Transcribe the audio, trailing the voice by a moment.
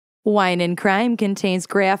Wine and Crime contains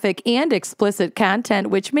graphic and explicit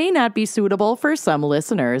content which may not be suitable for some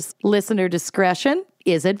listeners. Listener discretion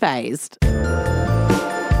is advised.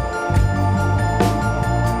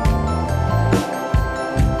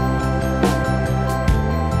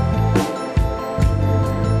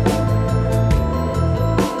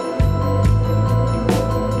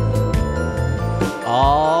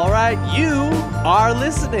 All right, you are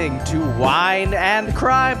listening to Wine and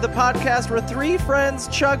Crime, the podcast where three friends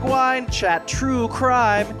chug wine, chat true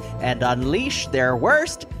crime, and unleash their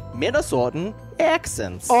worst Minnesotan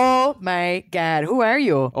accents. Oh my God, who are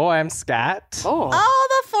you? Oh, I'm Scott.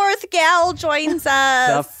 Oh, the fourth gal joins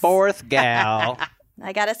us. The fourth gal.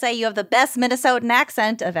 I gotta say, you have the best Minnesotan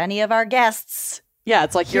accent of any of our guests. Yeah,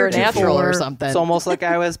 it's like you're a natural or something. It's almost like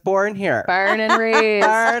I was born here. Barn and raised.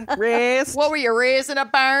 Barn, raised. What were you, raised in a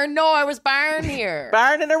barn? No, I was barn here.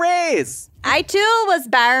 Barn and a raise. I too was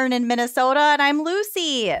born in Minnesota, and I'm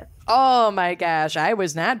Lucy. Oh my gosh, I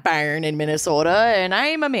was not born in Minnesota, and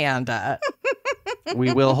I'm Amanda.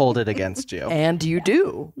 We will hold it against you. And you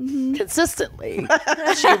do. Consistently.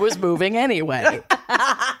 She was moving anyway.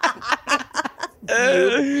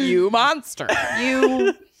 you monster.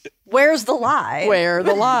 You, where's the lie? Where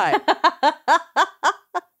the lie?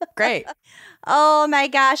 Great. Oh my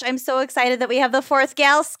gosh, I'm so excited that we have the fourth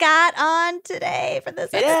gal, Scott, on today for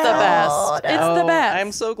this episode. It's the best. It's the best.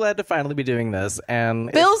 I'm so glad to finally be doing this.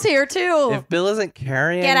 And Bill's here too. if Bill isn't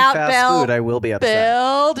carrying Get out, fast Bill. food, I will be upset.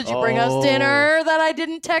 Bill, did you bring us dinner that I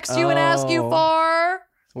didn't text you and ask you for?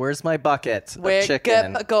 Where's my bucket of Wait,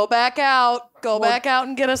 chicken? Go back out. Go back out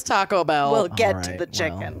and get us Taco Bell. We'll get All to right, the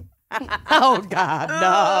chicken. Oh, God, no.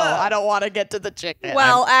 I don't want to get to the chicken.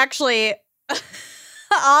 Well, actually,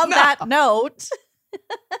 on that note,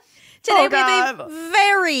 today we have a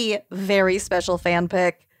very, very special fan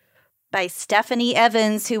pick by Stephanie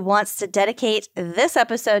Evans, who wants to dedicate this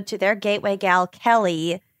episode to their gateway gal,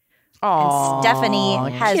 Kelly. And Stephanie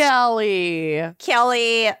has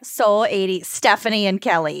Kelly, so 80s. Stephanie and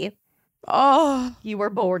Kelly. Oh, You were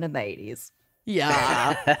born in the 80s.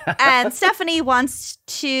 yeah. And Stephanie wants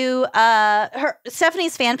to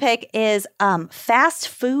Stephanie's fan pick is fast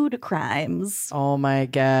food crimes. Oh, my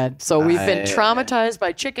God. So we've been traumatized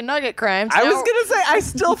by chicken nugget crimes. I was Now- going to say, I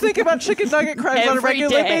still think about chicken nugget crimes on a Every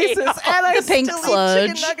regular day. basis. And I The pink still eat sludge.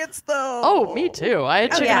 chicken nuggets, though. Oh, me too. I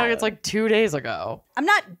had chicken yeah. nuggets like 2 days ago. I'm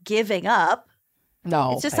not giving up.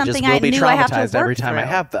 No. It's just I just something will I be knew I have to traumatized work every time I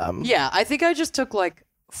through. have them. Yeah, I think I just took like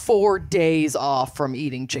 4 days off from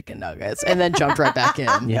eating chicken nuggets and then jumped right back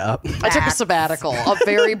in. Yep. I took a sabbatical, a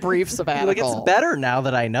very brief sabbatical. Like, it's better now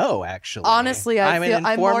that I know, actually. Honestly, I'm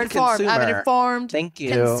more informed. Consumer. I'm an informed Thank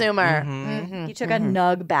you. consumer. Mhm. You took a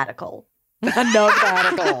nug batical. A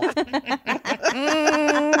sabbatical.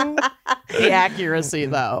 The accuracy,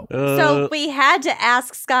 though. So we had to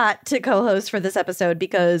ask Scott to co-host for this episode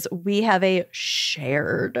because we have a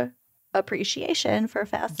shared appreciation for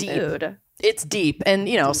fast Deep. food. It's deep. And,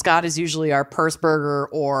 you know, Scott is usually our purse burger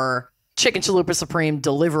or chicken chalupa supreme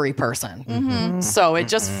delivery person. Mm-hmm. So it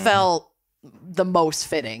just felt the most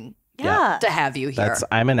fitting Yeah. to have you here.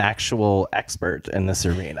 I'm an actual expert in this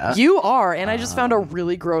arena. You are. And I just found a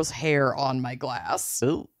really gross hair on my glass.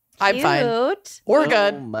 Ooh. I'm fine. Cute. We're Oh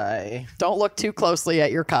good. my. Don't look too closely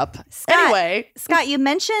at your cup. Scott, Anyway. Scott, you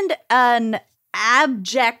mentioned an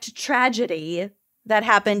abject tragedy that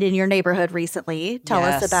happened in your neighborhood recently. Tell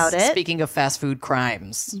us Yes. about it. Speaking of fast food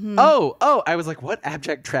crimes. Mhm. Oh, I was like, what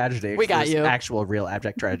abject tragedy? We got There's you. Actual real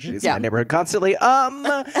abject tragedies Yeah. in my neighborhood constantly.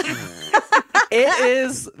 It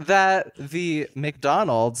is that the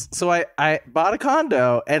McDonald's, so I bought a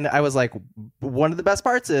condo and I was like, one of the best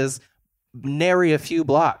parts is nary a few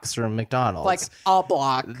blocks from McDonald's. Like a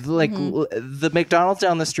block. Like the McDonald's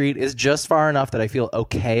down the street is just far enough that I feel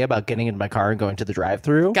okay about getting into my car and going to the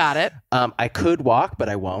drive-through. Got it. I could walk, but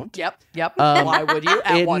I won't. Yep. Why would you?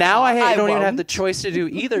 At one Now time, I don't even won't. have the choice to do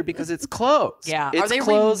either because it's closed. Yeah. It's Are they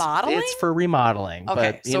closed. remodeling? It's for remodeling.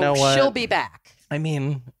 Okay, But you so know what? she'll be back. I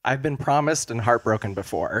mean, I've been promised and heartbroken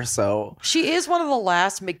before, so She is one of the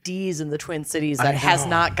last McD's in the Twin Cities I that has know.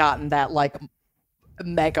 not gotten that like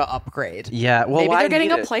mega upgrade. yeah. Well, Maybe why they're getting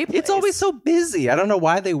need a it? play It's place. always so busy. I don't know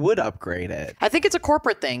why they would upgrade it. I think it's a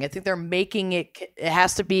corporate thing. I think they're making it. It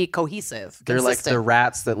has to be cohesive. They're like consistent. the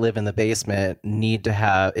rats that live in the basement need to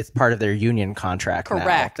have. It's part of their union contract. now.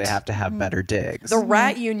 Correct. They have to have better digs. The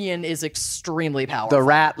rat union is extremely powerful. The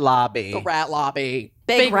rat lobby. The rat lobby.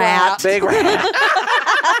 Big rat. Big rat.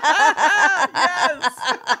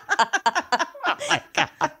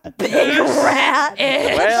 Big rat.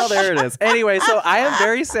 Well, they're There it is. Anyway, so I am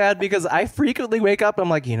very sad because I frequently wake up. I'm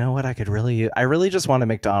like, you know what? I really just want a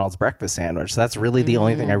McDonald's breakfast sandwich. That's really the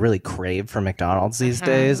only thing I really crave from McDonald's these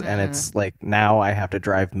days. And it's like now I have to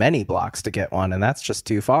drive many blocks to get one, and that's just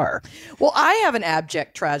too far. Well, I have an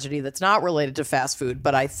abject tragedy that's not related to fast food,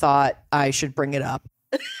 but I thought I should bring it up.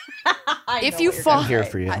 If you I'm here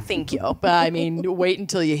for you. thank you. But I mean, wait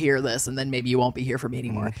until you hear this, and then maybe you won't be here for me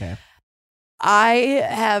anymore. Okay. I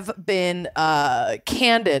have been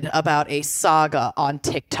candid about a saga on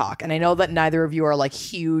TikTok, and I know that neither of you are like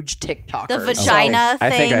huge TikTokers. The vagina thing. I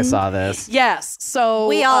think I saw this. Yes, so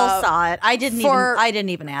We all saw it. I didn't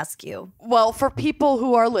even ask you. Well, for people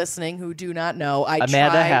who are listening who do not know,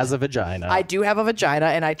 Amanda has a vagina. I do have a vagina,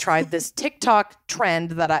 and I tried this TikTok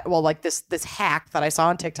trend this hack that I saw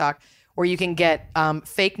on TikTok where you can get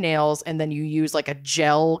fake nails, and then you use like a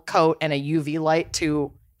gel coat and a UV light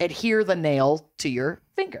to adhere the nail to your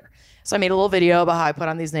finger. So I made a little video about how I put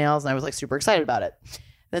on these nails, and I was like super excited about it.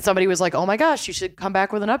 Then somebody was like, oh my gosh, you should come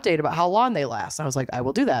back with an update about how long they last. And I was like, I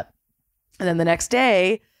will do that. And then the next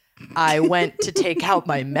day I went to take out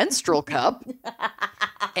my menstrual cup,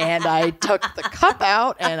 and I took the cup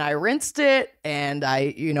out and I rinsed it, and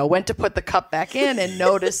I, went to put the cup back in and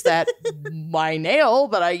noticed that my nail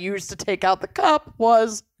that I used to take out the cup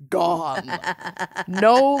was gone.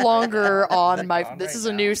 No longer on my, this is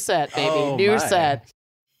a new set, baby. Oh, new my. set.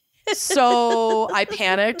 So I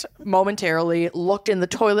panicked momentarily, looked in the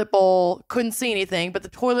toilet bowl, couldn't see anything, but the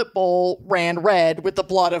toilet bowl ran red with the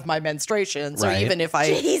blood of my menstruation. So Right. even if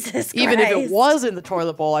Jesus even if it Christ. was in the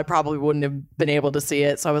toilet bowl, I probably wouldn't have been able to see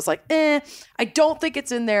it. So I was like, I don't think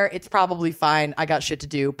it's in there. It's probably fine. I got shit to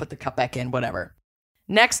do. Put the cup back in, whatever.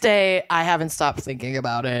 Next day, I haven't stopped thinking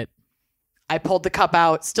about it. I pulled the cup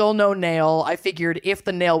out, still no nail. I figured if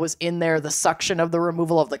the nail was in there, the suction of the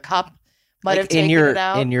removal of the cup might have taken it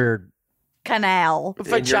out. In your Canal.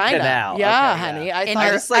 Vagina. canal. Yeah, Okay, honey. yeah. I In thought your-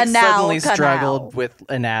 I just like Anal suddenly canal. struggled with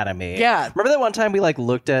anatomy. Yeah. Remember that one time we like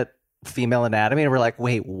looked at female anatomy and we're like,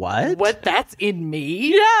 wait, what? what that's in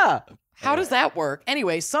me? Yeah. How does that work?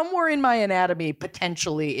 Anyway, somewhere in my anatomy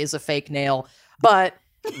potentially is a fake nail, but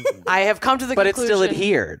I have come to the But it's conclusion. still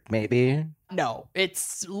adhered, maybe. No,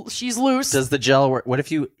 she's loose. Does the gel work? What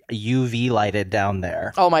if you UV lighted down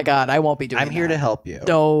there? Oh my God, I won't be doing I'm here that. to help you.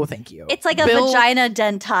 No, thank you. It's like a Bill- vagina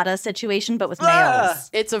dentata situation, but with Ah! nails.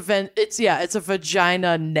 It's a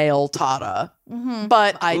vagina nail tata.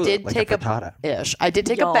 But I Ooh, did like take a frittata. ish. I did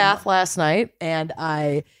take a Yum. bath last night, and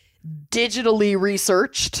I digitally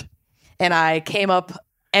researched, and I came up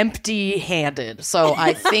empty-handed. So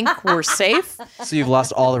I think we're safe. So you've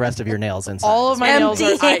lost all the rest of your nails inside. All of my nails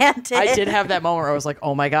are. Empty-handed. I did have that moment where I was like,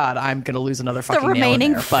 "Oh my God, I'm gonna lose another The fucking nail in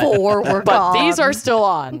remaining there." But, 4 were but gone. these are still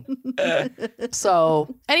on.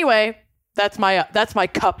 So anyway, that's my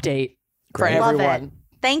cup date for Great. Love everyone. it.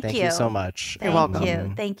 Thank Thank you so much. Thank welcome.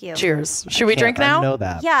 you. Thank you. Cheers. Should we drink I now? know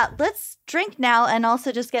that. Yeah, let's drink now and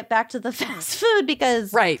also just get back to the fast food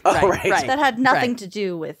because Right. Oh, right. right. Right. that had nothing Right. to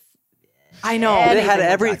do with. I know. But it Anything had we're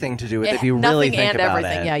everything to do with it if you Nothing really think and about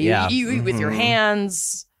everything. it. Yeah, you eat with your Mhm.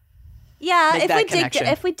 hands. Yeah, Make that connection.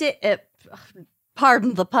 if we dig,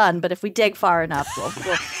 pardon the pun, but if we dig far enough,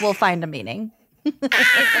 we'll find a meaning.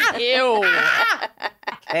 Ew.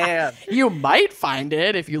 And You might find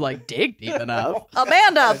it if you like dig deep enough.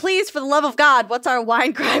 Amanda, please, for the love of God, what's our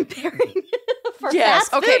wine crime pairing for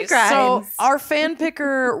fast food crimes? So our fan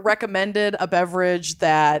picker recommended a beverage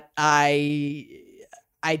that I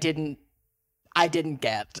didn't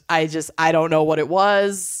get. I don't know what it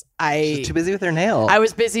was. she's too busy with her nail. I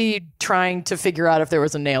was busy trying to figure out if there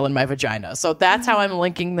was a nail in my vagina. So that's how I'm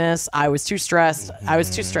linking this. I was too stressed.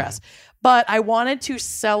 But I wanted to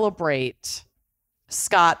celebrate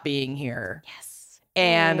Scott being here. Yes.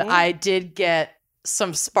 And I did get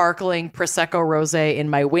some sparkling Prosecco Rosé in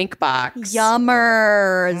my wink box.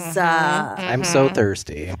 Yummers. I'm so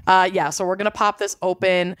thirsty. Yeah, so we're going to pop this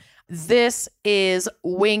open. This is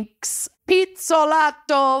Wink's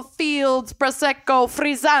Pizzolato Fields Prosecco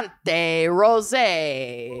Frizzante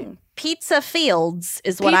Rosé. Pizza Fields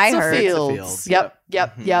is what I heard. Fields. Fields.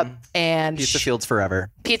 Yep. And Pizza Fields forever.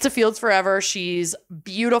 Pizza Fields forever. She's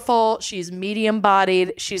beautiful. She's medium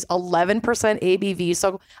bodied. She's 11% ABV,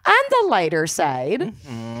 so on the lighter side.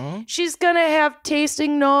 She's gonna have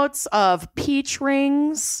tasting notes of peach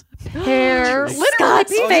rings, pear,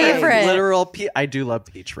 Scott's favorite. Literal I do love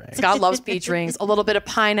peach rings. Scott loves peach rings. A little bit of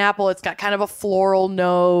pineapple. It's got kind of a floral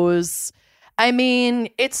nose. I mean,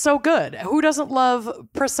 it's so good. Who doesn't love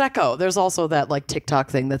Prosecco? There's also that like TikTok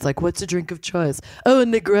thing that's like, what's a drink of choice? Oh, a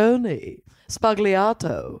Negroni.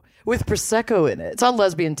 Spagliato with Prosecco in it. It's on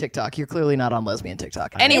lesbian TikTok. You're clearly not on lesbian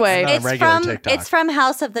TikTok. Anyway, it's from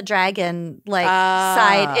House of the Dragon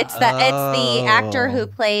side. It's the actor who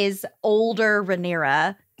plays older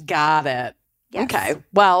Rhaenyra. Got it. Yes. Okay.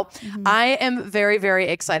 Well, I am very, very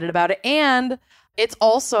excited about it. And it's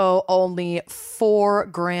also only 4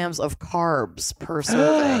 grams of carbs per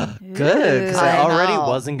serving. Good, because I I already know.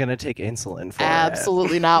 wasn't going to take insulin for it.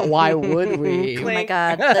 Absolutely not. Why would we? Oh my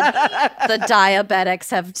God. The diabetics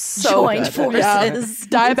have joined good. forces. Yeah.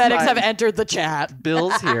 Diabetics have entered the chat.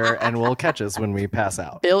 Bill's here and will catch us when we pass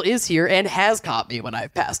out. Bill is here and has caught me when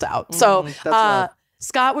I've passed out. So love.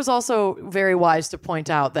 Scott was also very wise to point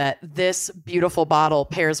out that this beautiful bottle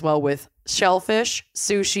pairs well with shellfish,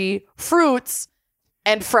 sushi, fruits,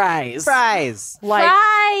 and fries. Fries. Like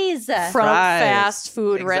Fries. from Fries. fast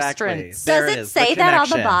food Exactly. restaurants. There Does it is the say that on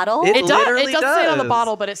the connection. bottle? It literally doesn't say it on the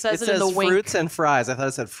bottle, but it says it in the says wink. fruits and fries. I thought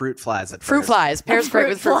it said fruit flies at Fruit first. flies pairs great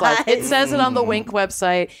with fruit flies. It flies. says it on the Wink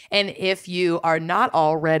website. And if you are not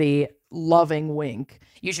already loving Wink,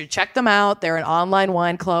 you should check them out. They're an online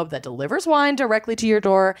wine club that delivers wine directly to your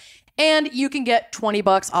door. And you can get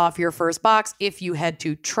 $20 off your first box if you head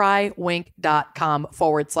to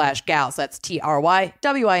trywink.com/gals. That's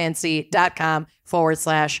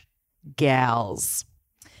TRYWINC.com/gals.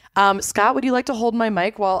 Scott, would you like to hold my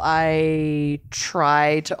mic while I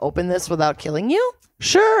try to open this without killing you?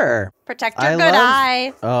 Sure. Protect your good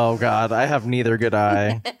eye. Oh, God. I have neither good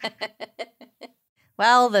eye.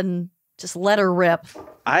 Well, then just let her rip.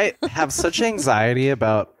 I have such anxiety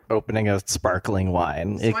about opening a sparkling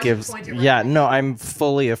wine. It gives... Yeah, no, I'm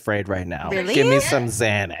fully afraid right now. Really? Give me some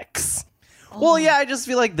Xanax. Well, yeah, I just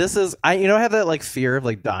feel like this is... I have that like fear of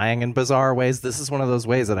like dying in bizarre ways. This is one of those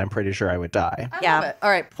ways that I'm pretty sure I would die. Yeah. Love it. All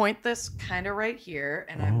right, point this kind of right here,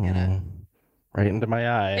 and I'm gonna... Right into my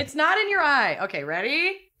eye. It's not in your eye. Okay,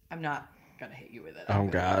 ready? I'm not gonna hit you with it. Oh,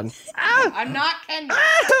 God. I'm not Kendall.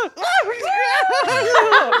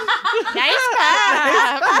 Nice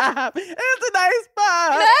pop. It's a nice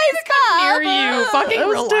pop. Nice pop. Near you. Fucking That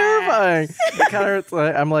was relax. terrifying. It kind of,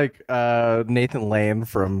 I'm like Nathan Lane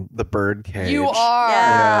from The Birdcage. You are.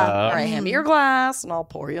 Yeah. All right, hand me your glass, and I'll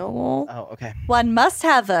pour you a little. Oh, okay. One must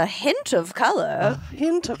have a hint of color.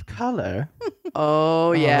 Hint of color.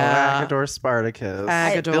 Oh, yeah. Agador Spartacus.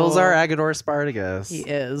 Agador. Bill's our Agador Spartacus. He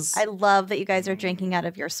is. I love that you guys are drinking out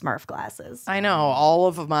of your Smurf glasses. I know. All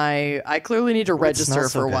of my... I clearly need to register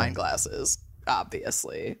smells so for good. wine glasses,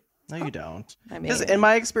 obviously. No, you don't. I mean... Because in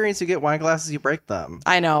my experience, you get wine glasses, you break them.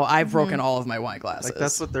 I know. I've broken all of my wine glasses. Like,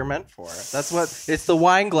 that's what they're meant for. That's what... It's the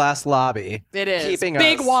wine glass lobby. it is. Keeping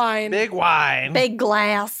Big us. wine. Big wine. Big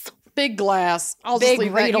glass. Big glass. I'll Big just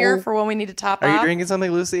leave that here riddle. for when we need to top Are you off. drinking something,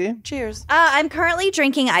 Lucy? Cheers. I'm currently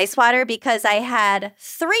drinking ice water because I had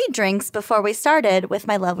 3 drinks before we started with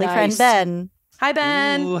my lovely friend Nice. Ben. Hi,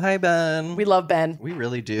 Ben. Ooh, hi, Ben. We love Ben. We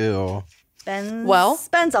really do.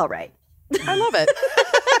 Ben's all right. I love it.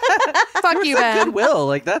 Fuck you, Ben. Goodwill.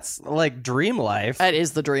 Like, that's like dream life. That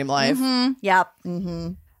is the dream life. Yep.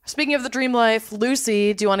 Speaking of the dream life,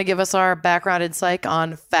 Lucy, do you want to give us our background and psych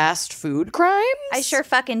on fast food crimes? I sure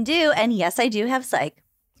fucking do. And yes, I do have psych.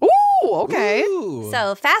 Ooh, okay. Ooh.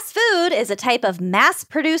 So, fast food is a type of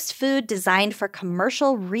mass-produced food designed for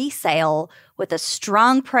commercial resale with a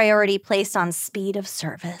strong priority placed on speed of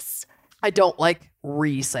service. I don't like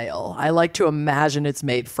resale. I like to imagine it's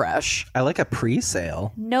made fresh. I like a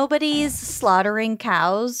pre-sale. Nobody's slaughtering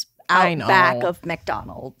cows I out know. back of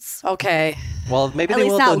McDonald's. Okay. Well, maybe At they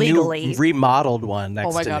least will not have the legally. new remodeled one next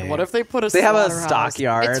Oh my to God. me. What if they put a They have a slaughterhouse?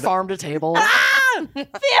 stockyard. It's farm to table.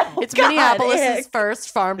 It's God, Minneapolis' ick.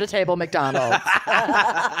 first farm to table McDonald's.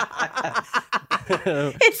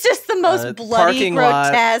 It's just the most bloody, parking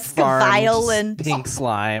lot, grotesque, farmed violent. pink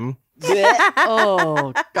slime.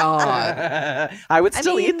 Oh God. I would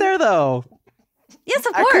still eat there though. Yes,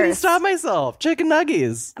 of I couldn't course. stop myself. Chicken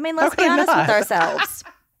nuggies. I mean, How let's be could I honest not? with ourselves.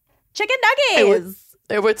 Chicken It would, nuggets.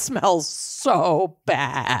 it would smell so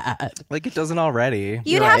bad. Like it doesn't already.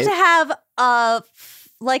 You'd have to have a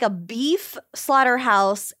beef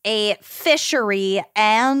slaughterhouse, a fishery,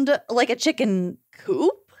 and like a chicken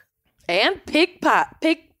coop. And pigsty. And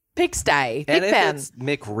Pig if pen. it's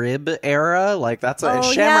McRib era, like that's a Oh,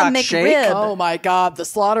 Shamrock yeah, Shake. McRib. Oh my God, the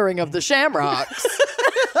slaughtering of the shamrocks.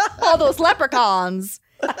 All those leprechauns.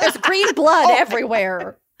 There's green blood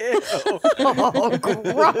everywhere. Oh, gross.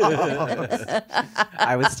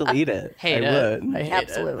 I would still eat it. Hate I it. would. I hate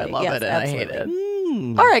Absolutely. it. I love Yes, it and I hate it.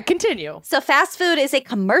 Mm. All right, continue. So, fast food is a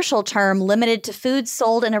commercial term limited to food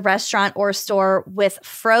sold in a restaurant or store with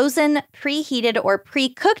frozen, preheated, or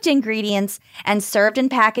pre-cooked ingredients and served in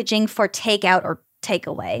packaging for takeout or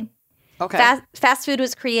takeaway. Okay. Fast food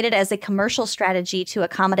was created as a commercial strategy to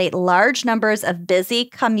accommodate large numbers of busy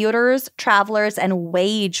commuters, travelers, and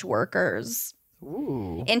wage workers.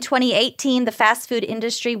 Ooh. In 2018, the fast food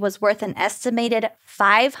industry was worth an estimated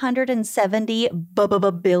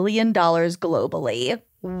 $570 billion globally.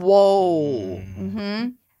 Whoa. Mm-hmm.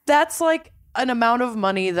 That's like an amount of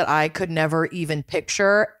money that I could never even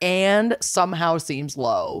picture and somehow seems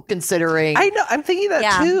low considering I know. I'm thinking that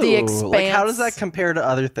Yeah. too. The Like, how does that expanse compare to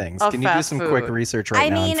other things? of Can you do fast some quick food. research right I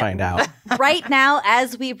now mean- and find out? Right now,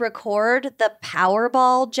 as we record, the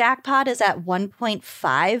Powerball jackpot is at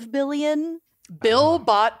 $1.5 billion. Bill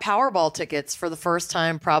bought Powerball tickets for the first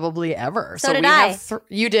time probably ever. So did we I. have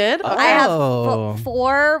you did? Oh. I have Oh.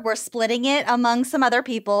 4. We're splitting it among some other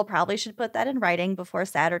people. Probably should put that in writing before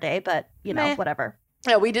Saturday, but Meh. whatever.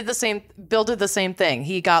 Yeah, we did the same. Bill did the same thing.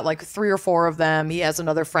 He got like 3 or 4 of them. He has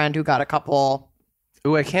another friend who got a couple.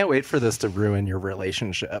 Ooh, I can't wait for this to ruin your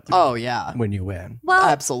relationship Oh yeah, when you win. Well,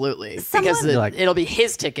 absolutely. someone- Because You're like- it'll be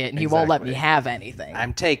his ticket, and he won't let me Exactly. have anything.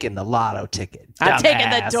 I'm taking the lotto ticket. I'm taking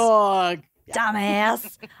the dumbass. dog.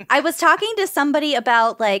 dumbass. I was talking to somebody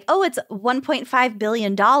about like, oh, it's $1.5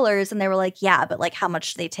 billion. And they were like, yeah, but like how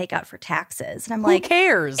much do they take out for taxes? And I'm Who like,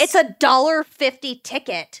 cares? it's $1.50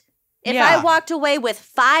 ticket. If Yeah. I walked away with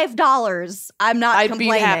 $5, I'm not I'd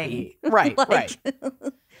complaining. be happy. Right, Like- right.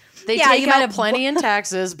 They Yeah, take you might out have- plenty in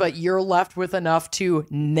taxes, but you're left with enough to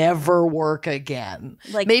never work again.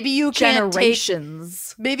 Like maybe you can't take,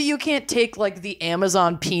 generations. maybe you can't take like the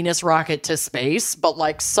Amazon penis rocket to space, but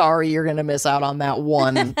like, sorry, you're gonna miss out on that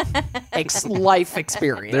one life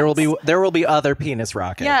experience. There will be other penis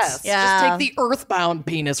rockets. Yes, Yeah. just take the Earthbound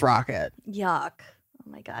penis rocket. Yuck.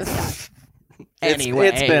 Oh my God. Yuck. Anyway,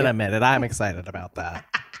 It's been a minute. I'm excited about that.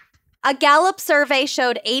 A Gallup survey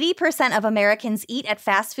showed 80% of Americans eat at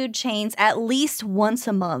fast food chains at least once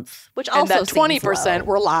a month, which and also that 20% seems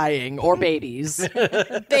were lying or babies. low.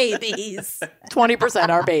 Babies. 20%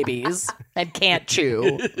 are babies and can't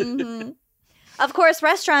chew. Mhm. Of course,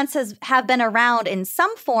 restaurants have been around in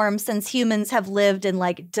some form since humans have lived in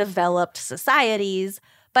like developed societies,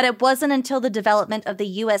 but it wasn't until the development of the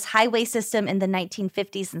U.S. highway system in the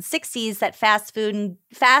 1950s and 60s that fast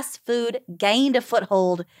food gained a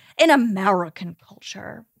foothold in American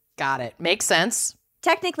culture. Got it. Makes sense.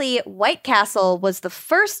 Technically, White Castle was the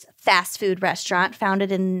first fast food restaurant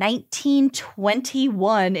founded in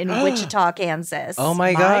 1921 in Wichita, Kansas. Oh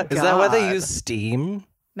my God. Is that why they use steam?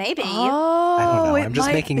 Maybe. Oh, I don't know. it I'm just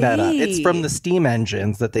might making that up. It's be. from the steam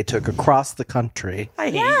engines that they took across the country. I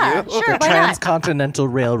hate Yeah, you. sure. The Why not? Transcontinental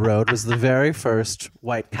Railroad was the very first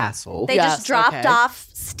White Castle. They Yes, just dropped okay. off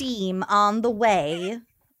steam on the way,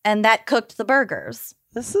 and that cooked the burgers.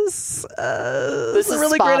 This is This a is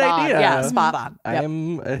really spot great on. idea. Yeah, spot on. I Yep.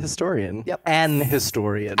 am a historian. Yep. An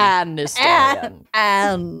historian. An historian.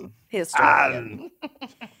 And historian.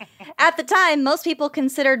 At the time, most people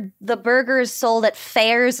considered the burgers sold at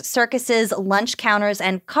fairs, circuses, lunch counters,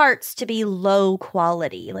 and carts to be low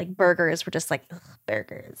quality. Like burgers were just like, ugh,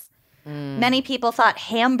 burgers. Many people thought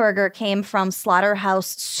hamburger came from slaughterhouse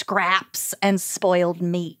scraps and spoiled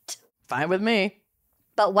meat. Fine with me.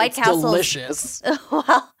 But White It's Castle's delicious.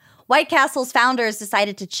 well, White Castle's founders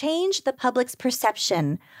decided to change the public's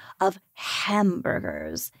perception of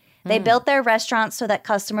hamburgers. They built their restaurants so that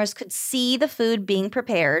customers could see the food being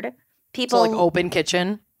prepared. So People, like open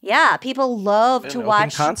kitchen. yeah, people love An to open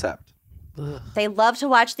watch. concept. They love to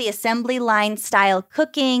watch the assembly line style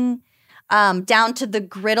cooking, down to the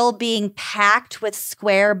griddle being packed with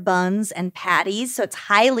square buns and patties. So it's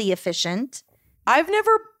highly efficient. I've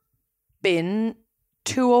never been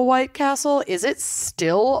to a White Castle. Is it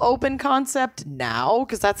still open concept now?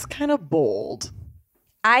 Because that's kind of bold.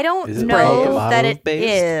 I don't Is it know like that it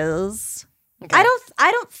avocado-based? is. Okay.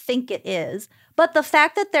 I don't think it is. But the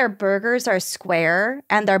fact that their burgers are square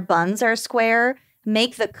and their buns are square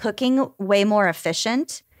make the cooking way more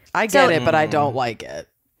efficient. I get So- it, but I don't like it.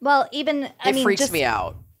 Well, even It freaks me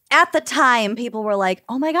out. At the time, people were like,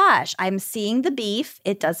 "Oh my gosh, I'm seeing the beef.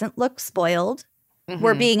 It doesn't look spoiled.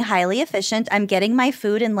 We're Mhm. being highly efficient. I'm getting my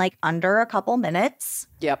food in like under a couple minutes."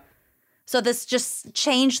 Yep. So this just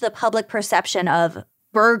changed the public perception of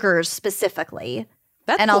burgers specifically.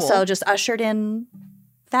 That's and cool. also just ushered in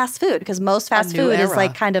fast food because most fast new food is era.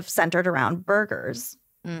 like kind of centered around burgers.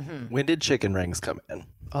 Mhm. When did chicken rings come in?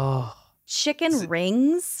 Oh, Chicken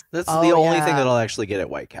rings. That's Oh, the only yeah. thing that I'll actually get at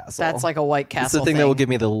White Castle. that's like a White It's Castle the thing that will give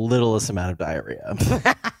me the littlest amount of diarrhea.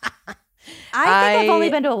 I think I've only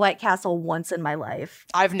I- been to a White Castle once in my life.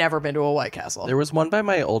 I've never been to a White Castle. There was one by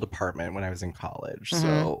my old apartment when I was in college.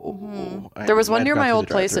 So There was one I've near gone my through old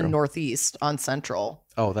the place in drive-thru. Northeast on Central.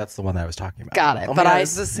 Oh, that's the one that I was talking about. Got it. Oh But my God, I-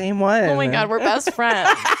 it's the same one. Oh my God, we're best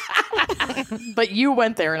friends. But you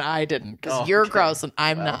went there and I didn't because you're gross and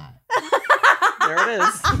I'm not. There it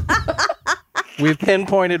is. We've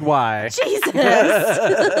pinpointed why. Jesus.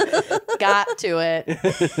 Got to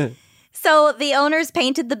it. So the owners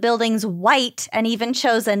painted the buildings white and even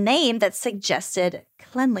chose a name that suggested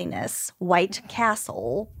cleanliness, White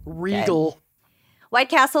Castle. Regal. White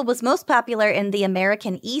Castle was most popular in the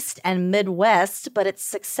American East and Midwest, but its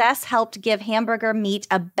success helped give hamburger meat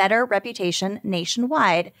a better reputation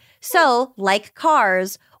nationwide. So, like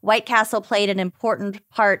cars, White Castle played an important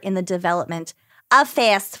part in the development of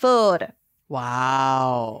fast food.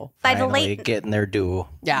 Wow. Finally getting their due.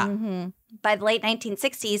 Yeah. By the late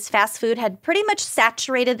 1960s, fast food had pretty much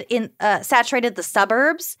saturated the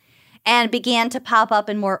suburbs and began to pop up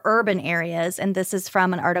in more urban areas. And this is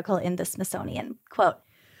from an article in the Smithsonian. Quote,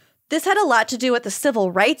 "This had a lot to do with the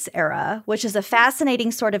civil rights era, which is a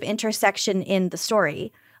fascinating sort of intersection in the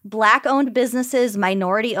story. Black-owned businesses,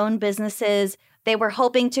 minority-owned businesses, they were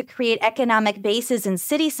hoping to create economic bases in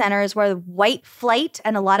city centers where white flight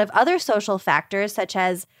and a lot of other social factors, such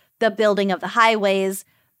as the building of the highways,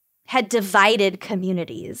 had divided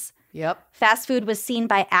communities. Yep. Fast food was seen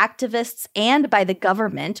by activists and by the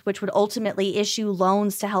government, which would ultimately issue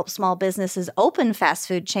loans to help small businesses open fast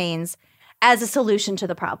food chains as a solution to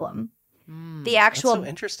the problem. The actual That's so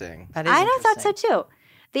interesting. That is I thought so interesting. too.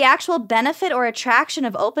 The actual benefit or attraction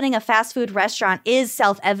of opening a fast food restaurant is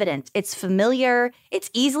self-evident. It's familiar, it's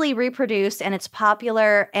easily reproduced, and it's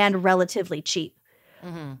popular and relatively cheap.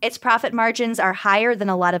 Its profit margins are higher than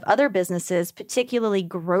a lot of other businesses, particularly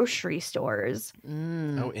grocery stores.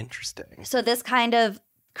 Oh, interesting. So this kind of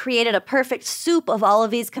created a perfect soup of all of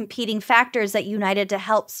these competing factors that united to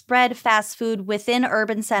help spread fast food within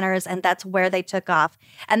urban centers, and that's where they took off.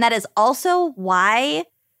 And that is also why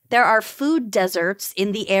there are food deserts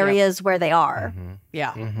in the areas where they are.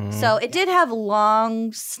 Yeah. So it did have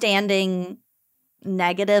long-standing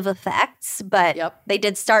negative effects, but they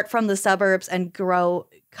did start from the suburbs and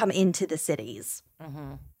come into the cities.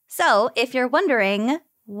 So if you're wondering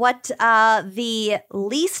what the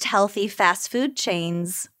least healthy fast food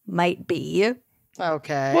chains might be.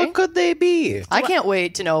 Okay. What could they be? I can't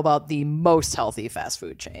wait to know about the most healthy fast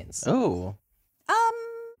food chains. Oh.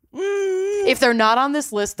 If they're not on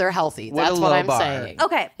this list, they're healthy. What a That's what low I'm bar. saying.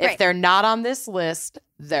 Okay, If right. they're not on this list,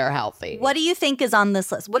 they're healthy. What do you think is on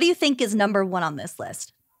this list? What do you think is number one on this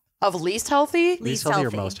list? Of least healthy? Least healthy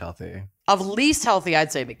or most healthy? Of least healthy,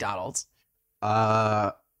 I'd say McDonald's.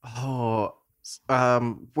 Where's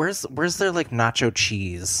their like nacho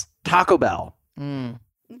cheese? Taco Bell.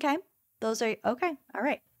 Okay. Those are okay. All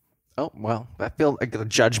right. Oh, well, I feel like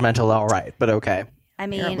judgmental, all right, but okay. I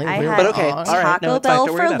mean, Apparently I we're had But okay, all right, Taco no, it's fine, Bell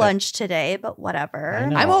don't worry for about it. lunch today, but whatever. I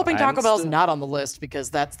know. I'm hoping I'm Taco Bell's still- not on the list because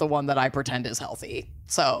that's the one that I pretend is healthy.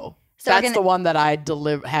 So So we're that's gonna- the one that I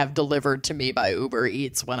have delivered to me by Uber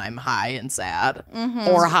Eats when I'm high and sad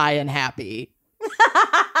or high and happy.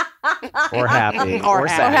 Or happy. Or Or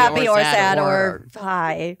sad. happy or sad sad or- or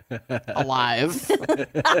high Alive.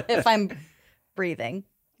 if I'm breathing.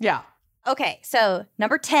 Yeah. Okay, so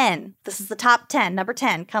number 10. This is the top 10. Number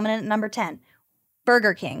 10, coming in at number 10.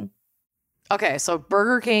 Burger King. Okay, so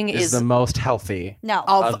Burger King Is is the most healthy No.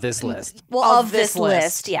 of this list. well, of of this this list,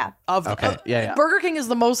 list. yeah. of Okay, yeah. Burger King is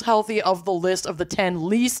the most healthy of the list of the 10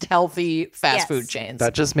 least healthy fast Yes. food chains.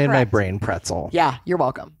 That just made my Correct. brain pretzel. Yeah, you're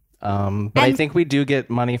welcome. But I And- think we do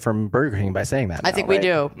get money from Burger King by saying that. I now, think we right?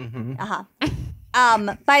 do.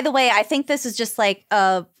 Uh-huh. By the way, I think this is just like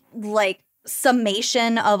a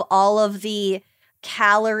summation of all of the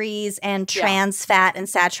calories and trans fat and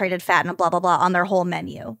saturated fat and blah blah blah on their whole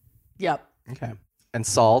menu. Yep. Okay. And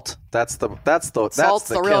salt. That's the Salt's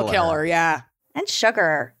the real killer, yeah. And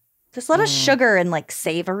sugar. There's a lot of sugar in like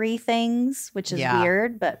savory things, which is Yeah.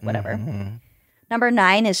 weird, but whatever. Mm-hmm. Number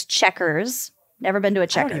 9 is Checkers. Never been to a I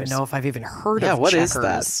don't Checkers. even know if I've even heard Yeah, of what is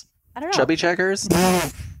Checkers. I don't know. Chubby Checkers?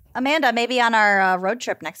 Amanda, maybe on our road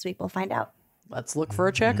trip next week, we'll find out. Let's look for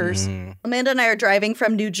a Checkers. Amanda and I are driving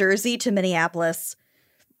from New Jersey to Minneapolis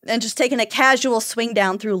and just taking a casual swing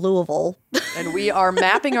down through Louisville. And we are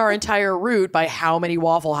mapping our entire route by how many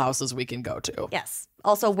Waffle Houses we can go to. Yes.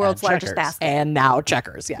 Also, world's And largest Checkers. basket. And now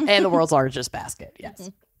Checkers, yeah. And the world's largest basket, yes.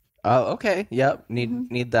 Oh, okay. Yep.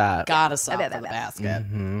 Need that. Gotta stop bet, for the bet. basket.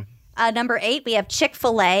 Number 8, we have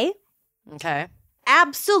Chick-fil-A. Okay.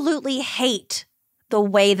 Absolutely hate the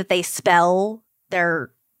way that they spell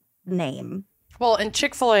their name. Well, and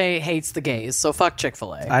Chick-fil-A hates the gays, so fuck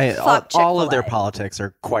Chick-fil-A. Fuck all of their Chick-fil-A. politics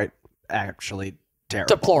are quite actually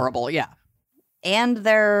terrible. Deplorable, yeah. And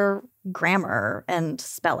their grammar and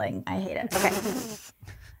spelling. I hate it. Okay.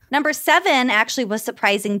 Number 7 actually was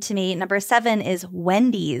surprising to me. Number 7 is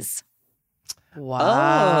Wendy's.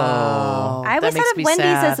 Wow. I always That makes thought of me Wendy's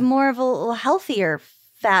sad. as more of a little healthier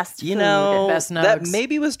fast food. You know, Best that nugs.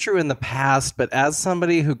 maybe was true in the past, but as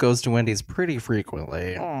somebody who goes to Wendy's pretty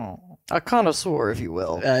frequently, A connoisseur, if you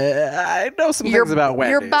will. I know some things about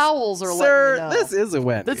Wendy's. Your bowels are Sir, letting you know. this is a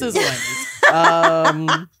Wendy's. This is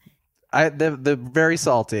Wendy's. They're very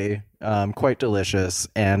salty, quite delicious,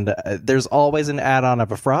 and there's always an add-on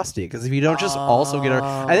of a Frosty, because if you don't just also get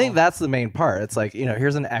I think that's the main part. It's like,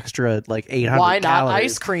 here's an extra like 800 Why not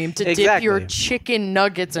calories. ice cream to dip Exactly. your chicken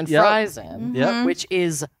nuggets and Yep. fries in, Yep. which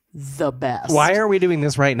is the best. Why are we doing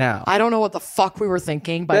this right now? I don't know what the fuck we were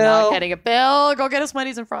thinking by Bill. not getting it. Bill, go get us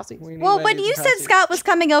Wendy's and Frosty. Well, when you said Scott was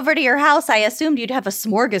coming over to your house, I assumed you'd have a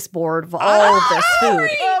smorgasbord of all of this food.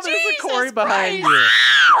 Oh, there's a Corey behind you.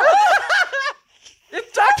 It's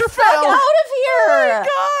Dr. Phil. Out of here!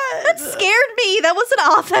 God. That scared me. That was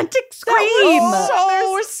an authentic scream.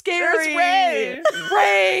 So scary. Ray.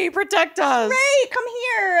 Ray, protect us. Hey, come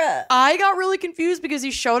here. I got really confused because he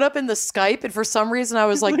showed up in the Skype, and for some reason I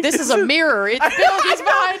was like, this is a mirror. It's Bill. He's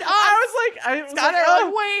behind us. I was like,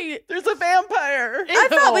 oh, wait. there's a vampire. I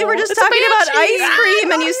thought we were just It's a talking about banshee. ice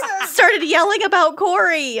cream and you started yelling about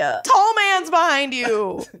Corey. That Tall man's behind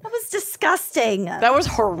you. was disgusting. That was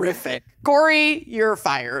horrific. Corey, you're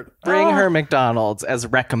fired. Bring her McDonald's as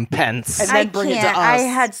recompense. And then bring it to us. I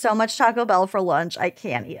had so much Taco Bell for lunch. I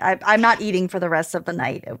can't eat. I'm not eating for the rest of the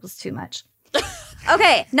night. It was too much.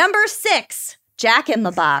 Okay, number 6, Jack in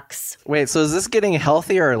the Box. Wait, so is this getting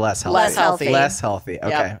healthier or less healthy? Less healthy. Less healthy. Okay.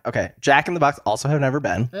 Yep. Okay. Jack in the Box also have never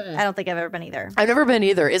been. I don't think I've ever been either. I've never been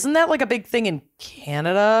either. Isn't that like a big thing in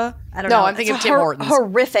Canada? I don't know. No, I'm thinking It's of a Tim Hortons.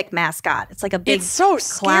 horrific mascot. It's like a big It's so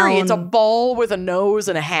scary. clown. It's a ball with a nose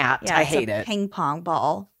and a hat. Yeah, I it's hate a it. ping pong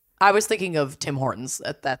ball. I was thinking of Tim Hortons.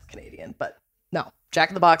 That's Canadian, but no. Jack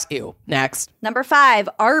in the Box, ew. Next. Number 5,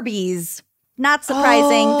 Arby's. Not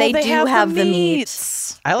surprising. they do have the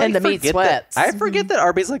meat. I like And the meat forget sweats. That, I forget that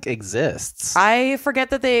Arby's like exists. I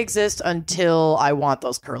forget that they exist until I want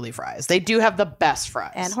those curly fries. They do have the best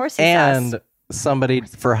fries. And horsey and sauce. somebody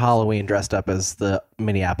for Halloween dressed up as the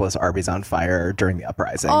Minneapolis Arby's on fire during the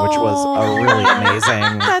uprising, which was a really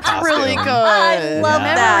amazing That's costume. really good. I love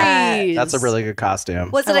that. Memories. That's a really good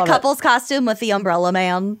costume. Was I it a love it. couple's costume with the umbrella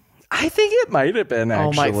man? I think it might have been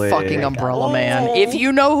Oh actually. my fucking umbrella man. If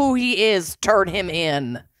you know who he is, turn him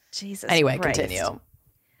in. Jesus Anyway, Christ. continue.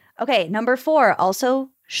 Okay, number 4,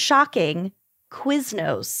 also shocking,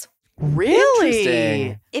 Quiznos. Really?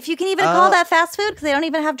 Interesting. If you can even call that fast food, because they don't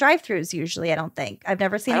even have drive-thrus usually, I don't think. I've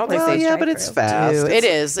never seen I a don't think Quiznos Well, they- yeah, but it's drive-thru. fast. Dude, it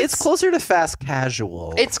is. It's closer to fast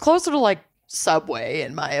casual. It's closer to like Subway,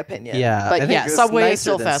 in my opinion. Yeah, I But think yeah, it's Subway nicer is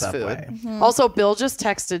still than fast Subway. food. Also, Bill just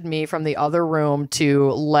texted me from the other room to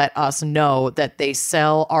let us know that they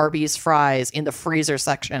sell Arby's fries in the freezer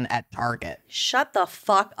section at Target. Shut the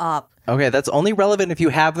fuck up. Okay, that's only relevant if you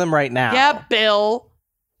have them right now. Yeah, Bill.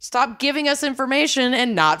 Stop giving us information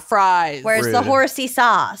and not fries. Where's the Rude. horsey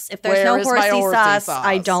sauce? If there's Where no is my horsey horsey sauce,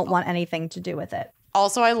 I sauce? don't want anything to do with it.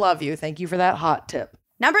 Also, I love you. Thank you for that hot tip.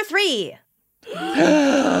 Number 3,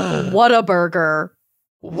 Whataburger.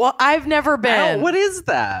 What? I've never been. What is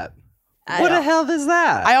that? I What don't- the hell is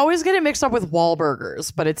that? I always get it mixed up with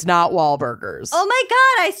Wahlburgers, but it's not Wahlburgers. Oh my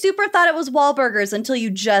God, I super thought it was Wahlburgers until you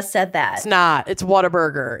just said that. It's not. It's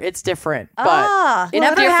Whataburger. It's different, but it's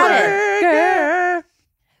never had it. Burger.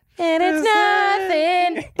 and it's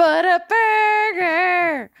nothing but a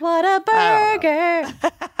burger. What a burger.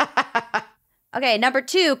 Okay, number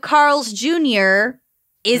 2, Carl's Jr.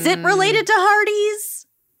 Is it related to Hardee's?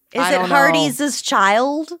 Is I it don't know. Hardee's'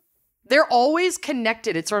 child? They're always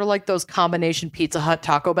connected. It's sort of like those combination Pizza Hut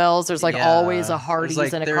Taco Bells. There's like Yeah. always a There's Hardee's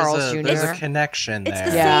like- and a there's Carl's Jr. There's a connection It's there.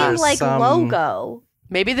 the Yeah. same There's like some- logo.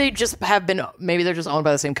 Maybe they just have been. Maybe they're just owned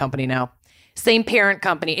by the same company now. Same parent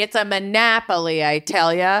company. It's a monopoly, I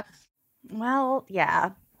tell ya. Well,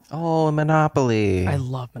 yeah. Oh, Monopoly. I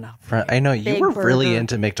love Monopoly. I know you Big were really burger.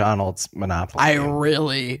 into McDonald's Monopoly. I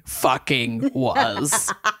really fucking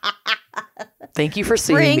was. Thank you for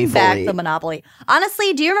seeing me Bring back fully. the Monopoly.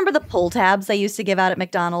 Honestly, do you remember the pull tabs they used to give out at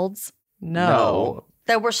McDonald's? No.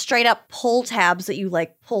 There were straight up pull tabs that you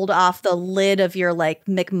like pulled off the lid of your like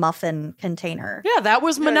McMuffin container. Yeah, that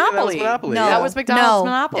was Yeah, that was Monopoly. Monopoly, No, yeah. That was McDonald's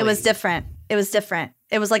no, Monopoly. It was different. It was different.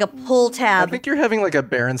 It was like a pull I tab. think you're having like a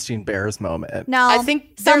Berenstein Bears moment. No, I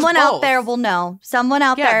think there's someone out both. there will know. Someone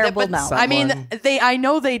out there that- will but know. I mean, Someone- I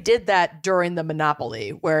know they did that during the Monopoly,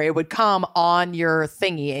 where it would come on your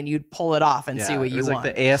thingy and you'd pull it off and see what it you was want.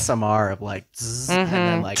 like the ASMR of like, zzz, and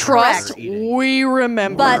then like Trust, burger eating. we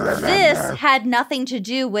remember. But this had nothing to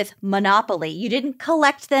do with Monopoly. You didn't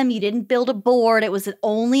collect them. You didn't build a board. It was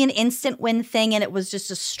only an instant win thing, and it was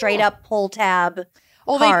just a straight up pull tab.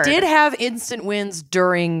 Oh, hard. they did have instant wins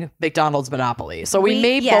during McDonald's Monopoly. So we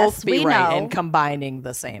may yes, both be we right know. in combining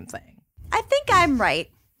the same thing. I think I'm right,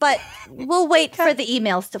 but we'll wait for the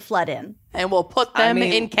emails to flood in. And we'll put them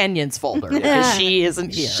in Kenyon's folder because she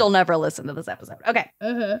isn't here. She'll never listen to this episode. Okay.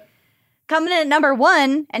 Coming in at number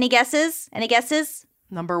 1. Any guesses? Any guesses?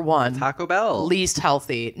 Number 1. Taco Bell. Least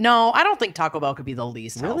healthy. No, I don't think Taco Bell could be the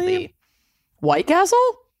least Really? healthy. White Castle?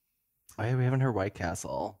 Oh, yeah, we haven't heard White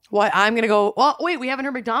Castle. What? I'm going to go. Well, wait, we haven't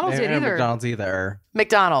heard McDonald's We yet haven't heard either. McDonald's either.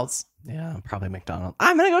 McDonald's. Yeah, probably McDonald's.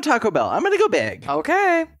 I'm going to go Taco Bell. I'm going to go big.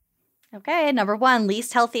 Okay. Okay, number 1,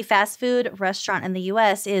 least healthy fast food restaurant in the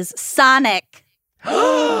U.S. is Sonic.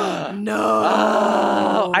 No.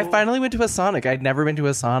 Oh, I finally went to a Sonic. I'd never been to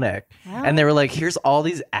a Sonic. Wow. And they were like, here's all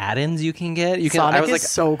these add-ins you can get. You can Sonic I was is like,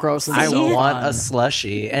 so gross. And I so want fun. a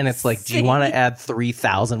slushie. And it's like, do you want to add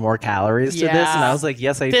 3,000 more calories to this? Yeah. And I was like,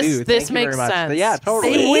 yes, I do. This Thank you makes very much. sense. But yeah,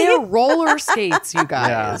 totally. They wear roller skates, you Yeah.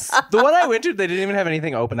 guys. The one I went to, they didn't even have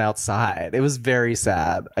anything open outside. It was very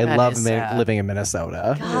sad. I That love is sad. living in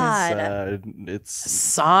Minnesota. God. It's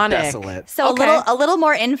Sonic. desolate. So Okay. a little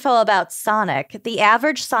more info about Sonic. The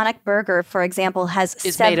average Sonic burger, for example, has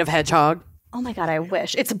Is made of hedgehog. Oh my god, I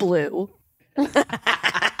wish it's blue.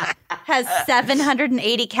 Has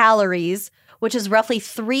 780 calories, which is roughly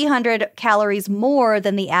 300 calories more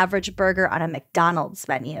than the average burger on a McDonald's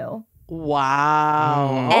menu.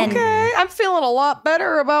 Wow. And- Okay. I'm feeling a lot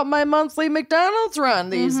better about my monthly McDonald's run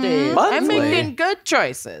these days. I'm Monthly? making good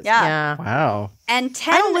choices. Yeah. Wow. And I don't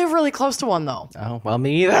 10 live really close to one though. Oh, well,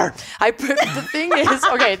 me either. The thing is,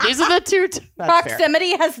 okay, these are the two. That's fair.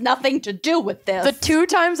 proximity has nothing to do with this. The 2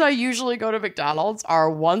 times I usually go to McDonald's are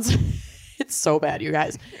once. It's so bad, you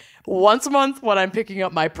guys. Once a month when I'm picking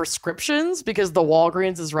up my prescriptions because the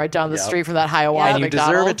Walgreens is right down the street from that Hiawatha And you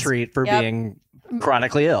McDonald's. deserve a treat for being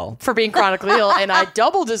chronically ill. For being chronically ill, and I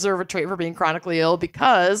double deserve a treat for being chronically ill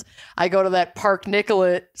because I go to that Park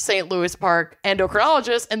Nicollet St. Louis Park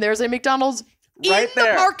endocrinologist, and there's a McDonald's Right in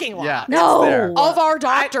there. the parking lot. Yeah, No. it's there. Of our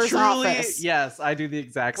doctor's Truly, office. yes, I do the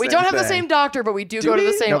exact same We don't have the thing. same doctor, but we do Do go to we?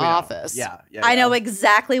 the same No, we don't. office. Yeah. I know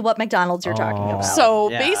exactly what McDonald's you're talking Oh. about. So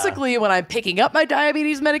Yeah. basically, when I'm picking up my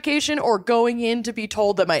diabetes medication or going in to be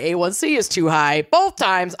told that my A1C is too high, both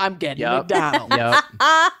times I'm getting Yep. McDonald's. Yep.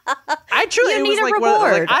 I truly You it was need a like,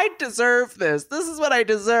 what, reward. I deserve this. This is what I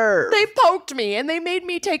deserve. They poked me and they made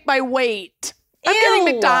me take my weight. I'm getting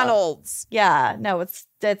Ew. McDonald's. Yeah, no,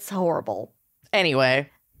 it's horrible. Anyway,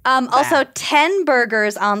 Also, 10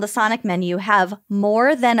 burgers on the Sonic menu have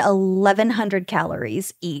more than 1,100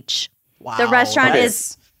 calories each. wow. The restaurant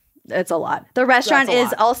That's- It's a lot. The restaurant That's a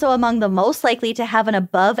is lot. also among the most likely to have an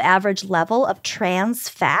above average level of trans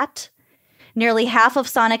fat. Nearly half of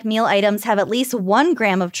Sonic meal items have at least 1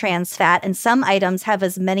 gram of trans fat, and some items have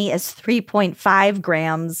as many as 3.5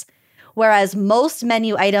 grams, whereas most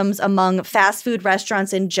menu items among fast food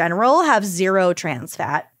restaurants in general have 0 trans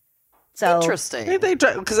fat. So Interesting.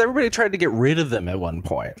 Because everybody tried to get rid of them at one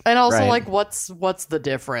point. And also, Right. like, what's the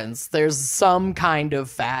difference? There's some kind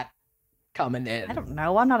of fat coming in. I don't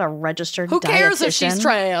know. I'm not a registered Who cares if she's dietitian.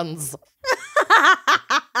 trans?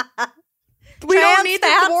 We Trans don't need to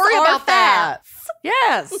fats worry are about that.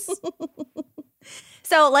 Yes.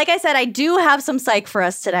 So, like I said, I do have some psych for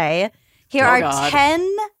us today. Here Oh, are God.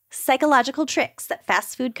 10 psychological tricks that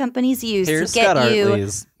fast food companies use Here's to get Scott you.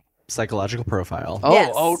 Hartley's psychological profile Oh,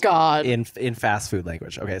 Yes. oh God. in fast food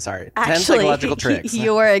language. Okay, sorry. 10 Actually, psychological tricks.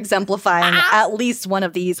 you're exemplifying at least one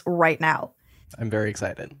of these right now. I'm very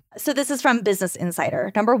excited. So this is from Business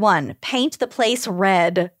Insider. Number 1, paint the place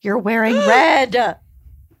red. You're wearing red.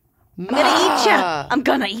 I'm gonna eat ya. I'm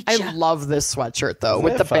gonna eat ya. I love this sweatshirt though, Isn't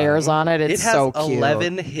with it the fun? bears on it. It's It has so cute.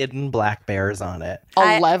 11 hidden black bears on it.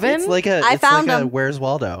 11? It's like a. I it's found like a them. Where's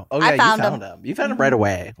Waldo? Oh I yeah, found you found them. You found them right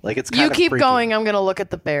away. Like it's kind You of keep freaky. going. I'm gonna look at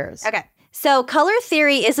the bears. Okay. So, color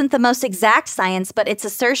theory isn't the most exact science, but its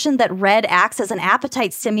assertion that red acts as an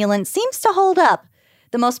appetite stimulant seems to hold up.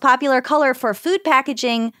 The most popular color for food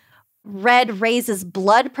packaging, red raises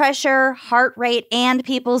blood pressure, heart rate, and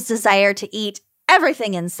people's desire to eat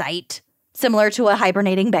everything in sight, similar to a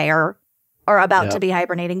hibernating bear or about to Yep. be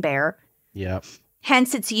hibernating bear. Yep.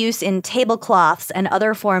 Hence its use in tablecloths and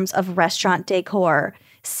other forms of restaurant decor.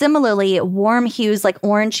 Similarly, warm hues like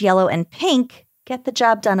orange, yellow, and pink get the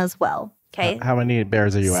job done as well. Okay. How many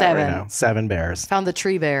bears are you at 7. right now? 7 bears. Found the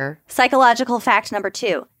tree bear. Psychological fact number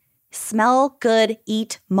 2, smell good,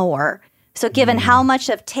 eat more. So given how much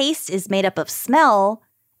of taste is made up of smell,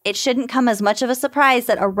 it shouldn't come as much of a surprise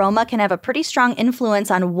that aroma can have a pretty strong influence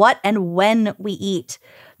on what and when we eat.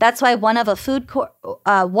 That's why one of a food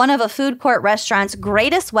court restaurant's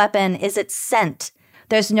greatest weapon is its scent.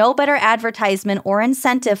 There's no better advertisement or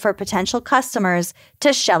incentive for potential customers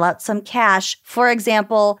to shell out some cash. For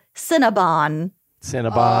example, Cinnabon.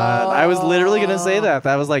 Cinnabon. I was literally going to say that.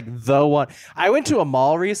 That was like the one. I went to a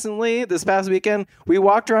mall recently this past weekend. We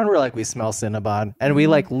walked around. We're like, we smell Cinnabon. And we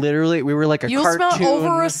like literally, we were like a You cartoon. smell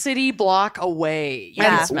over a city block away. You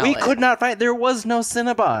Yeah. can smell We it. could not find, there was no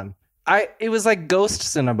Cinnabon. It was like Ghost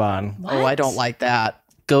Cinnabon. Oh, I don't like that.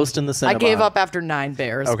 Ghost in the Cinnabon. I gave up after 9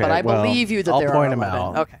 bears, Okay, but I well, believe you that I'll there point are them 11.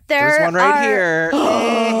 out. Okay. There's one right here.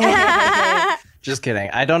 here. Just kidding.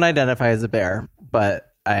 I don't identify as a bear, but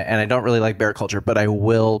I don't really like bear culture, but I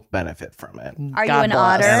will benefit from it. Are you God an bless.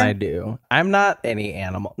 otter? And I do. I'm not any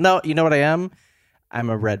animal. No, you know what I am? I'm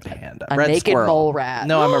a red panda. A red naked squirrel. mole rat.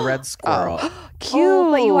 No, I'm a red squirrel. Cute. Oh,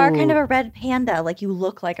 but you are kind of a red panda. Like, you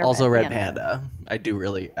look like a Also red red panda. I do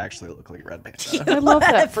really actually look like a red panda. I love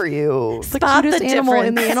that for you. It's the Spot cutest the animal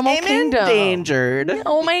in the difference. animal I'm kingdom. endangered.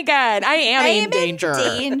 Oh my god, I am in danger.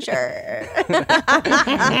 Danger.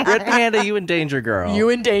 Red panda, you in danger, girl. You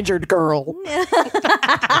endangered girl.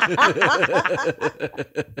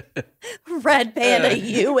 Red panda,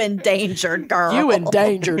 you endangered girl. You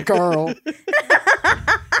endangered girl.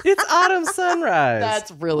 It's autumn sunrise.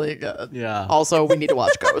 That's really good. yeah. Also, we need to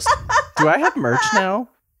watch Ghost. Do I have merch now?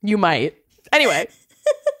 You might. Anyway,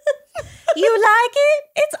 You like it?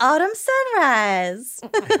 It's autumn sunrise.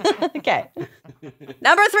 Okay.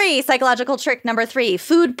 Number 3, psychological trick number 3,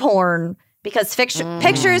 food porn. Because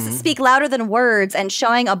pictures speak louder than words, and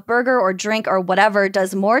showing a burger or drink or whatever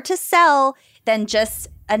does more to sell than just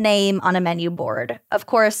a name on a menu board. Of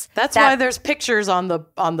course, that's why there's pictures on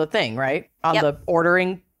the thing, right? On Yep. the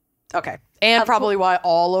ordering. Okay. And Of probably why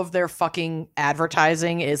all of their fucking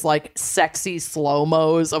advertising is like sexy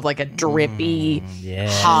slow-mos of like a drippy,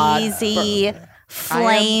 hot. easy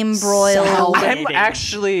flame broiled. I'm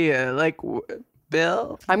actually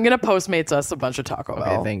Bill. I'm going to Postmates us a bunch of Taco Bell.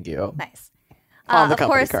 Okay, thank you. Nice. On the of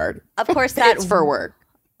company course, card. Of course, that's It's for work.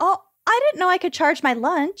 Oh, I didn't know I could charge my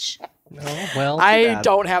lunch. No, well, too I bad.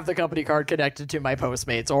 don't have the company card connected to my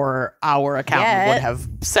Postmates, or our accountant Yet. would have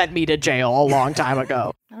sent me to jail a long time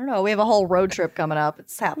ago. I don't know. We have a whole road trip coming up.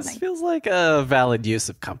 It's This happening. feels like a valid use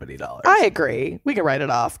of company dollars. I agree. We can write it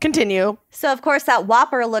off. Continue. So, of course, that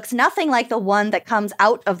Whopper looks nothing like the one that comes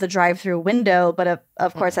out of the drive-through window. But,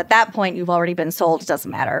 of course, at that point, you've already been sold. It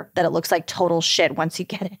doesn't matter that it looks like total shit once you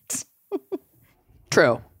get it.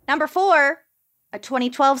 True. Number 4, a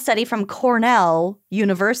 2012 study from Cornell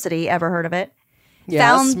University. Ever heard of it? Yes,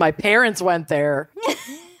 Found- my parents went there.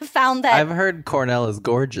 Found that I've heard Cornell is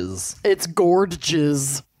gorgeous. It's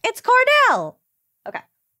gorgeous. it's Cornell. Okay.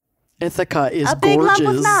 Ithaca is A big gorgeous.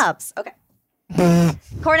 lump of knobs. Okay.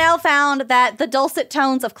 Cornell found that the dulcet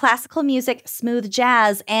tones of classical music, smooth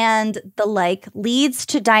jazz, and the like leads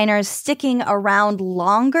to diners sticking around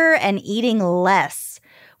longer and eating less,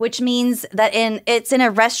 which means that it's in a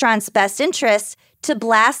restaurant's best interest to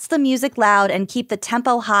blast the music loud and keep the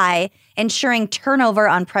tempo high, ensuring turnover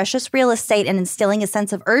on precious real estate and instilling a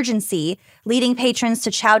sense of urgency, leading patrons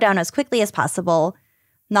to chow down as quickly as possible.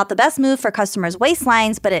 Not the best move for customers'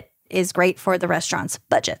 waistlines, but it is great for the restaurant's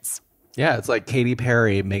budgets. Yeah, it's like Katy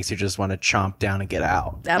Perry makes you just want to chomp down and get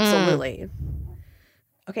out. Absolutely.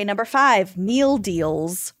 Okay, number 5, meal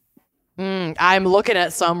deals. I'm looking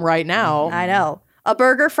at some right now. I know. A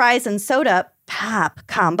burger, fries, and soda pop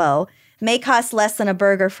combo may cost less than a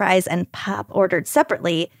burger, fries, and pop ordered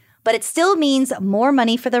separately, but it still means more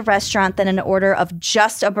money for the restaurant than an order of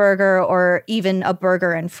just a burger or even a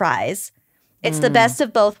burger and fries. It's the best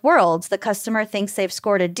of both worlds. The customer thinks they've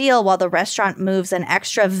scored a deal while the restaurant moves an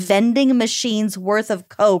extra vending machine's worth of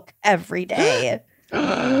Coke every day.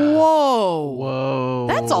 Whoa. Whoa.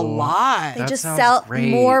 That's a lot. They That just sounds sell great.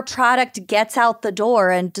 more product gets out the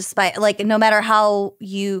door, and despite no matter how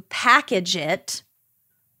you package it,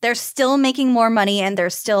 they're still making more money and they're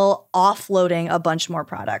still offloading a bunch more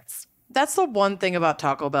products. That's the one thing about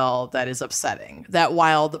Taco Bell that is upsetting. That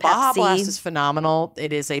while the Baja Pepsi. Blast is phenomenal,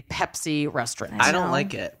 it is a Pepsi restaurant. I don't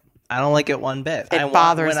like it. I don't like it one bit. It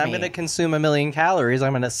bothers when I'm me. going to consume 1 million calories,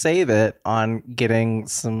 I'm going to save it on getting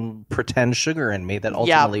some pretend sugar in me that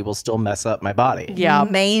ultimately will still mess up my body. Yeah.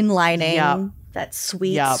 Mainlining Yep. that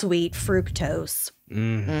sweet, Yep. sweet fructose.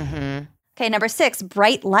 Mm-hmm. Okay, number 6,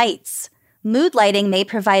 bright lights. Mood lighting may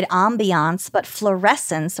provide ambiance, but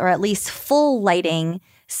fluorescence, or at least full lighting,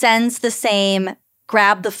 sends the same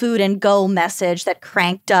grab the food and go message that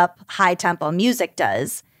cranked up high tempo music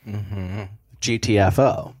does.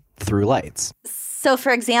 GTFO, through lights. So,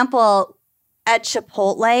 for example, at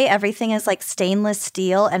Chipotle, everything is like stainless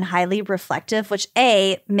steel and highly reflective, which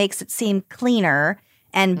A, makes it seem cleaner,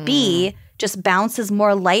 and B, just bounces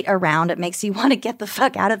more light around. It makes you want to get the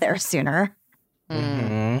fuck out of there sooner.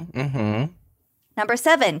 Number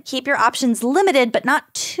 7, keep your options limited, but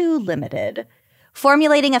not too limited.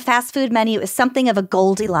 Formulating a fast food menu is something of a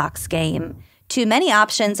Goldilocks game. Too many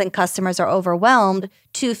options and customers are overwhelmed.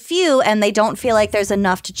 Too few and they don't feel like there's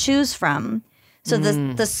enough to choose from. So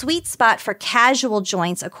the sweet spot for casual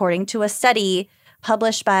joints, according to a study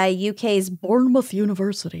published by UK's Bournemouth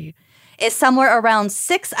University, is somewhere around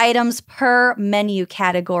 6 items per menu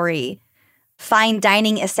category. Fine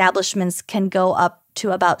dining establishments can go up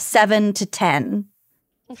to about 7 to 10.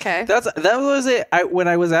 Okay. That was it. When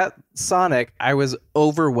I was at Sonic, I was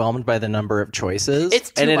overwhelmed by the number of choices.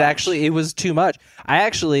 It was too much.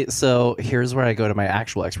 So here's where I go to my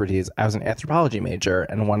actual expertise. I was an anthropology major,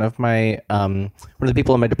 and one of the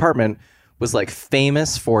people in my department was like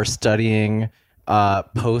famous for studying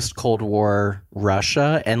post-Cold War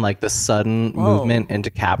Russia and like the sudden movement into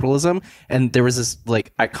capitalism. And there was this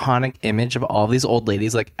like iconic image of all these old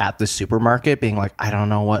ladies like at the supermarket being like, I don't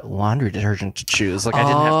know what laundry detergent to choose. Like I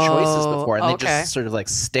didn't have choices before. And they just sort of like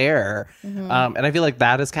stare. And I feel like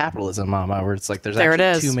that is capitalism, Mama, where it's like there's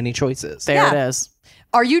actually too many choices. There it is.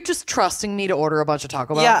 Are you just trusting me to order a bunch of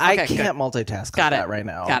Taco Bell? Yeah, I can't multitask like that right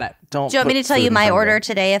now. Got it. Do you want me to tell you my order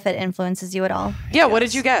today if it influences you at all? Yeah, what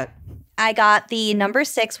did you get? I got the number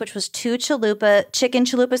 6, which was 2 chicken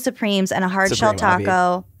chalupa supremes and a hard shell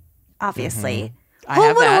taco. Obviously.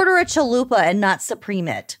 Who would order a chalupa and not supreme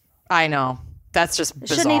it? I know. That's just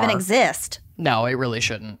bizarre. It shouldn't even exist. No, it really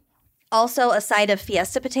shouldn't. Also a side of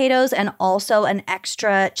Fiesta potatoes and also an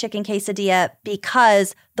extra chicken quesadilla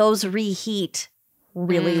because those reheat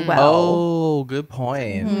really well. Oh, good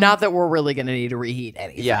point. Not that we're really going to need to reheat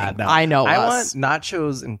anything. Yeah, no. I know I us. want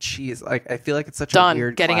nachos and cheese. Like I feel like it's such Done. a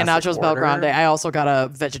weird Getting a classic nachos Bel order. Grande. I also got a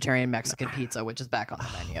vegetarian Mexican pizza, which is back on the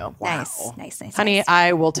menu. Nice. Honey,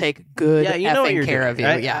 I will take good effing care doing.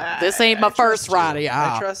 of you. This ain't my first radio.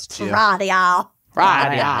 I trust you. Radio.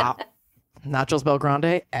 Nachos Bel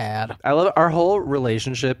Grande, add. I love it. Our whole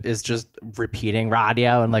relationship is just repeating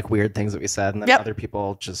radio and like weird things that we said, and then other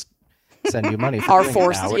people just send you money for doing it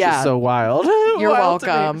now, which is so wild. You're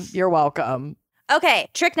welcome. You're welcome. Okay,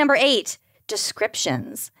 trick number 8,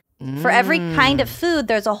 descriptions. For every kind of food,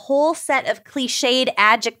 there's a whole set of cliched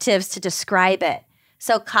adjectives to describe it.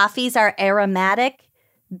 So coffees are aromatic,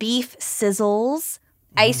 beef sizzles,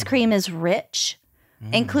 ice cream is rich.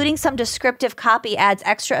 Including some descriptive copy adds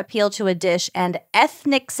extra appeal to a dish, and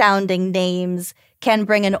ethnic-sounding names can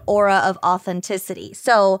bring an aura of authenticity.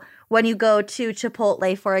 So when you go to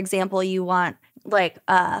Chipotle, for example, you want like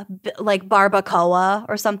barbacoa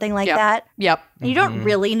or something like that. Yep. And you don't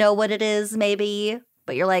really know what it is, maybe,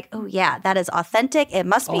 but you're like, oh yeah, that is authentic. It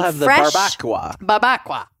must be I'll have fresh. the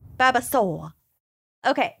barbacoa. Barbacoa.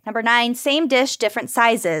 Okay, number 9, same dish, different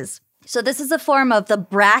sizes. So this is a form of the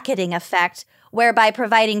bracketing effect, whereby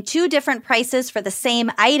providing 2 different prices for the same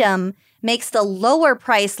item makes the lower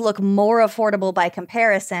price look more affordable by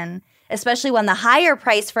comparison, especially when the higher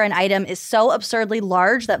price for an item is so absurdly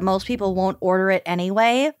large that most people won't order it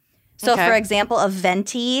anyway. So, for example, a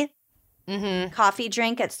venti coffee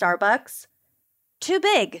drink at Starbucks, too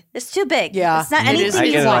big. It's too big. Yeah. It's not anything I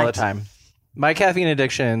you get it want. all the time. My caffeine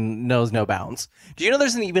addiction knows no bounds. Do you know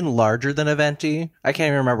there's an even larger than a venti? I can't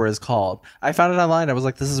even remember what it's called. I found it online. I was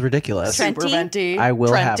like, this is ridiculous. Trenti? Super venti. I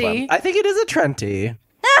will have Trenti. one. I think it is a Trenti.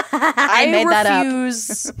 I made that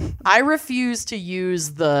up. I refuse to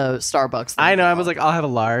use the Starbucks thing. I know. I was like, I'll have a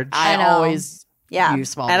large. I know. always Yeah. use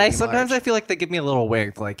small. And medium, sometimes I large. feel like they give me a little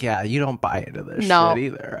wig. Like, yeah, you don't buy into this No. shit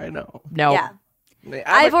either. I know. No. Yeah. I'm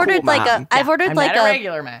I've a ordered cool like man. I've ordered I'm like not a a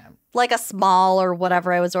regular man. like a small or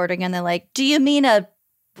whatever I was ordering, and they're like, do you mean a,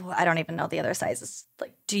 I don't even know the other sizes.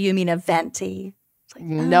 Like, do you mean a venti? It's like,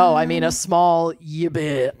 No, I mean a small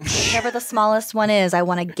bitch. whatever the smallest one is, I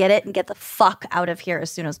want to get it and get the fuck out of here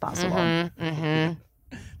as soon as possible.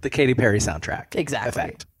 The Katy Perry soundtrack. Exactly.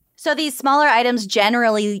 Effect. So these smaller items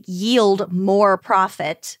generally yield more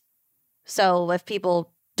profit. So if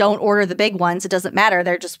people don't order the big ones, it doesn't matter.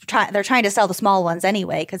 They're just they're trying to sell the small ones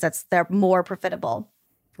anyway because they're more profitable.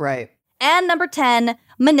 Right. And number 10,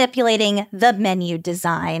 manipulating the menu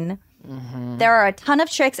design. There are a ton of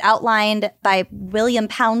tricks outlined by William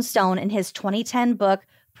Poundstone in his 2010 book,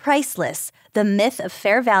 Priceless, The Myth of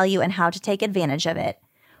Fair Value and How to Take Advantage of It.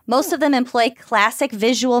 Most of them employ classic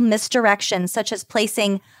visual misdirection, such as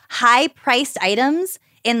placing high-priced items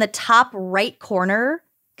in the top right corner,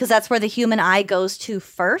 because that's where the human eye goes to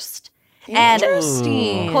first. And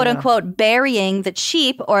quote unquote burying the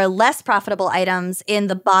cheap or less profitable items in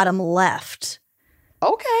the bottom left.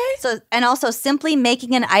 Okay. So, and also simply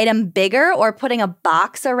making an item bigger or putting a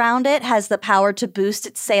box around it has the power to boost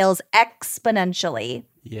its sales exponentially.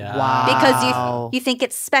 Yeah. Wow. Because you think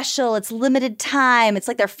it's special, it's limited time, it's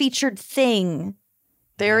like their featured thing.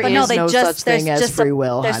 There But is no, they no just such thing as free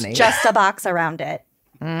will, there's honey. just a box around it.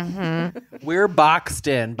 We're boxed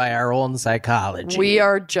in by our own psychology. We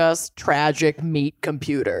are just tragic meat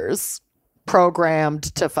computers programmed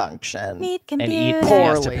to function. Meat and computer. eat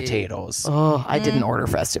Poorly. Fiesta potatoes. Oh, I didn't order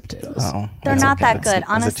festive potatoes. Oh, They're that's not okay. that good,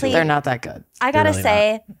 honestly. They're not that good. I gotta really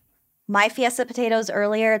say, my Fiesta potatoes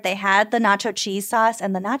earlier, they had the nacho cheese sauce,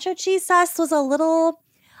 and the nacho cheese sauce was a little,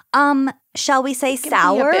 shall we say, It can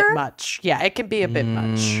sour? be a bit much. Yeah, it can be a bit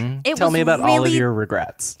much. It Tell was me about all of really- your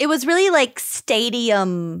regrets. It was really like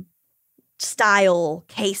stadium style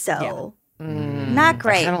queso. Not I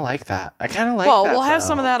great. kind of like that. I kind of like Well, that, we'll have though.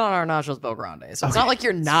 some of that on our Nachos Bill Grande. So it's Okay, not like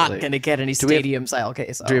you're not sweet. going to get any we have- stadium style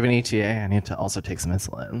queso. Do we have an ETA? I need to also take some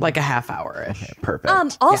insulin. Like a half hour-ish. Okay,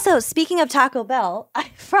 perfect. Also, speaking of Taco Bell, I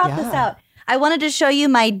brought this out. I wanted to show you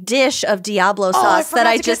my dish of Diablo sauce that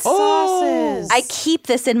I just. sauces. I keep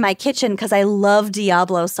this in my kitchen because I love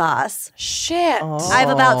Diablo sauce. Shit. I have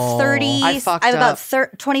about 30. I fucked have about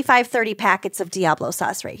up. 25, 30 packets of Diablo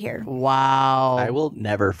sauce right here. Wow. I will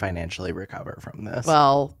never financially recover from this.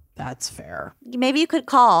 Well, that's fair. Maybe you could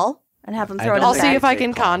call and have them I throw it in don't I'll the see bag. if I can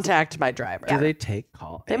Take calls. contact my driver. do they take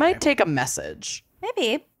call? They might take a message.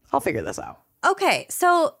 Maybe. I'll figure this out. Okay,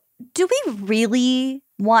 so do we really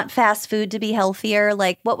want fast food to be healthier?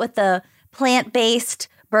 Like what with the plant-based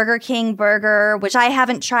Burger King burger, which I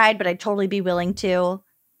haven't tried, but I'd totally be willing to.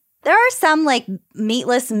 There are some like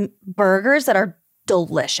meatless burgers that are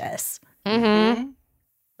delicious. Mm-hmm.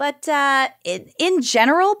 But in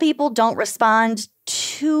general, people don't respond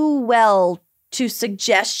too well to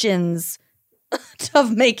suggestions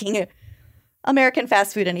of making American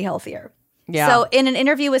fast food any healthier. Yeah. So in an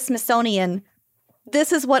interview with Smithsonian,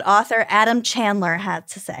 this is what author Adam Chandler had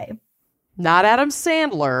to say. Not Adam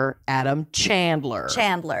Sandler, Adam Chandler.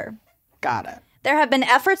 Chandler. Got it. There have been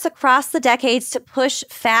efforts across the decades to push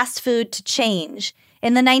fast food to change.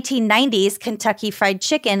 In the 1990s, Kentucky Fried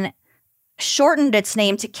Chicken shortened its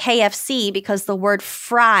name to KFC because the word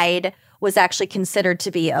fried was actually considered to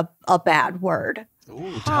be a bad word.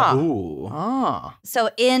 Ooh, Huh. ooh. Oh. So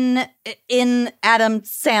in Adam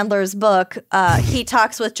Sandler's book, he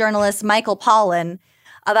talks with journalist Michael Pollan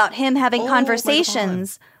about him having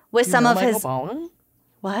conversations with some of his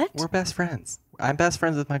what? We're best friends. I'm best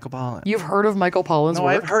friends with Michael Pollan. You've heard of Michael Pollan's No,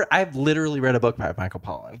 work? I've literally read a book by Michael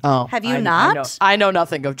Pollan. Oh, Have you I not? know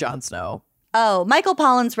nothing of Jon Snow. Oh, Michael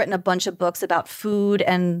Pollan's written a bunch of books about food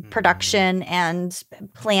and production and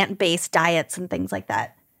plant-based diets and things like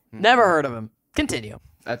that. Never heard of him. Continue.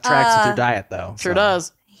 That tracks with your diet, though. Sure so.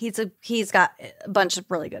 does. He's got a bunch of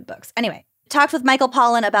really good books. Anyway, talked with Michael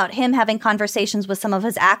Pollan about him having conversations with some of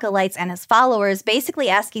his acolytes and his followers, basically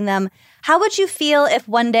asking them, how would you feel if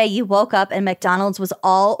one day you woke up and McDonald's was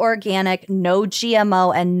all organic, no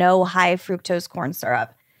GMO, and no high fructose corn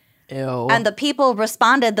syrup? Ew. And the people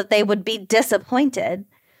responded that they would be disappointed.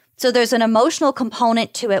 So there's an emotional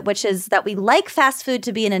component to it, which is that we like fast food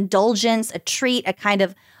to be an indulgence, a treat, a kind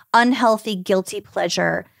of unhealthy, guilty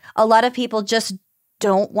pleasure. A lot of people just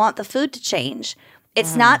don't want the food to change.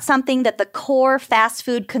 It's not something that the core fast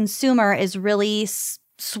food consumer is really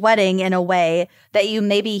sweating in a way that you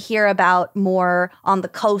maybe hear about more on the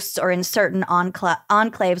coasts or in certain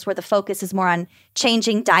enclaves where the focus is more on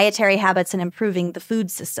changing dietary habits and improving the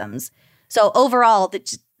food systems. So overall,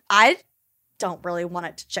 I don't really want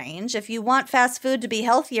it to change. If you want fast food to be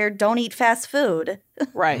healthier, don't eat fast food.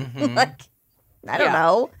 Right. Like, I don't Yeah.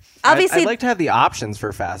 know. Obviously, I'd like to have the options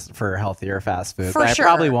for healthier fast food, For but sure. I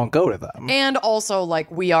probably won't go to them. And also, like,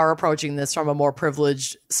 we are approaching this from a more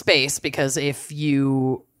privileged space because if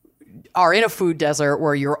you are in a food desert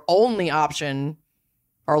where your only option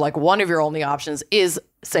or like one of your only options is,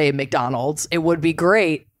 say, McDonald's, it would be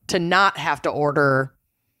great to not have to order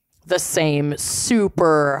the same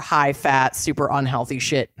super high fat, super unhealthy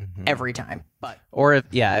shit every time. But Or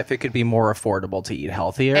if it could be more affordable to eat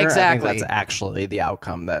healthier, Exactly. I think that's actually the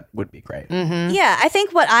outcome that would be great. yeah, I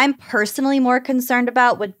think what I'm personally more concerned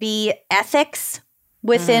about would be ethics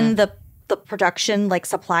within the production, like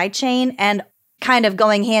supply chain, and kind of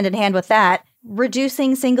going hand in hand with that,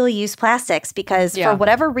 reducing single-use plastics. Because Yeah. for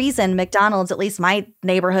whatever reason, McDonald's, at least my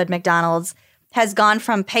neighborhood McDonald's, has gone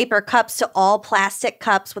from paper cups to all plastic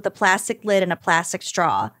cups with a plastic lid and a plastic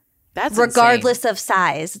straw. that's Regardless of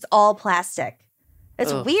size, it's all plastic.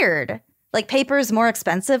 It's Ugh. weird. Like paper is more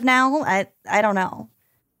expensive now. I don't know.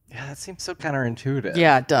 Yeah, that seems so counterintuitive. insane.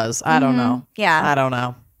 Yeah, it does. I don't know. Yeah. I don't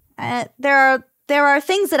know. There are there are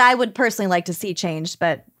things that I would personally like to see changed,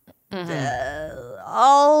 but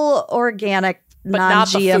all organic, But not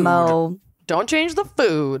the non-GMO. Don't change the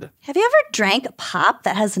food. Have you ever drank pop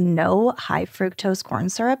that has no high fructose corn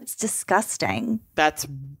syrup? It's disgusting. That's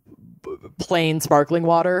plain sparkling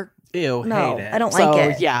water. Ew, No, hate it. I don't like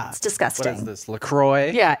it. Yeah. It's What disgusting. is this,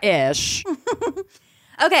 LaCroix? Yeah, ish.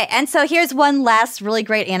 Okay, and so here's one last really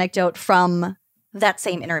great anecdote from that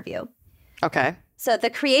same interview. Okay. So the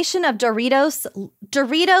creation of Doritos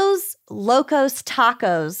Locos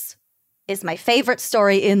Tacos is my favorite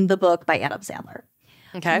story in the book by Adam Sandler.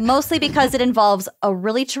 Okay. Mostly because it involves a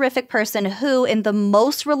really terrific person who, in the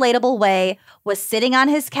most relatable way, was sitting on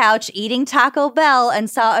his couch eating Taco Bell and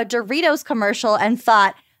saw a Doritos commercial and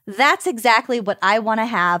thought, that's exactly what I want to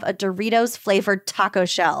have, a Doritos flavored taco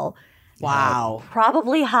shell. Wow.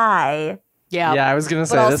 Probably high, Yeah. Yeah, I was going to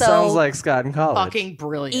say, But this also sounds like Scott in college. Fucking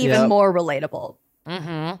brilliant. even more relatable.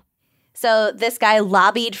 Mm-hmm. So this guy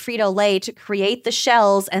lobbied Frito-Lay to create the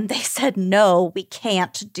shells, and they said, no, we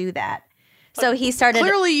can't do that. So he started...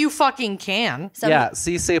 Clearly you fucking can. So Yeah,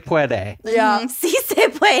 si se puede. Yeah. Si se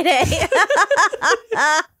puede.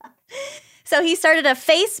 So he started a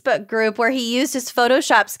Facebook group where he used his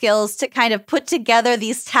Photoshop skills to kind of put together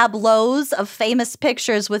these tableaus of famous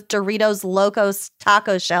pictures with Doritos Locos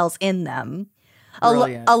taco shells in them.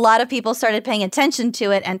 Brilliant. A lot of people started paying attention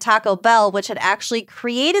to it, and Taco Bell, which had actually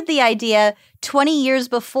created the idea 20 years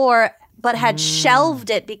before, but had shelved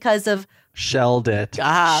it because of Shelled it.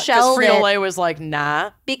 Because Shelled it. Frito-Lay was like,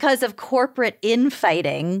 nah. corporate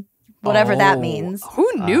infighting, whatever that means. Who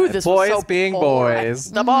knew this was boys so being boring? boys.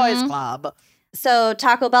 The boys club. So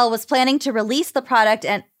Taco Bell was planning to release the product,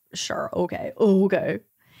 and okay,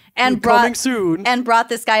 and Coming soon. brought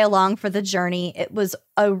this guy along for the journey. It was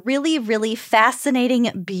a really, really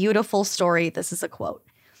fascinating, beautiful story. This is a quote.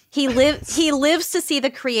 He lives to see the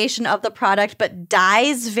creation of the product, but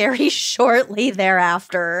dies very shortly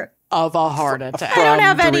thereafter. Of a heart attack. I don't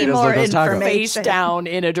have any Doritos more Locos Taco. information. Face down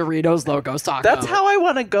in a Doritos Locos taco. That's how I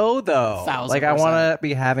want to go, though. 1000%. Like, I want to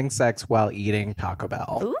be having sex while eating Taco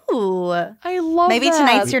Bell. Ooh, I love maybe that.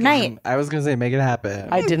 tonight's your night. I was going to say, make it happen.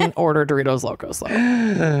 I didn't order Doritos Locos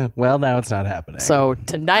though. Well, now it's not happening. So I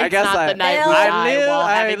tonight's guess not the night we die while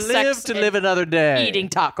I having live sex to and live another day. eating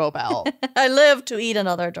Taco Bell. I live to eat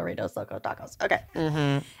another Doritos Loco Tacos. Okay.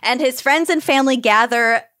 And his friends and family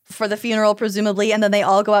gather for the funeral, presumably, and then they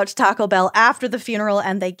all go out to Taco Bell after the funeral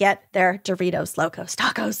and they get their Doritos Locos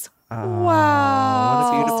Tacos. What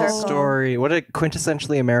a beautiful Circle. story. What a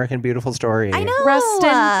quintessentially American beautiful story. I know. Rest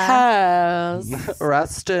in peace.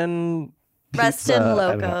 Rustin. Rustin I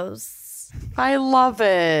don't know. Locos. I love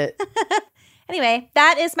it. Anyway,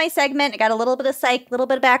 that is my segment. I got a little bit of psych, little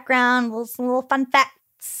bit of background, little fun facts.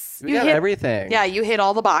 We got everything. Yeah, you hit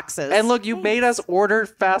all the boxes. And look, you made us order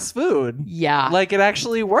fast food. Yeah. Like, it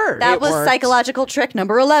actually worked. That It was worked. psychological trick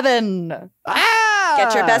number 11. Ah!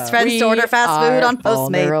 Get your best friends to order fast food on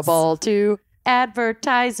Postmates. Vulnerable to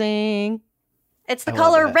advertising. It's the I love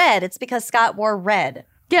color that. red. It's because Scott wore red.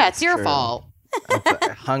 Yeah, it's your true. fault.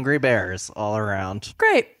 Hungry bears all around.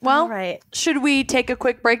 Great. Well, All right. should we take a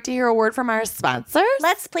quick break to hear a word from our sponsors?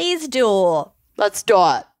 Let's please do. Let's do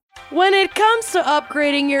it. When it comes to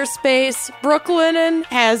upgrading your space, Brooklinen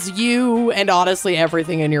has you and honestly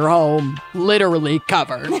everything in your home literally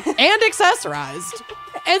covered and accessorized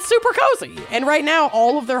and super cozy. And right now,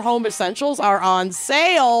 all of their home essentials are on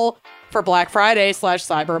sale for Black Friday /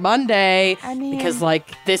 Cyber Monday. I mean- because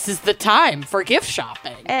this is the time for gift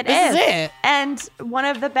shopping. This is it. And one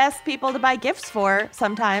of the best people to buy gifts for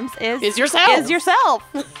sometimes is yourself. Is yourself.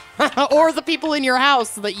 Or the people in your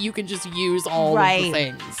house so that you can just use all of the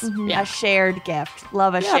things. A shared gift.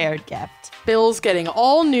 Love a shared gift. Bill's getting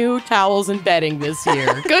all new towels and bedding this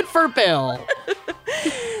year. Good for Bill.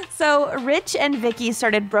 So Rich and Vicky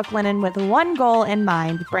started Brooklinen with one goal in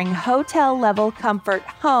mind: bring hotel-level comfort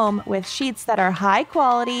home with sheets that are high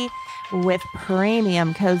quality with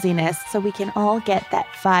premium coziness, so we can all get that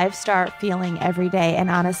 5-star feeling every day.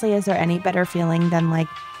 And honestly, is there any better feeling than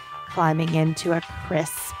climbing into a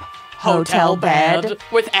crisp hotel bed?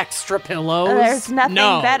 with extra pillows. There's nothing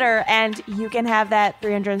No. better, and you can have that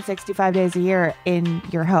 365 days a year in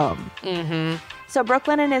your home. Mm-hmm. So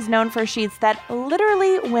Brooklinen is known for sheets that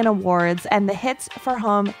literally win awards, and the hits for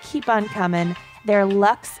home keep on coming. Their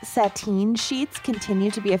luxe sateen sheets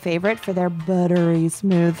continue to be a favorite for their buttery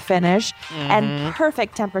smooth finish and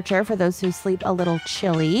perfect temperature for those who sleep a little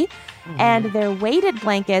chilly. And their weighted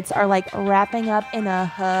blankets are like wrapping up in a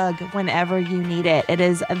hug whenever you need it. It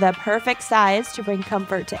is the perfect size to bring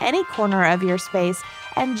comfort to any corner of your space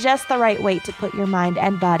and just the right weight to put your mind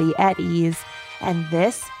and body at ease. And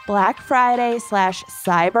this Black Friday /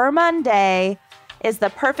 Cyber Monday, is the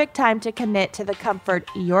perfect time to commit to the comfort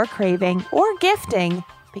you're craving or gifting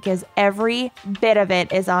because every bit of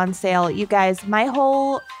it is on sale. You guys, my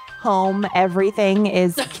whole home, everything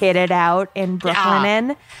is kitted out in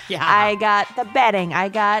Brooklinen. Yeah. I got the bedding, I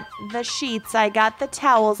got the sheets, I got the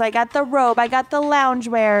towels, I got the robe, I got the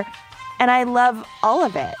loungewear, and I love all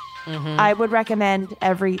of it. I would recommend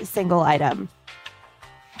every single item.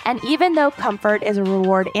 And even though comfort is a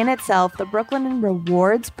reward in itself, the Brooklinen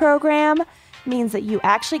Rewards program means that you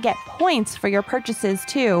actually get points for your purchases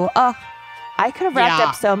too. Oh, I could have racked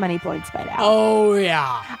up so many points by now. Oh,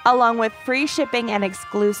 yeah. Along with free shipping and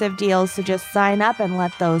exclusive deals, so just sign up and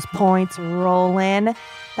let those points roll in.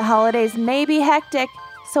 The holidays may be hectic,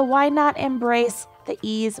 so why not embrace the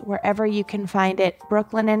ease wherever you can find it?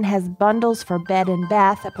 Brooklinen has bundles for bed and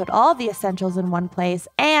bath that put all the essentials in one place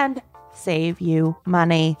and save you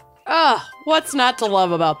money. What's not to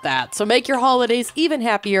love about that? So make your holidays even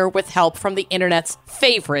happier with help from the internet's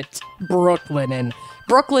favorite, Brooklinen.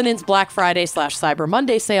 Brooklinen's Black Friday/Cyber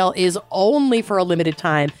Monday sale is only for a limited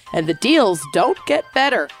time, and the deals don't get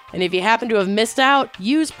better. And if you happen to have missed out,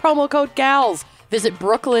 use promo code GALS. Visit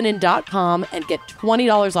brooklinen.com and get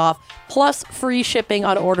 $20 off, plus free shipping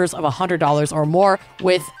on orders of $100 or more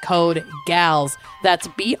with code GALS. That's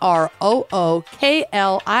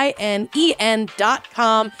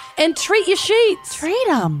BROOKLINEN.com, and treat your sheets. Treat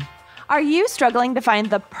them. Are you struggling to find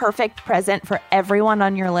the perfect present for everyone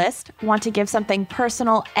on your list? Want to give something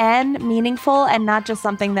personal and meaningful and not just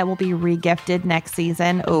something that will be regifted next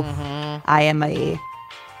season? Oof, I am a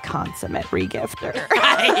consummate regifter.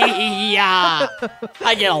 Yeah.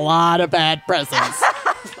 I get a lot of bad presents.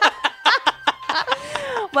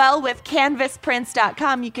 Well, with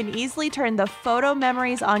canvasprints.com, you can easily turn the photo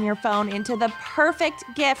memories on your phone into the perfect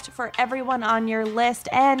gift for everyone on your list.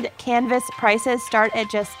 And Canvas prices start at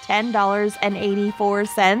just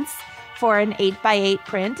 $10.84 for an 8x8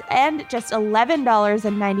 print and just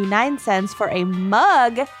 $11.99 for a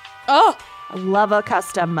mug. Oh, I love a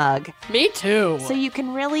custom mug. me too. So you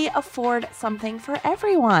can really afford something for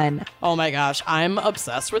everyone. Oh my gosh, I'm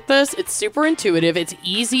obsessed with this. It's super intuitive. It's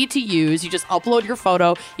easy to use. You just upload your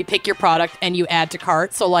photo, you pick your product, and you add to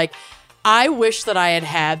cart. So like, I wish that I had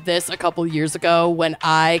had this a couple years ago when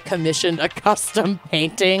I commissioned a custom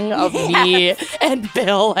painting of me and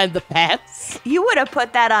Bill and the pets. You would have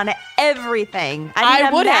put that on everything. I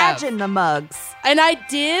mean, would imagine the mugs. And I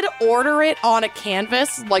did order it on a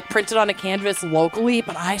canvas, like printed on a canvas locally,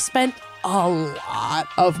 but I spent a lot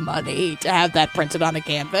of money to have that printed on a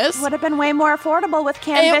canvas. Would have been way more affordable with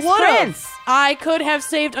Canvas It would've. prints. I could have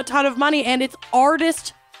saved a ton of money, and it's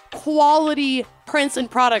artist quality prints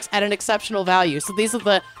and products at an exceptional value. So these are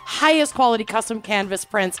the highest quality custom canvas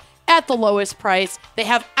prints at the lowest price. They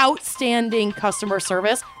have outstanding customer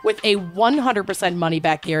service with a 100% money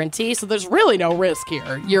back guarantee. So there's really no risk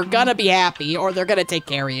here. You're gonna be happy, or they're gonna take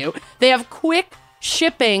care of you. They have quick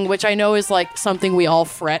shipping, which I know is like something we all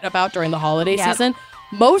fret about during the holiday season.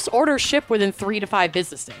 Most orders ship within 3 to 5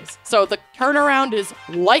 business days. So the turnaround is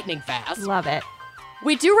lightning fast. Love it.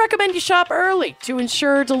 We do recommend you shop early to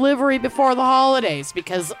ensure delivery before the holidays,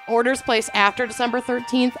 because orders placed after December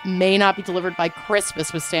 13th may not be delivered by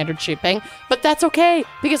Christmas with standard shipping, but that's okay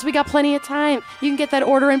because we got plenty of time. You can get that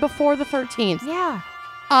order in before the 13th. Yeah.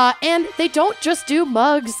 And they don't just do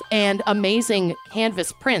mugs and amazing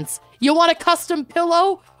canvas prints. You want a custom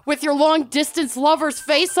pillow with your long distance lover's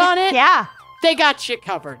face on it? Yeah. They got you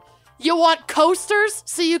covered. You want coasters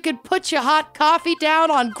so you can put your hot coffee down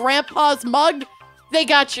on Grandpa's mug? They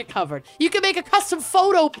got you covered. You can make a custom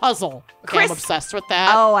photo puzzle. Okay, I'm obsessed with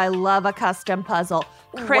that. Oh, I love a custom puzzle.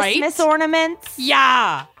 Christmas ornaments.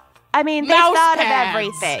 Yeah. I mean, they Mouse thought pads. of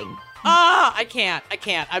everything. I can't.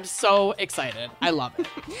 I'm so excited. I love it.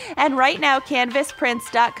 And right now,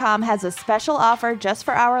 canvasprints.com has a special offer just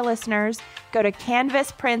for our listeners. Go to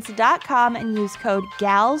canvasprints.com and use code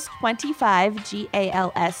GALS25,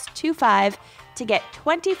 GALS25, to get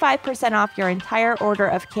 25% off your entire order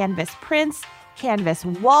of canvas prints, canvas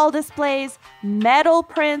wall displays, metal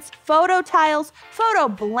prints, photo tiles, photo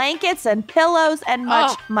blankets and pillows, and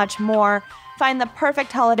much, much more. Find the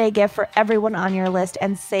perfect holiday gift for everyone on your list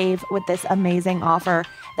and save with this amazing offer.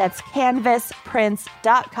 That's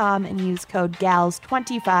canvasprints.com and use code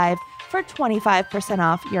GALS25 for 25%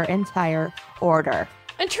 off your entire order.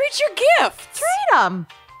 And treat your gifts. Treat them.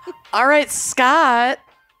 All right, Scott,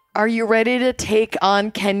 are you ready to take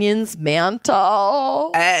on Kenyon's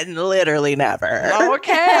mantle? And literally never.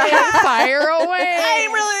 Okay, fire away.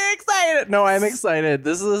 I'm really excited. No, I'm excited.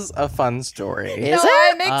 This is a fun story. Is No,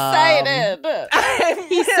 it? I'm excited.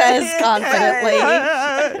 He says confidently.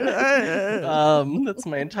 That's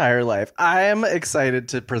my entire life. I am excited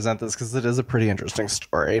to present this because it is a pretty interesting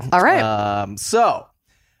story. All right. So,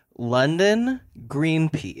 London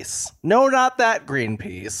Greenpeace. No, not that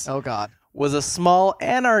Greenpeace. Oh, God. Was a small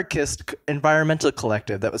anarchist environmental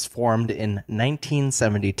collective that was formed in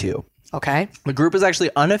 1972. Okay. The group is actually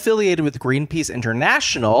unaffiliated with Greenpeace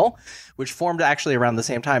International, which formed actually around the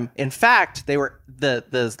same time. In fact, they were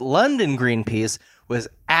the London Greenpeace was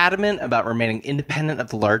adamant about remaining independent of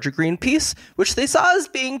the larger Greenpeace, which they saw as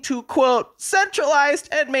being too, quote, centralized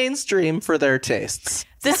and mainstream for their tastes.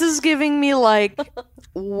 This is giving me like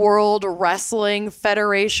World Wrestling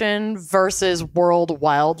Federation versus World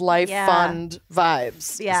Wildlife Fund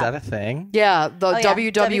vibes. Yeah. Is that a thing? Yeah, the yeah.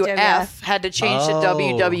 WWF had to change to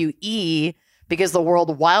WWE because the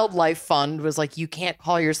World Wildlife Fund was like, you can't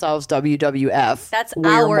call yourselves WWF. That's We're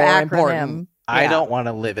our more acronym. important. I don't want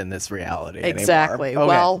to live in this reality Exactly. anymore. Okay.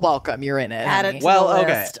 Well, welcome. You're in it. Add honey. it to Well, the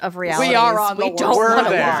okay. list of realities. We are on the we worst don't We're want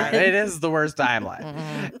to there. live in. It is the worst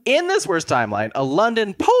timeline. In this worst timeline, a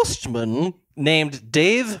London postman named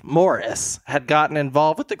Dave Morris had gotten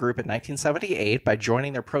involved with the group in 1978 by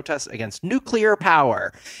joining their protests against nuclear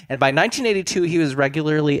power. And by 1982, he was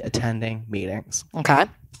regularly attending meetings. Okay.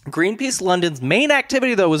 Greenpeace London's main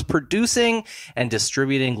activity, though, was producing and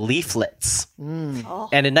distributing leaflets. Oh.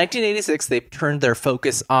 And in 1986, they turned their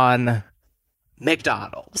focus on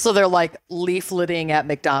McDonald's. So they're like leafleting at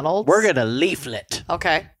McDonald's. We're going to leaflet.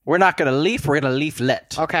 Okay. We're not going to leaf, we're going to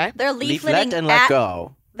leaflet. Okay. They're Leaflet leafleting and let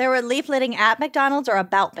go. They were leafleting at McDonald's or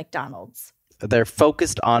about McDonald's? They're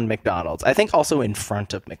focused on McDonald's. I think also in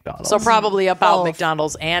front of McDonald's. So probably about Both.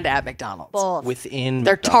 McDonald's and at McDonald's. Both. Within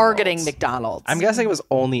They're McDonald's. targeting McDonald's. I'm guessing it was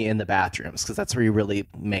only in the bathrooms because that's where you really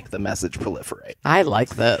make the message proliferate. I like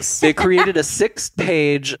this. They created a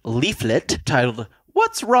 6-page leaflet titled,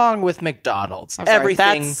 "What's Wrong with McDonald's?" I'm sorry,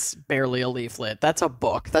 Everything. That's barely a leaflet. That's a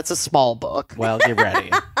book. That's a small book. Well, get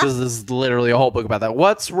ready. Because this is literally a whole book about that.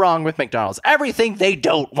 What's wrong with McDonald's? Everything they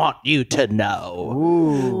don't want you to know.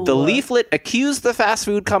 Ooh. The leaflet accused the fast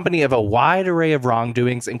food company of a wide array of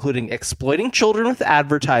wrongdoings, including exploiting children with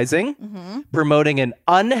advertising, promoting an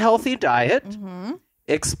unhealthy diet,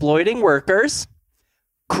 exploiting workers,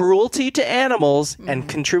 cruelty to animals, and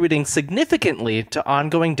contributing significantly to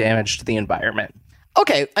ongoing damage to the environment.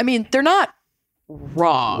 Okay, I mean, they're not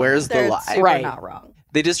wrong. Where's the They're lie? super Right. not wrong.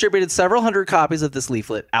 They distributed several hundred copies of this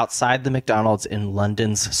leaflet outside the McDonald's in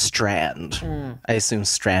London's Strand. I assume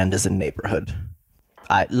Strand is a neighborhood.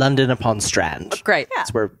 London upon Strand. Great.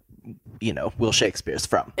 That's where, Will Shakespeare's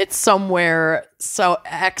from. It's somewhere so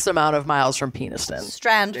X amount of miles from Peniston.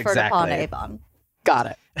 Strandford upon Exactly. Avon. Got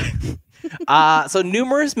it. So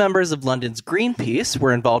numerous members of London's Greenpeace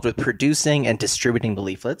were involved with producing and distributing the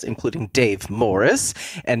leaflets, including Dave Morris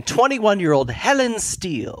and 21-year-old Helen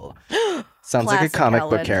Steele. Sounds like a Classic comic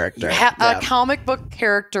Helen. book character. A Yeah. comic book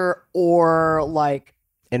character or like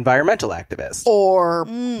Environmental activist. or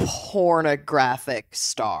pornographic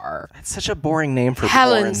star. That's such a boring name for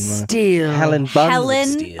Helen porn. Steele. Helen Buns of Helen,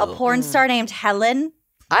 Steel. a porn star named Helen.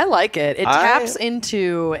 I like it. It I- taps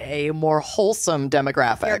into a more wholesome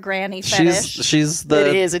demographic. Your granny fetish. She's the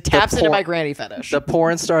It is. It the taps into por- my granny fetish. the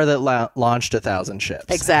porn star that launched 1,000 ships.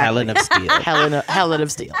 Exactly. Helen of Steel. Helen of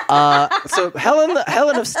Steel. So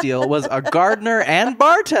Helen of Steel was a gardener and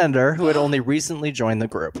bartender who had only recently joined the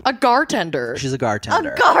group. A gartender. She's a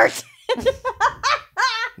bartender. Guard.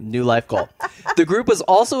 New life goal. The group was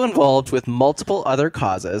also involved with multiple other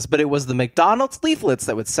causes, but it was the McDonald's leaflets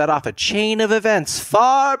that would set off a chain of events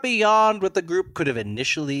far beyond what the group could have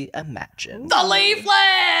initially imagined. The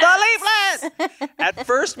leaflet! The leaflet! At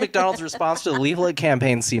first, McDonald's response to the leaflet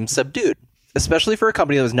campaign seemed subdued, especially for a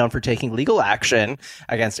company that was known for taking legal action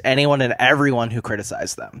against anyone and everyone who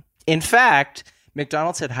criticized them. In fact,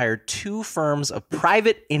 McDonald's had hired 2 firms of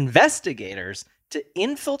private investigators to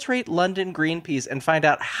infiltrate London Greenpeace and find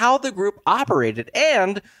out how the group operated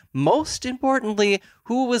and, most importantly,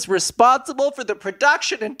 who was responsible for the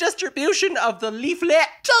production and distribution of the leaflet.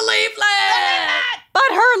 The leaflet! But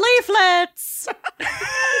her leaflets.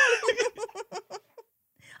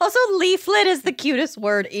 Also, leaflet is the cutest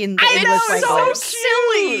word in the English language.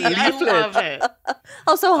 silly. I Leaflet. love it.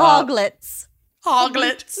 Also, hoglets.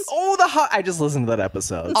 Hoglets. Oh, I just listened to that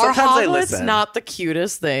episode. Are Sometimes I hoglets listen. not the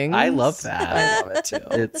cutest thing? I love that. I love it too.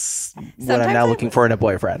 It's what I'm Sometimes now I looking for in a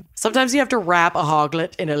boyfriend. Sometimes you have to wrap a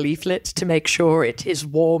hoglet in a leaflet to make sure it is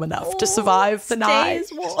warm enough to survive the night.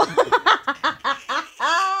 Stays warm.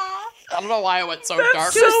 I don't know why I went so dark. To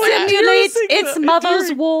with that. simulate its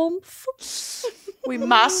mother's warmth. We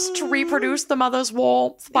must reproduce the mother's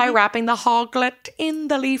warmth by wrapping the hoglet in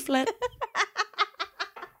the leaflet.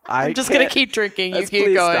 I'm just going to keep drinking. You Let's keep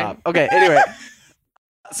please going. stop. Okay, anyway.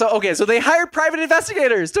 So they hired private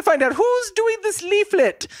investigators to find out who's doing this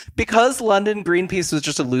leaflet. Because London Greenpeace was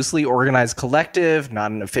just a loosely organized collective,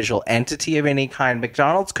 not an official entity of any kind,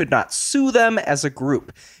 McDonald's could not sue them as a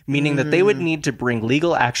group, meaning that they would need to bring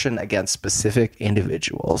legal action against specific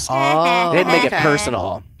individuals. Oh, They'd make it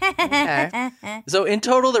personal. Okay. So in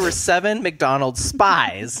total, there were 7 McDonald's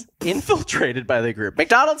spies infiltrated by the group.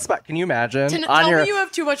 McDonald's spy. Can you imagine? Tell me you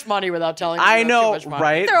have too much money without telling me I you know, have too much money.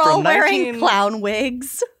 right? They're all From wearing clown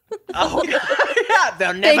wigs. Oh, yeah,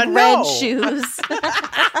 they'll Big never know. red shoes.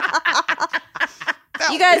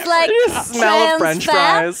 You guys like Smell of French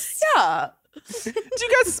fries. Yeah, Do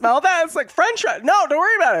you guys smell that? It's like French fries. No, don't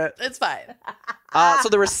worry about it. it's fine. So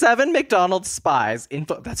there were 7 McDonald's spies.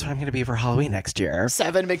 That's what I'm going to be for Halloween next year.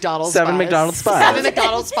 7 McDonald's 7 spies. McDonald's spies. 7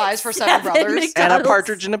 McDonald's spies for 7 brothers. And a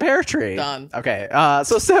partridge in a pear tree. Done. Okay.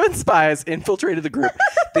 So 7 spies infiltrated the group.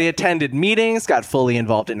 They attended meetings, got fully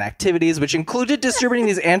involved in activities, which included distributing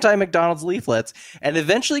these anti-McDonald's leaflets, and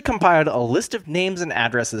eventually compiled a list of names and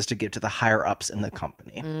addresses to give to the higher-ups in the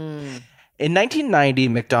company. In 1990,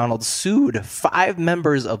 McDonald's sued 5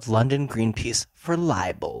 members of London Greenpeace for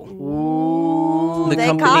libel. The they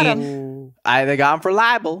company, caught him. They got him for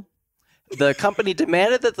libel. The company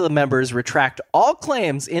demanded that the members retract all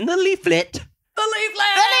claims in the leaflet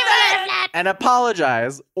and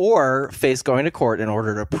apologize or face going to court in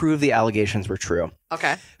order to prove the allegations were true.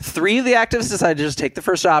 Okay. 3 of the activists decided to just take the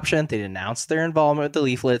first option. They denounced their involvement with the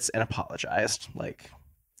leaflets and apologized like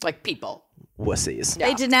people. wussies.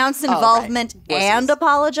 They denounced involvement and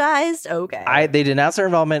apologized. Okay. They denounced their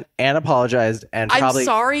involvement and apologized and probably... I'm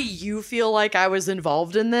sorry you feel like I was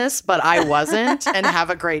involved in this, but I wasn't, and have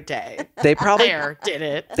a great day. They probably did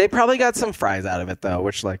it. They probably got some fries out of it though,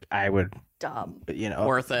 which I would, Dumb.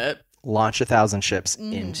 Worth it. launch 1,000 ships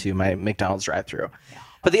into my McDonald's drive-thru.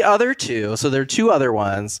 But the other 2, so there are 2 other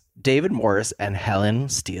ones, David Morris and Helen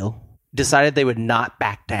Steele, decided they would not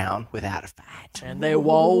back down without a fight. And they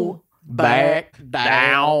won't back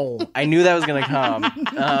down. I knew that was going to come.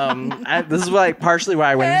 This is partially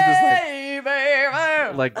why I went into this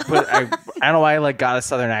but I don't know why I got a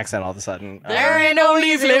southern accent all of a sudden. There ain't no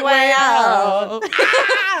leaflet way out.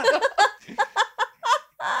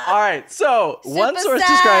 All right, so one source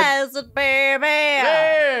described... Supersized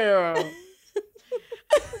baby.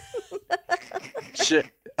 Shit,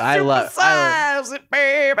 I love it,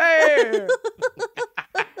 baby.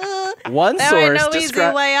 One There ain't source no easy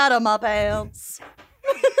described... way out of my pants.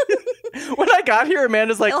 When I got here,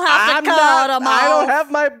 Amanda's like, You'll have to cut I 'em don't off."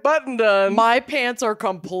 have my button done. My pants are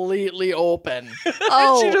completely open.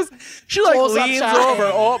 Oh, she Close up leans shopping.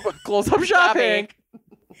 over. Close up shopping.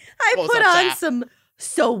 I Close put up on tap. some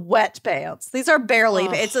sweat pants. These are barely.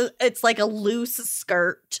 It's like a loose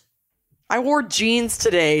skirt. I wore jeans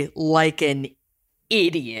today like an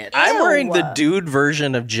idiot. I'm wearing Ew. the dude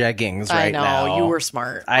version of jeggings right I know, now. you were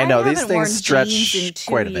smart. I know these haven't worn things stretch jeans in 2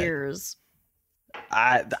 quite a bit. years.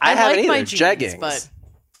 I I haven't like either. my jeans, jeggings, but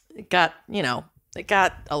it got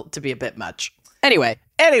to be a bit much. Anyway,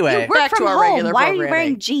 anyway, Work back to from our home. regular Why are you programming.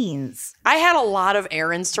 wearing jeans? I had a lot of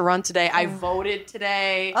errands to run today. I voted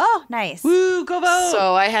today. Oh, nice. woo, go vote.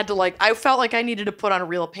 So I had to I felt like I needed to put on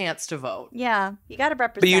real pants to vote. Yeah, you got to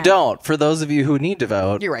represent. But you don't. For those of you who need to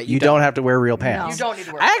vote, You're right, You you don't don't. have to wear real pants. You don't need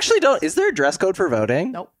to wear I actually don't. Is there a dress code for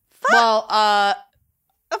voting? Nope. Well,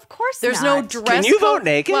 Of course, there's not. no dress Can you code. vote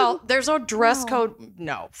naked? Well, there's no dress code,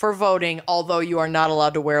 no, for voting, although you are not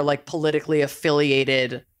allowed to wear politically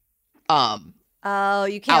affiliated Oh,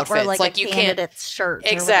 you can't wear outfits. like a You can't- candidate's shirt. or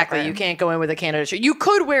Exactly. whatever. You can't go in with a candidate shirt. You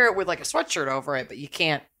could wear it with a sweatshirt over it, but you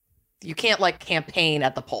can't campaign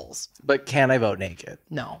at the polls. But can I vote naked?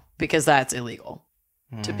 No, because that's illegal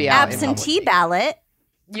to be out in Absentee public. ballot.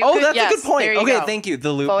 You Oh, could- that's yes, a good point. there you Okay, go. thank you.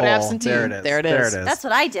 The loophole. Vote absentee. There it is. There it is. That's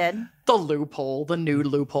what I did. The loophole, the nude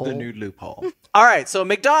loophole. The nude loophole. All right, so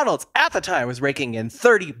McDonald's at the time was raking in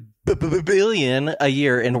 $30 billion a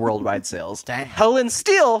year in worldwide sales. Dang. Helen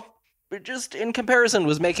Steele, just in comparison,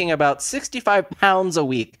 was making about 65 pounds a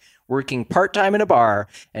week, working part-time in a bar,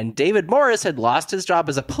 and David Morris had lost his job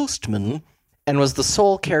as a postman and was the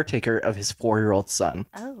sole caretaker of his 4-year-old son.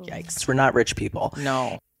 Oh, Yikes. We're not rich people.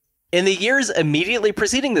 No. In the years immediately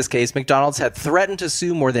preceding this case, McDonald's had threatened to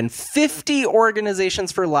sue more than 50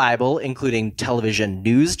 organizations for libel, including television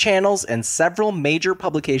news channels and several major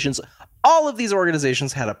publications. All of these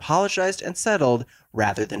organizations had apologized and settled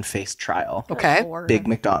rather than face trial. Okay. Lord. Big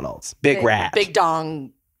McDonald's. Big rat. Big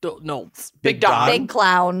dong. No. Big Big dong. dong. Big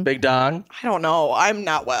clown. Big dong. I don't know. I'm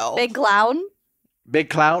not well. Big clown. Big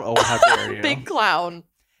clown. Oh, how dare you. Big clown.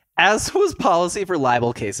 As was policy for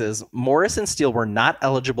libel cases, Morris and Steele were not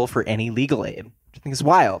eligible for any legal aid, which I think is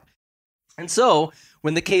wild. And so,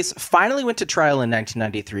 when the case finally went to trial in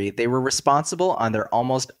 1993, they were responsible on their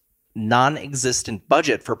almost non-existent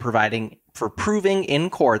budget for proving in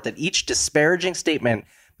court that each disparaging statement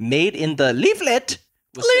made in the leaflet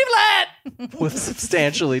was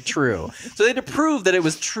substantially true. So they had to prove that it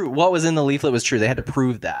was true. What was in the leaflet was true. They had to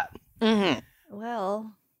prove that. Mm-hmm.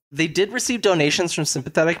 Well, they did receive donations from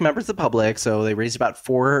sympathetic members of the public, so they raised about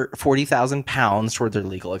 £40,000 toward their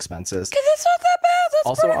legal expenses. Because it's not that bad. That's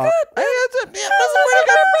Also, pretty good.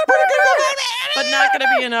 But not going to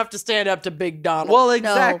be enough to stand up to Big Donald. Well,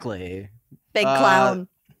 exactly. big clown.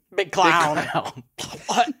 Big clown.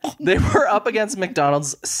 They were up against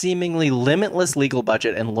McDonald's seemingly limitless legal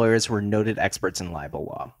budget and lawyers who were noted experts in libel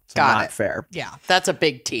law. So Got it. Fair. Yeah, that's a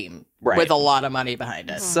big team Right. with a lot of money behind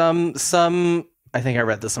it. Some I think I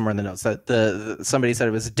read this somewhere in the notes that somebody said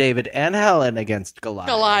it was David and Helen against Goliath.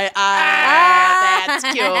 Goliath. That's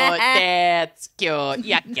cute. That's cute.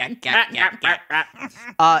 Yeah.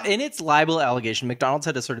 In its libel allegation, McDonald's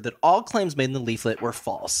had asserted that all claims made in the leaflet were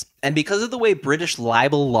false. And because of the way British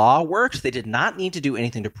libel law worked, they did not need to do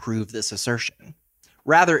anything to prove this assertion.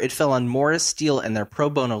 Rather, it fell on Morris, Steele, and their pro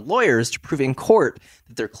bono lawyers to prove in court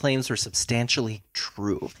that their claims were substantially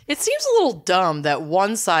true. It seems a little dumb that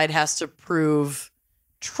one side has to prove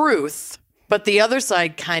truth, but the other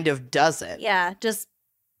side kind of doesn't. Yeah, just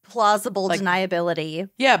plausible deniability.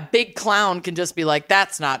 Yeah, Big Clown can just be like,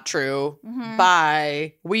 that's not true.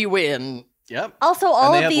 Bye. We win. Yep. Also,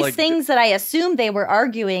 all And they of have, these things that I assumed they were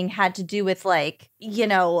arguing had to do with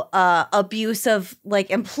abuse of like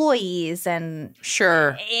employees and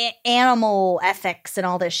animal ethics and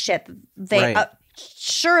all this shit. They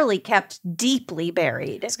surely kept deeply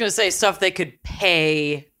buried. I was going to say stuff they could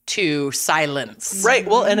pay to silence. Right.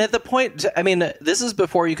 Well, and at the point, I mean, this is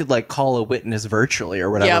before you could like call a witness virtually or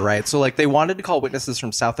whatever, right? So like they wanted to call witnesses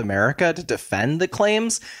from South America to defend the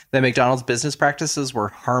claims that McDonald's business practices were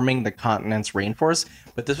harming the continent's rainforest.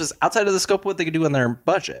 But this was outside of the scope of what they could do in their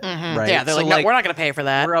budget, right? Yeah, they're no, we're not going to pay for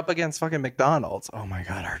that. We're up against fucking McDonald's. Oh my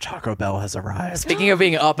God, our Taco Bell has arrived. Speaking of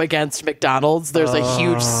being up against McDonald's, there's a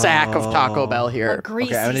huge sack of Taco Bell here. A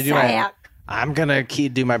greasy I'm gonna do sack. I'm gonna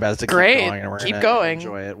do my best to keep Great. going. And we're Keep gonna going.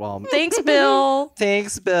 Enjoy it. Well, Thanks, Bill.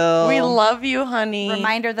 thanks, Bill. We love you, honey.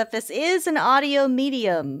 Reminder that this is an audio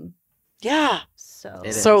medium. Yeah. So,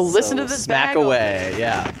 It So is. listen to this smack bag away.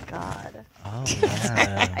 Yeah. God. Oh,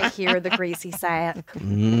 yeah. I hear the greasy sack.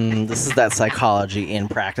 This is that psychology in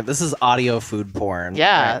practice. This is audio food porn.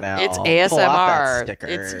 Yeah, right now. it's Pull off that ASMR. sticker.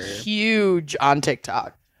 It's huge on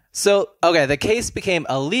TikTok. So, okay, the case became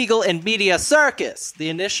a legal and media circus. The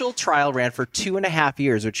initial trial ran for 2.5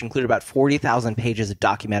 years, which included about 40,000 pages of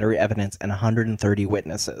documentary evidence and 130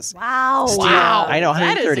 witnesses. Wow. Wow. I know,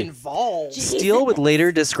 That is 130. involved. Steele would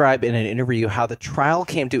later describe in an interview how the trial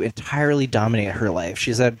came to entirely dominate her life.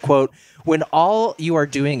 She said, quote, "When all you are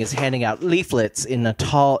doing is handing out leaflets in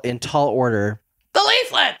tall order, The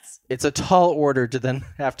leaflets! it's a tall order to then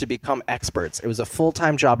have to become experts. It was a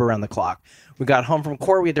full-time job around the clock. We got home from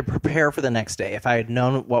court. We had to prepare for the next day. If I had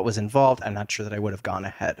known what was involved, I'm not sure that I would have gone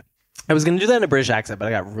ahead." I was going to do that in a British accent, but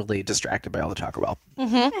I got really distracted by all the Taco Bell.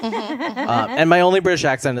 And my only British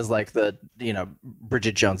accent is like the,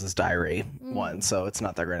 Bridget Jones's Diary one, so it's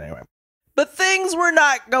not that great anyway. But things were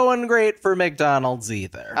not going great for McDonald's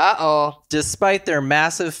either. Uh-oh. Despite their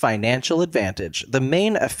massive financial advantage, the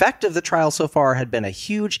main effect of the trial so far had been a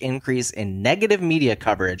huge increase in negative media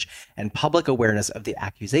coverage and public awareness of the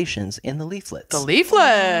accusations in the leaflets. The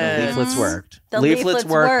leaflets. The leaflets worked. The leaflets leaflets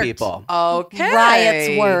work, worked. people. Okay.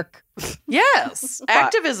 Riots work. Yes.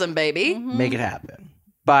 Activism, baby. Make it happen.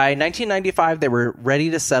 By 1995, they were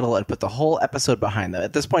ready to settle and put the whole episode behind them.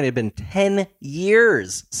 At this point, it had been 10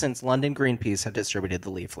 years since London Greenpeace had distributed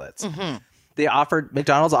the leaflets.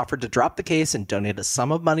 McDonald's offered to drop the case and donate a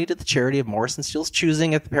sum of money to the charity of Morris and Steele's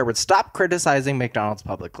choosing if the pair would stop criticizing McDonald's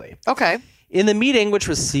publicly. Okay. In the meeting, which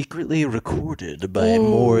was secretly recorded by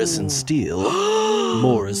Morris and Steele,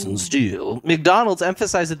 McDonald's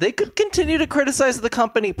emphasized that they could continue to criticize the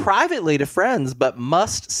company privately to friends, but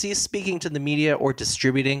must cease speaking to the media or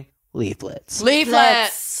distributing leaflets.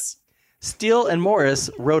 Leaflets. Steele and Morris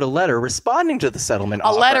wrote a letter responding to the settlement A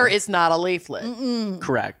offer. letter is not a leaflet.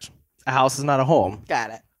 Correct. A house is not a home. Got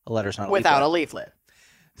it. A letter's not a Without leaflet. a leaflet.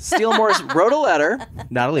 Steele Morris wrote a letter,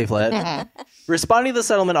 not a leaflet, responding to the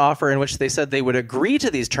settlement offer in which they said they would agree to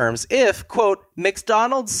these terms if, quote,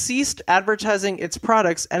 McDonald's ceased advertising its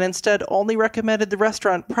products and instead only recommended the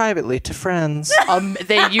restaurant privately to friends.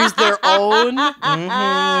 They use their own.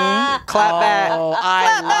 Clap back. Oh,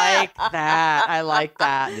 I like that. I like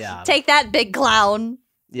that. Yeah. Take that, big clown.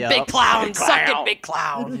 Yep. Big clown. Big Suck clown. it, big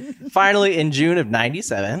clown. Finally, in June of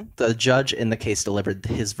 97, the judge in the case delivered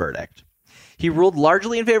his verdict. He ruled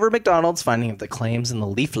largely in favor of McDonald's, finding that the claims in the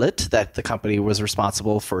leaflet that the company was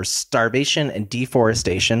responsible for starvation and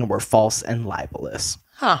deforestation were false and libelous.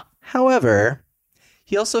 Huh. However,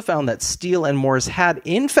 he also found that Steele and Morris had,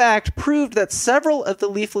 in fact, proved that several of the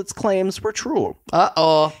leaflet's claims were true.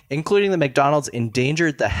 Uh-oh. Including that McDonald's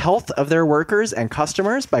endangered the health of their workers and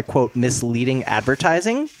customers by, quote, misleading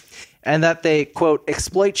advertising, and that they, quote,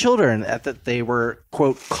 exploit children, and that they were,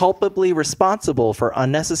 quote, culpably responsible for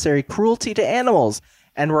unnecessary cruelty to animals,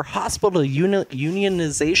 and were hospital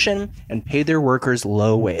unionization and paid their workers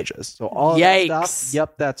low wages. So all of that Yikes. stuff,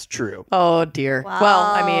 yep, that's true. Oh, dear. Wow. Well,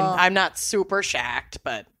 I mean, I'm not super shacked,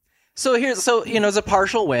 but... So as a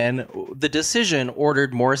partial win, the decision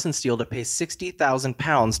ordered Morris and Steele to pay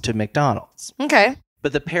 £60,000 to McDonald's. Okay.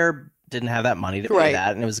 But the pair didn't have that money to pay Right.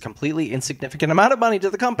 that, and it was a completely insignificant amount of money to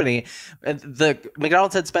the company. And the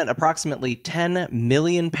McDonald's had spent approximately £10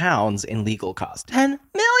 million in legal costs. $10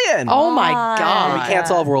 million! Oh, my God. God. We can't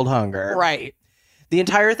solve world hunger. Right. The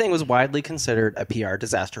entire thing was widely considered a PR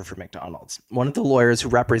disaster for McDonald's. One of the lawyers who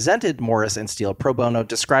represented Morris and Steele pro bono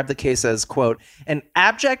described the case as, quote, an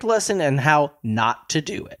abject lesson in how not to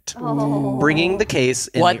do it. Bringing the case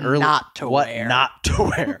in What the early not to what wear. not to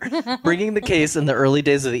wear. Bringing the case in the early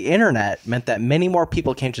days of the internet meant that many more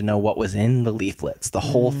people came to know what was in the leaflets. The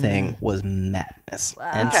whole thing was madness.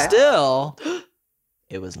 And still,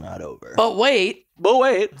 it was not over. But wait,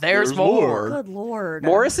 There's more. Good Lord.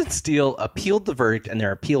 Morris and Steele appealed the verdict, and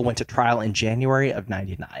their appeal went to trial in January of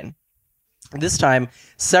 99. This time,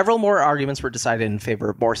 several more arguments were decided in favor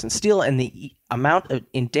of Morris and Steele, and the amount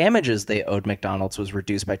in damages they owed McDonald's was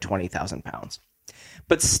reduced by £20,000.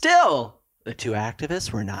 But still, the two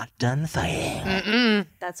activists were not done fighting.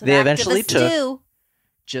 That's what They eventually activists took- do.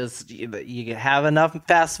 Just, you have enough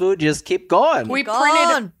fast food, just keep going. we Gone.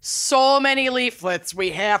 printed so many leaflets,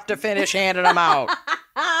 we have to finish handing them out.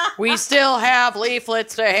 We still have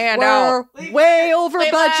leaflets to hand out. We're way over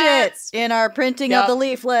budget Leaflets. in our printing Yep. of the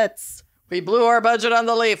leaflets. We blew our budget on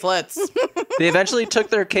the leaflets. They eventually took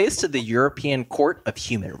their case to the European Court of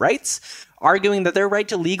Human Rights, arguing that their right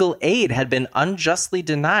to legal aid had been unjustly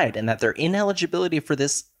denied and that their ineligibility for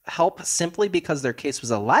this help simply because their case was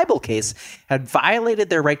a libel case had violated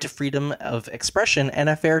their right to freedom of expression and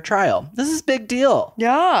a fair trial. This is a big deal.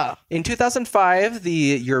 Yeah. In 2005, the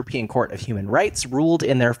European Court of Human Rights ruled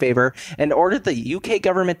in their favor and ordered the UK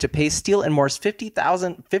government to pay Steele and Morris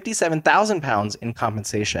 £57,000 in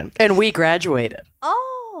compensation. And we graduated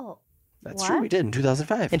Oh. That's What? true, we did in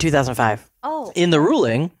 2005. in 2005. Oh. In the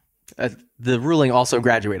ruling also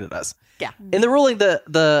graduated us. Yeah. In the ruling,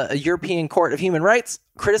 the European Court of Human Rights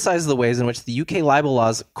criticized the ways in which the UK libel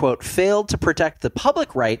laws, quote, failed to protect the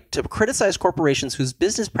public right to criticize corporations whose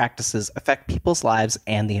business practices affect people's lives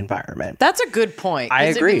and the environment. That's a good point. I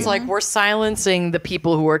 'cause agree. It's like we're silencing the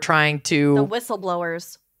people who are trying to. The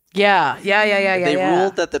whistleblowers. Yeah. They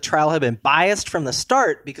ruled that the trial had been biased from the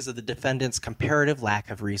start because of the defendant's comparative lack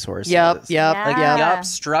of resources. Yep. Yeah.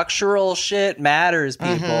 Structural shit matters,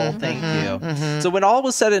 people. Thank you. So when all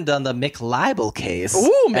was said and done, the McLibel case,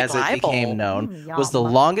 Ooh, as it McLibel. became known, Yum. was the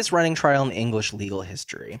longest running trial in English legal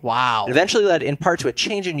history. Wow. It eventually led in part to a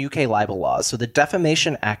change in UK libel laws. So the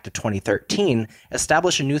Defamation Act of 2013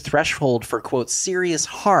 established a new threshold for, quote, serious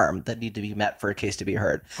harm that need to be met for a case to be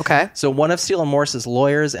heard. Okay. So one of Steele and Morris's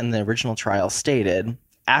lawyers in the original trial stated,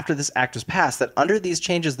 after this act was passed, that under these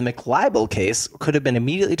changes, the McLibel case could have been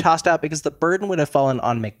immediately tossed out because the burden would have fallen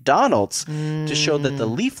on McDonald's to show that the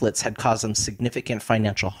leaflets had caused them significant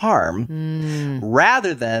financial harm,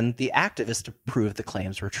 rather than the activists to prove the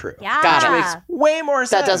claims were true. Yeah. Got it. Makes way more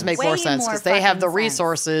sense. That does make more Way sense more because they have the fucking sense.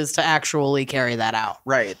 resources to actually carry that out.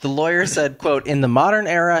 Right. The lawyer said, quote, in the modern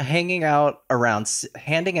era, handing out around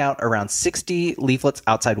 60 leaflets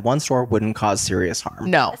outside one store wouldn't cause serious harm.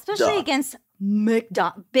 No. Especially against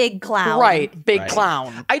Big Clown. Right. Big Right.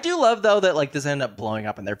 clown. I do love, though, that like this ended up blowing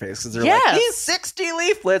up in their face because they're Yes. like, these 60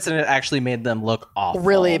 leaflets, and it actually made them look awful.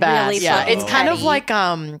 Really bad. Really yeah. fucking It's kind of petty.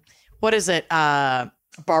 like what is it?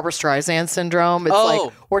 Barbara Streisand syndrome. It's Oh.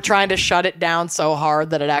 like we're trying to shut it down so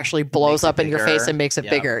hard that it actually blows Makes it up in your bigger. face and makes it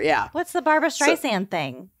Yeah. bigger. Yeah. What's the Barbara Streisand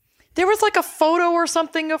thing? There was like a photo or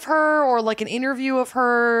something of her or like an interview of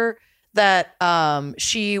her that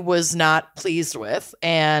she was not pleased with,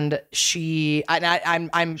 and she's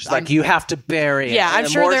like, you have to bury it. Yeah, And I'm the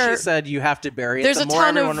sure more there- she said you have to bury it, there's the a more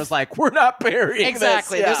ton everyone of- was like, we're not burying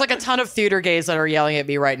exactly. this. There's Yeah. like a ton of theater gays that are yelling at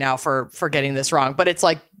me right now for getting this wrong, but it's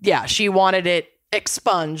like, yeah, she wanted it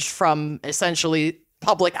expunged from essentially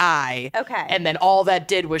public eye. Okay. And then all that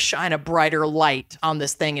did was shine a brighter light on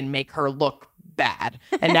this thing and make her look bad.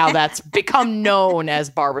 And now that's become known as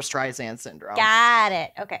Barbara Streisand syndrome. Got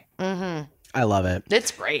it. Okay. Mm-hmm. I love it. It's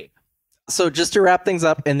great. So just to wrap things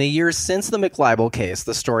up, in the years since the McLibel case,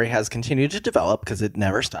 the story has continued to develop because it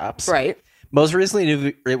never stops. Right. Most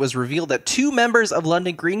recently, it was revealed that 2 members of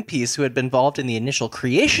London Greenpeace who had been involved in the initial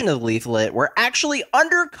creation of the leaflet were actually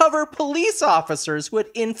undercover police officers who had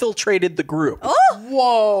infiltrated the group. Oh!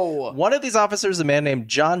 Whoa. One of these officers, a man named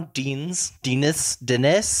John Dennis,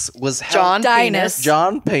 was John Penis.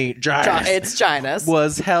 It's Ginus.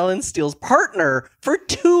 Was Helen Steele's partner for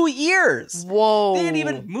 2 years. Whoa. They had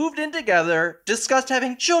even moved in together, discussed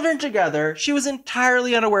having children together. She was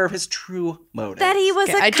entirely unaware of his true motives. That he was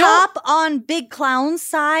a cop on Big Clown's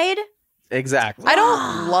side? Exactly. I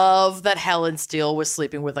don't love that Helen Steele was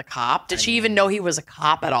sleeping with a cop. Did she even know he was a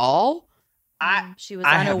cop at all? She was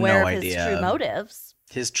unaware of his idea. true motives.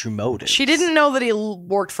 His true motives. She didn't know that he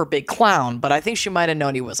worked for Big Clown, but I think she might have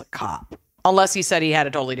known he was a cop. Unless he said he had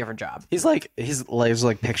a totally different job. There's like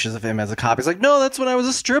pictures of him as a cop. He's like, no, that's when I was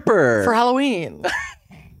a stripper. For Halloween.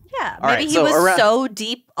 Yeah, All maybe right, he so was so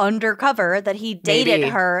deep undercover that he dated Maybe.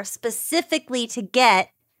 her specifically to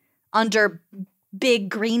get under Big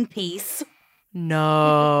Greenpeace.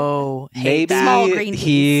 No. Maybe Small Greenpeace.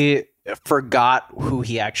 he forgot who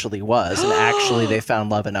he actually was, and actually they found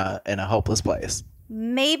love in a hopeless place.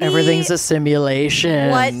 Maybe Everything's a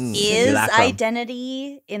simulation. what is Simulacrum.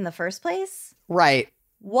 identity in the first place? Right.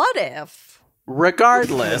 What if?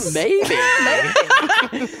 Regardless. Maybe.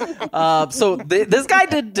 So this guy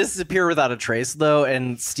did disappear without a trace, though,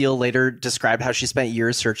 and Steele later described how she spent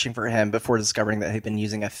years searching for him before discovering that he'd been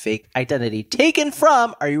using a fake identity taken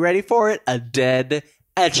from, are you ready for it,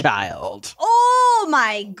 a child. Oh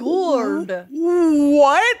my god.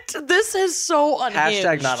 What? This is so unhinged.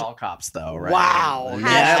 Hashtag not all cops, though, right? Wow.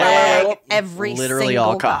 Hashtag every Literally single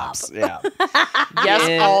all cops. cop. Yeah. Yes,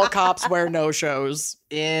 In- all cops wear no-shows.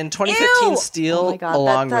 In 2015, Ew. Steele, Oh my god,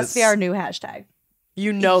 along that's with be our new hashtag.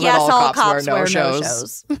 You know that Yes, all cops wear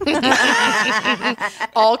no-shows.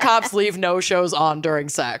 All cops leave no-shows on during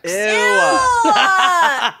sex. Ew.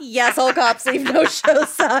 Yes, all cops leave no-show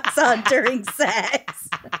socks on during sex.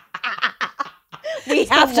 We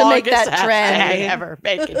have to make that trend. Ever.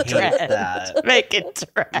 Make it Hate trend. that. Make it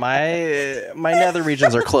trend. My nether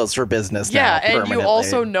regions are closed for business now. Yeah, and you permanently.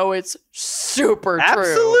 also know it's super true.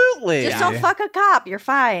 Absolutely. Just don't fuck a cop. You're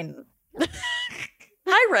fine.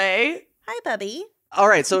 Hi, Ray. Hi, Bubby. All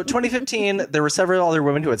right, so 2015, there were several other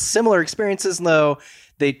women who had similar experiences, though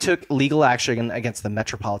they took legal action against the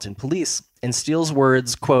Metropolitan Police. In Steele's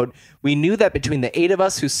words, quote, "We knew that between the 8 of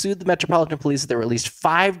us who sued the Metropolitan Police, there were at least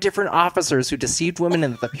 5 different officers who deceived women,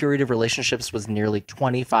 and that the period of relationships was nearly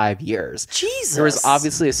 25 years. Jesus. There was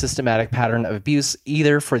obviously a systematic pattern of abuse,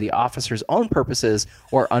 either for the officers' own purposes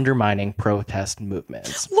or undermining protest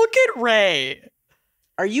movements." Look at Ray.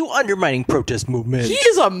 Are you undermining protest movements? He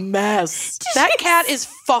is a mess. That cat is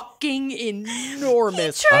fucking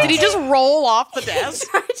enormous. tried Did he just roll off the desk?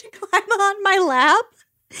 Tried to climb on my lap,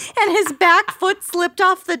 and his back foot slipped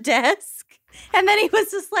off the desk. And then he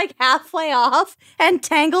was just like halfway off and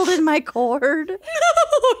tangled in my cord.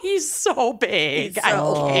 No, he's so big. He's I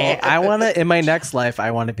so can't. I want to, in my next life,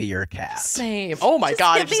 I want to be your cat. Same. Oh my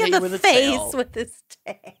god! Hit It just me in hit the you with face its tail. with his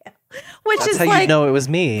tail, which That's is how like you know it was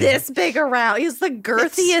me. this big around. He's the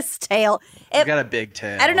girthiest tail. I've got a big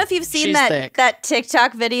tail. I don't know if you've seen She's thick. that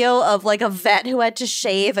TikTok video of like a vet who had to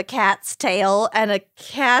shave a cat's tail, and a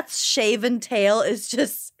cat's shaven tail is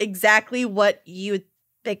just exactly what you would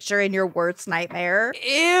picture in your worst nightmare.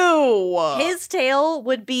 Ew. His tail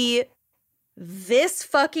would be this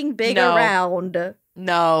fucking big No. around.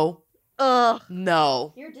 No. Ugh.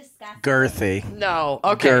 No. You're disgusting. Girthy. No.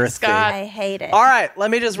 Okay, Girthy. Scott. I hate it. All right,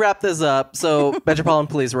 let me just wrap this up. So, Metropolitan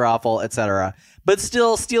Police were awful, etc. But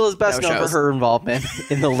still, Steele is best No known shows. for her involvement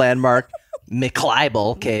in the landmark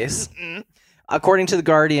McLibel case. According to The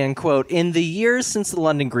Guardian, quote, "In the years since the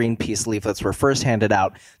London Greenpeace leaflets were first handed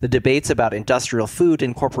out, the debates about industrial food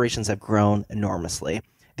and corporations have grown enormously.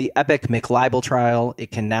 The epic McLibel trial, it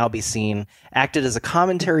can now be seen, acted as a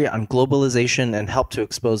commentary on globalization and helped to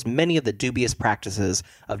expose many of the dubious practices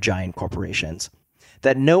of giant corporations.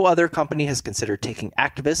 That no other company has considered taking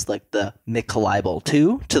activists like the McLibel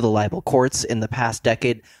to the libel courts in the past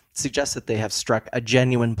decade suggests that they have struck a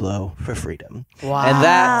genuine blow for freedom." Wow. And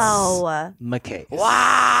Wow. that's my case.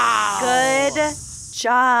 Wow. Good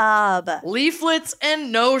job. Leaflets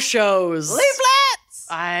and no-shows. Leaflets!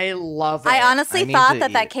 I love it. I honestly I need thought to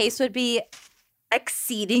that eat. case would be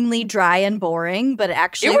exceedingly dry and boring, but it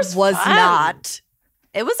actually It was fun. not.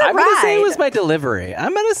 It was a I'm ride. going to say it was my delivery.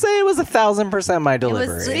 I'm going to say it was 1,000% my It was,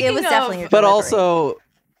 delivery. it was Speaking definitely of- your But delivery.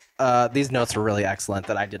 also, these notes were really excellent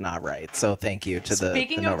that I did not write. So thank you to the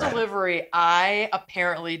Speaking the of note writer. delivery, I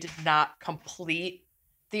apparently did not complete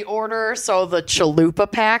the order. So the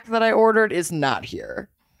chalupa pack that I ordered is not here.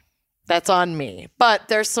 That's on me. But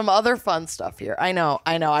there's some other fun stuff here. I know.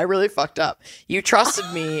 I really fucked up. You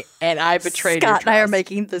trusted me, and I betrayed your trust. Scott and I are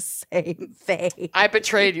making the same face. I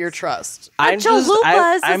betrayed your trust.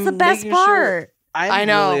 Chalupas is the best part. I'm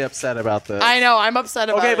really upset about this. I know. I'm upset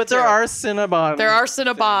about it. Okay, but there are Cinnabon. There are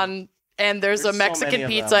Cinnabon, and there's a Mexican so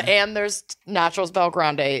pizza, and there's Nachos Bel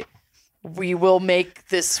Grande. We will make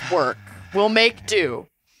this work. We'll make do.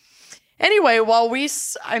 Anyway, while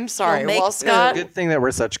Scott... Good thing that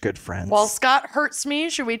we're such good friends. While Scott hurts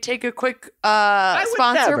me, should we take a quick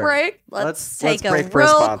sponsor break? Let's take a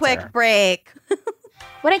real quick break.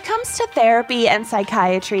 When it comes to therapy and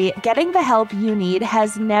psychiatry, getting the help you need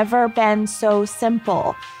has never been so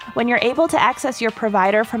simple. When you're able to access your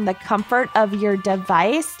provider from the comfort of your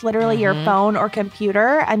device, literally your phone or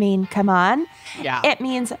computer, I mean, come on. Yeah. It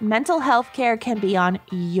means mental health care can be on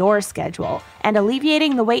your schedule, and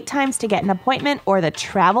alleviating the wait times to get an appointment or the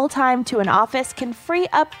travel time to an office can free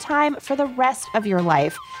up time for the rest of your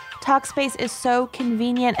life. Talkspace is so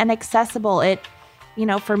convenient and accessible.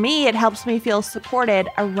 For me, it helps me feel supported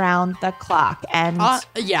around the clock. And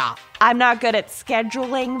I'm not good at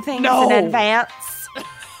scheduling things in advance.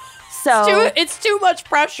 So it's too much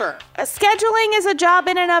pressure. Scheduling is a job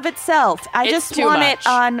in and of itself. I just want it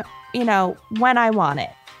on, when I want it.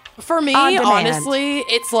 For me, honestly,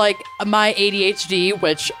 it's like my ADHD,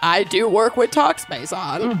 which I do work with Talkspace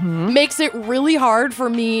on, makes it really hard for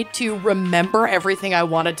me to remember everything I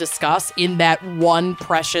want to discuss in that one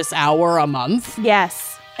precious hour a month.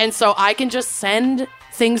 Yes. And so I can just send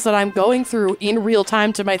things that I'm going through in real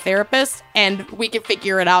time to my therapist, and we can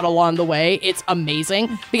figure it out along the way. It's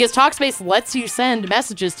amazing because Talkspace lets you send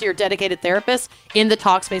messages to your dedicated therapist in the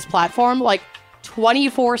Talkspace platform like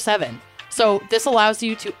 24/7. So this allows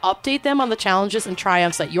you to update them on the challenges and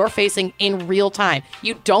triumphs that you're facing in real time.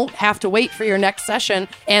 You don't have to wait for your next session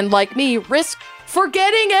and, like me, risk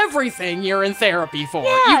forgetting everything you're in therapy for.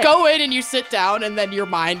 Yeah. You go in and you sit down and then your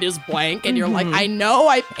mind is blank and you're like, I know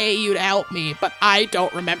I pay you to help me, but I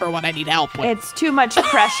don't remember what I need help with. It's too much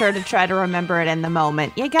pressure to try to remember it in the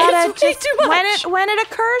moment. You gotta when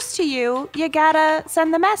it occurs to you, you gotta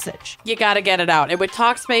send the message. You gotta get it out. And with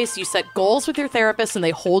Talkspace, you set goals with your therapist and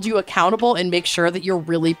they hold you accountable and make sure that you're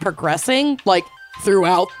really progressing, like,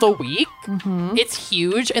 throughout the week. It's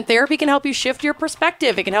huge, and therapy can help you shift your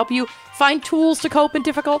perspective. It can help you find tools to cope in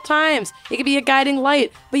difficult times. It can be a guiding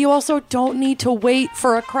light, but you also don't need to wait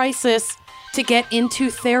for a crisis to get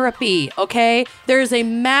into therapy, okay? There's a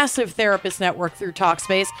massive therapist network through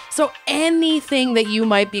Talkspace, so anything that you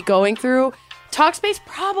might be going through, Talkspace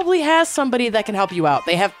probably has somebody that can help you out.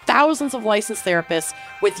 They have thousands of licensed therapists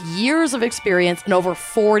with years of experience in over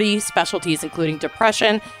 40 specialties, including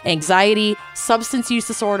depression, anxiety, substance use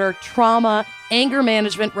disorder, trauma, anger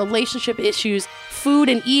management, relationship issues, food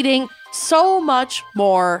and eating, so much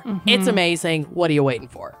more. It's amazing. What are you waiting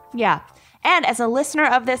for? Yeah. And as a listener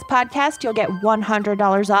of this podcast, you'll get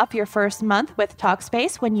 $100 off your first month with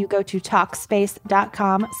Talkspace when you go to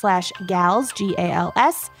Talkspace.com/gals,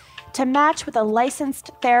 GALS. To match with a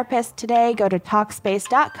licensed therapist today, go to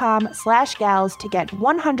Talkspace.com/gals to get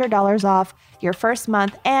 $100 off your first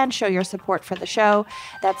month and show your support for the show.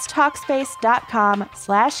 That's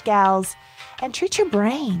Talkspace.com/gals, and treat your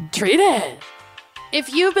brain. Treat it.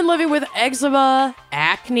 If you've been living with eczema,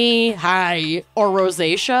 acne, or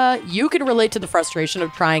rosacea, you can relate to the frustration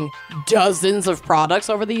of trying dozens of products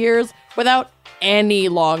over the years without any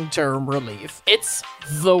long-term relief. It's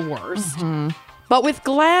the worst. But with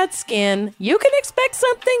Glad Skin, you can expect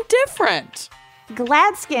something different.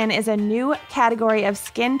 Glad Skin is a new category of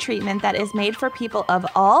skin treatment that is made for people of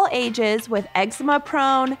all ages with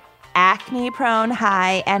eczema-prone, acne-prone,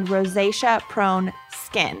 and rosacea-prone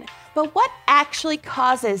skin. But what actually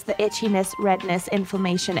causes the itchiness, redness,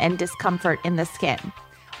 inflammation, and discomfort in the skin?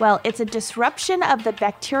 Well, it's a disruption of the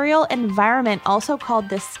bacterial environment, also called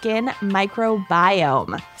the skin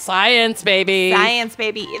microbiome. Science, baby. Science,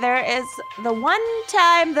 baby. There is the one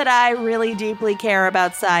time that I really deeply care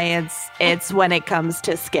about science. It's when it comes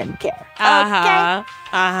to skincare. Okay?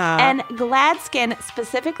 And Glad Skin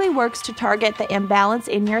specifically works to target the imbalance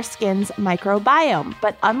in your skin's microbiome.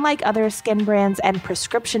 But unlike other skin brands and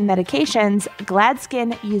prescription medications, Glad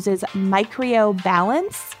Skin uses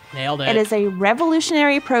MicroBalance. Nailed it. It is a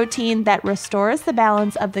revolutionary protein that restores the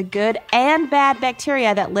balance of the good and bad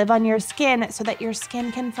bacteria that live on your skin so that your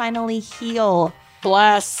skin can finally heal.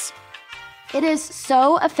 Bless. It is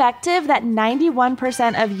so effective that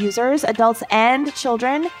 91% of users, adults and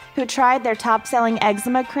children, who tried their top-selling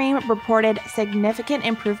eczema cream, reported significant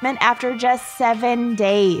improvement after just 7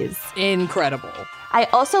 days. Incredible. I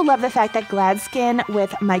also love the fact that GladSkin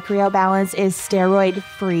with MicroBalance is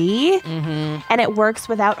steroid-free, and it works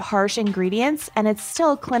without harsh ingredients, and it's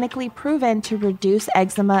still clinically proven to reduce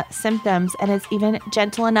eczema symptoms, and it's even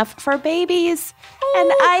gentle enough for babies.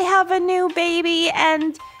 And I have a new baby,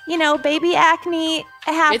 and, you know, baby acne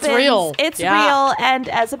happens. It's real. It's real, and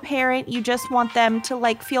as a parent, you just want them to,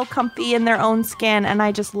 like, feel comfy in their own skin, and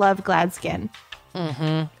I just love GladSkin.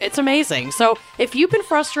 It's amazing. So if you've been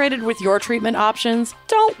frustrated with your treatment options,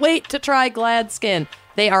 don't wait to try GladSkin.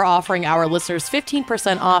 They are offering our listeners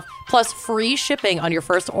 15% off plus free shipping on your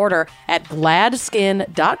first order at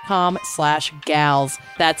gladskin.com/gals.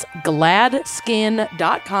 That's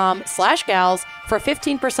gladskin.com/gals for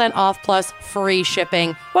 15% off plus free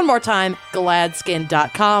shipping. One more time,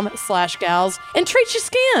 gladskin.com/gals, and treat your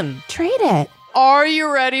skin. Treat it. Are you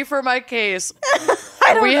ready for my case?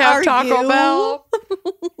 We have Taco Bell.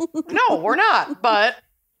 No, we're not, but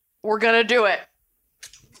we're going to do it.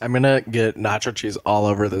 I'm going to get nacho cheese all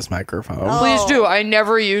over this microphone. Oh. Please do. I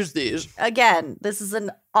never use these. Again, this is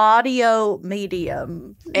an audio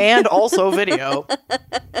medium. And also video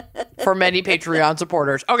for many Patreon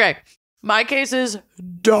supporters. Okay. My case is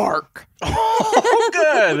dark. Oh,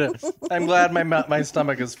 good. I'm glad my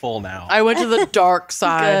stomach is full now. I went to the dark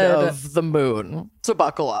side Good. of the moon. So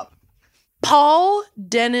buckle up. Paul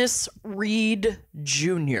Dennis Reed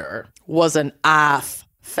Jr. was an off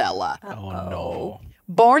fella. Oh, no.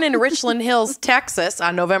 Born in Richland Hills, Texas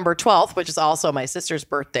on November 12th, which is also my sister's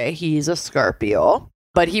birthday. He's a Scorpio.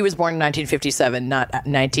 But he was born in 1957, not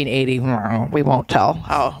 1980. We won't tell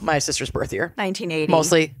how my sister's birth year. 1980.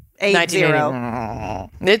 Mostly 80.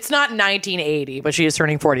 1980. It's not 1980, but she is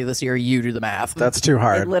turning 40 this year. You do the math. That's too I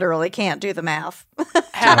hard. literally can't do the math.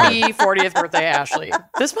 Happy 40th birthday, Ashley.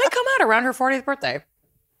 This might come out around her 40th birthday.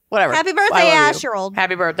 Whatever. Happy birthday, I love Ash, you. you're old.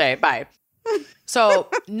 Happy birthday. Bye. So,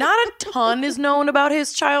 not a ton is known about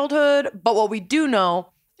his childhood, but what we do know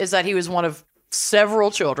is that he was one of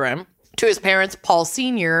several children to his parents, Paul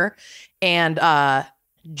Sr. and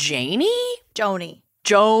Joni,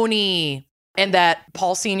 and that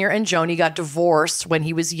Paul Sr. and Joni got divorced when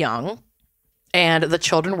he was young, and the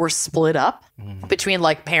children were split up between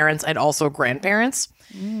like parents and also grandparents.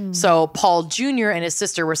 So Paul Jr. and his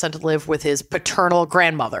sister were sent to live with his paternal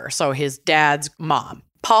grandmother, so his dad's mom.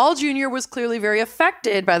 Paul Jr. was clearly very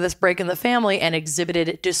affected by this break in the family and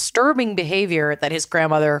exhibited disturbing behavior that his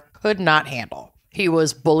grandmother could not handle. He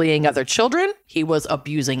was bullying other children. He was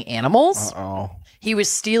abusing animals. Uh-oh. He was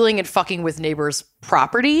stealing and fucking with neighbors'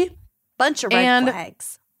 property. Bunch of red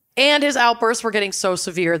flags. And his outbursts were getting so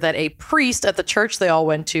severe that a priest at the church they all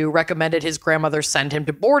went to recommended his grandmother send him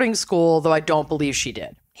to boarding school, though I don't believe she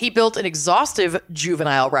did. He built an exhaustive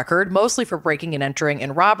juvenile record, mostly for breaking and entering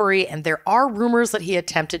and robbery, and there are rumors that he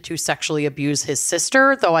attempted to sexually abuse his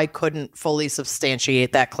sister, though I couldn't fully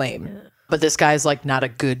substantiate that claim. But this guy's like not a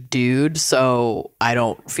good dude, so I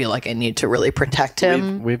don't feel like I need to really protect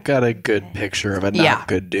him. We've got a good picture of a not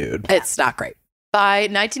good dude. It's not great. By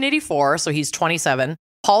 1984, so he's 27,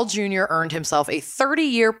 Paul Jr. earned himself a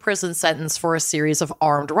 30-year prison sentence for a series of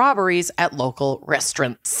armed robberies at local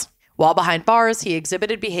restaurants. While behind bars, he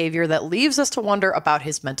exhibited behavior that leaves us to wonder about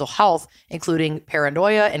his mental health, including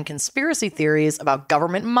paranoia and conspiracy theories about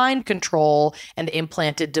government mind control and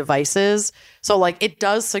implanted devices. So, like, it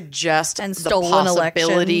does suggest And the stolen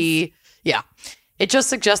possibility. elections. Yeah. It just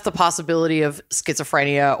suggests the possibility of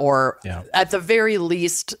schizophrenia or, at the very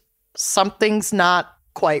least, something's not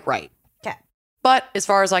quite right. But as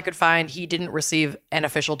far as I could find, he didn't receive an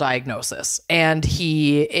official diagnosis. And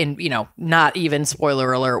not even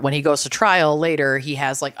spoiler alert, when he goes to trial later, he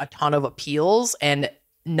has like a ton of appeals, and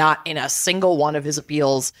not in a single one of his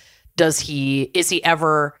appeals is he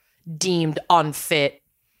ever deemed unfit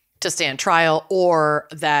to stand trial, or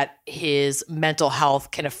that his mental health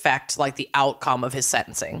can affect like the outcome of his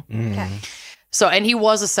sentencing. Okay. So, and he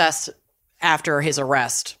was assessed after his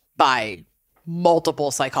arrest by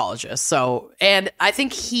multiple psychologists. So, and I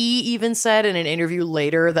think he even said in an interview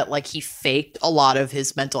later that like he faked a lot of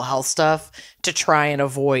his mental health stuff to try and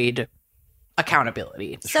avoid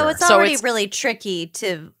accountability. So it's already really tricky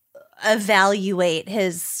to evaluate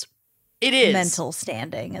his mental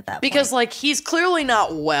standing at that point. Because like he's clearly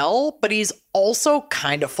not well, but he's also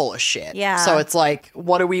kind of full of shit. Yeah. So it's like,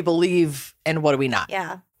 what do we believe and what do we not?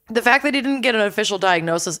 Yeah. The fact that he didn't get an official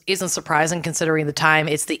diagnosis isn't surprising considering the time.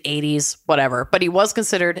 It's the 80s, whatever. But he was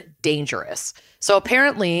considered dangerous. So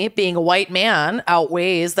apparently being a white man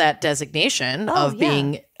outweighs that designation of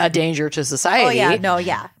being a danger to society. Oh, yeah. No,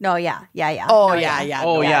 yeah. No, yeah. Yeah. Oh, No, yeah, yeah.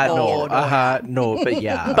 Oh, yeah, no. no. But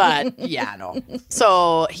yeah. But yeah, no.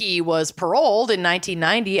 So he was paroled in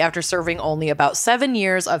 1990 after serving only about 7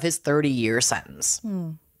 years of his 30-year sentence.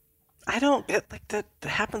 I don't get, like, that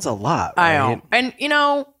happens a lot, I right? know. And, you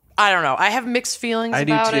know, I don't know. I have mixed feelings I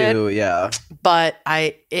do about too, it. yeah. But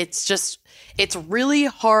it's really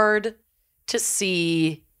hard to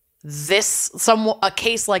see a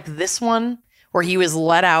case like this one where he was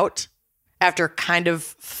let out after kind of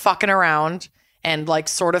fucking around and like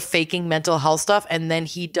sort of faking mental health stuff, and then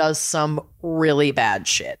he does some really bad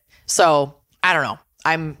shit. So I don't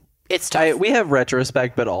know. It's tough. We have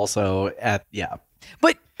retrospect, but also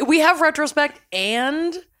But we have retrospect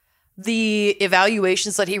and the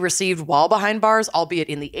evaluations that he received while behind bars, albeit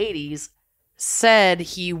in the 80s, said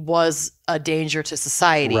he was a danger to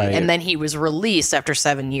society. Right. And then he was released after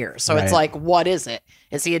 7 years. So it's Right. like, what is it?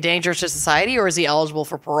 Is he a danger to society or is he eligible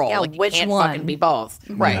for parole? Yeah, like, which can't one? fucking be both.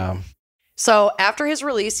 Right. Yeah. So after his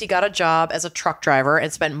release, he got a job as a truck driver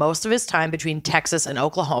and spent most of his time between Texas and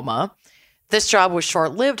Oklahoma. This job was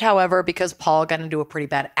short-lived, however, because Paul got into a pretty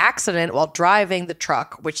bad accident while driving the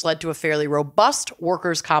truck, which led to a fairly robust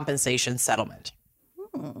workers' compensation settlement.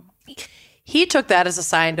 He took that as a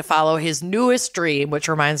sign to follow his newest dream, which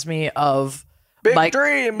reminds me of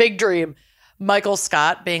Big Dream. Michael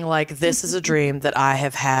Scott being like, this is a dream that I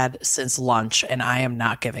have had since lunch and I am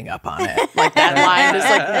not giving up on it. Like that line is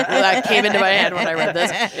like, that came into my head when I read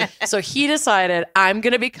this. So he decided, I'm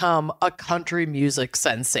going to become a country music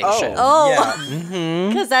sensation. Oh,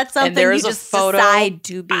 because that's something there you is a just photo- decide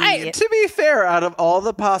to be. To be fair, out of all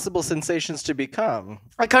the possible sensations to become,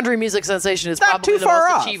 A country music sensation is Not probably too the far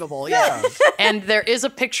most off. achievable. Yeah. And there is a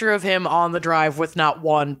picture of him on the drive with not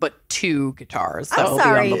one, but two guitars that I'm will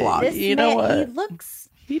sorry. be on the blog. This You know man, what? he looks.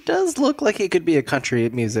 he does look like he could be a country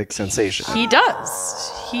music sensation. He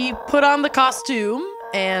does. He put on the costume,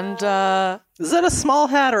 and Is that a small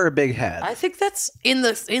hat or a big hat? I think that's in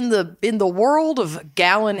the world of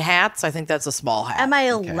gallon hats. I think that's a small hat. Am I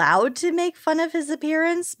allowed to make fun of his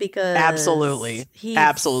appearance? Because Absolutely. he's,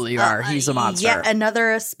 Absolutely are. He's a monster. Yet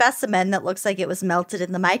another specimen that looks like it was melted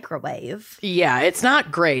in the microwave. Yeah, it's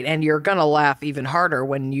not great, and you're gonna laugh even harder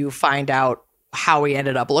when you find out how he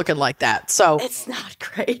ended up looking like that. So It's not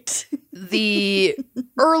great. the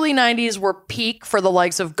early 90s were peak for the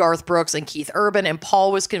likes of Garth Brooks and Keith Urban, and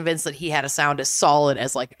Paul was convinced that he had a sound as solid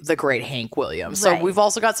as like the great Hank Williams. So Right. we've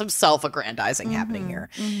also got some self-aggrandizing happening here.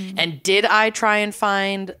 And did I try and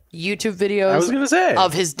find YouTube videos I was going to say.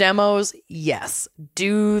 of his demos? Yes.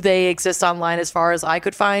 Do they exist online as far as I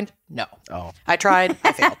could find? No. Oh. I tried.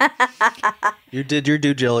 I failed. You did your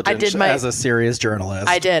due diligence as a serious journalist.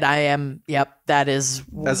 I did. I am. Yep. That is.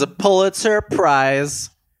 As a Pulitzer Prize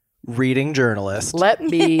reading journalist. Let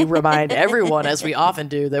me remind everyone, as we often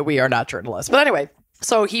do, that we are not journalists. But anyway,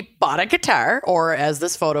 so he bought a guitar, or as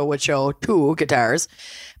this photo would show, 2 guitars,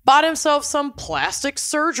 bought himself some plastic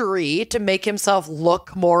surgery to make himself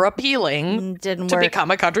look more appealing Didn't to work.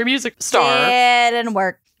 become a country music star. Didn't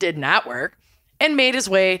work. Did not work, and made his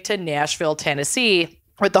way to Nashville, Tennessee,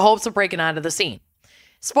 with the hopes of breaking onto the scene.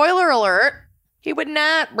 Spoiler alert, he would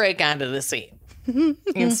not break onto the scene.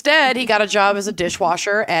 Instead, he got a job as a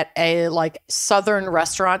dishwasher at a southern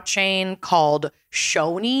restaurant chain called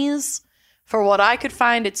Shoney's. For what I could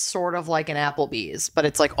find, it's sort of like an Applebee's, but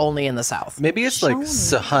it's like only in the South. Maybe it's like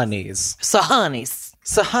Sahani's. Sahani's.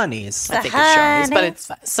 Sahani's. I think it's Shoney's, but it's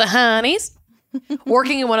Sahani's.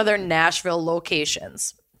 Working in one of their Nashville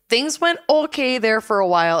locations. Things went okay there for a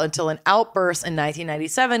while until an outburst in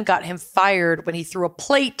 1997 got him fired when he threw a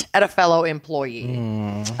plate at a fellow employee.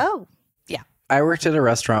 Oh. I worked at a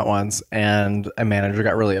restaurant once, and a manager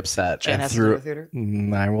got really upset and threw.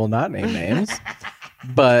 I will not name names,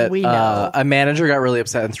 but We know. a manager got really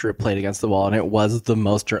upset and threw a plate against the wall, and it was the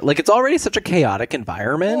most it's already such a chaotic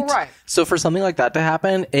environment. Well, right. So for something like that to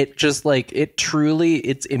happen, it just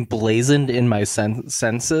it's emblazoned in my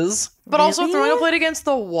senses. But also throwing a plate against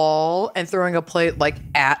the wall and throwing a plate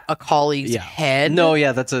at a colleague's head. No,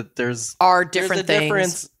 yeah, there's are different there's a things.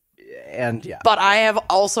 difference, and yeah. But I have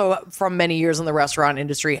also, from many years in the restaurant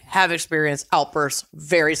industry, have experienced outbursts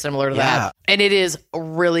very similar to Yeah. that. And it is a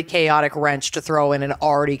really chaotic wrench to throw in an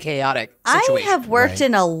already chaotic situation. I have worked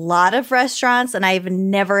in a lot of restaurants and I've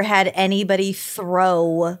never had anybody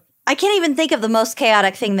throw. I can't even think of the most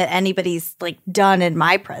chaotic thing that anybody's done in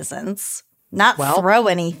my presence. Not throw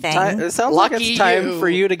anything. It sounds like Lucky it's time you. for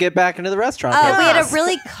you to get back into the restaurant. Oh, we had a business.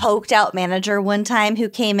 really coked out manager one time who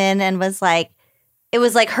came in and was like, it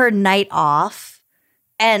was like her night off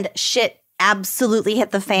and shit absolutely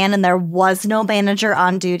hit the fan and there was no manager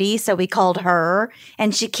on duty. So we called her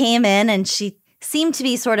and she came in and she seemed to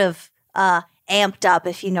be sort of amped up,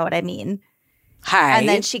 if you know what I mean. Hi. And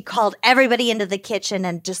then she called everybody into the kitchen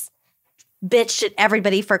and just bitched at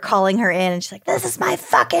everybody for calling her in. And she's like, this is my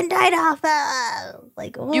fucking night off.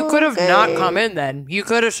 Like, you could have not come in then. You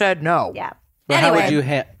could have said no. Yeah. But anyway, how would you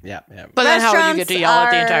yeah. But then how would you get to yell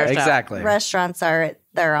at the entire staff? Exactly. Restaurants are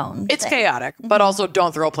their own. It's thing. chaotic, but also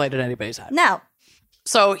don't throw a plate at anybody's head. No.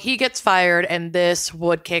 So he gets fired, and this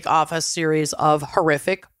would kick off a series of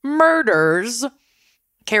horrific murders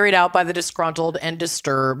carried out by the disgruntled and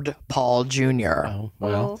disturbed Paul Jr. Oh,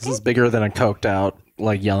 well, this is bigger than a coked out,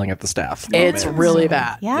 like yelling at the staff. It's really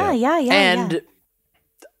bad. Yeah. And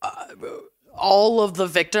all of the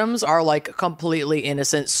victims are like completely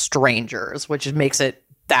innocent strangers, which makes it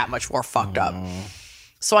that much more fucked up.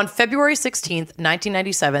 So on February 16th,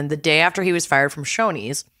 1997, the day after he was fired from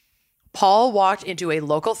Shoney's, Paul walked into a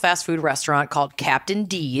local fast food restaurant called Captain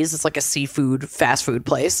D's. It's like a seafood fast food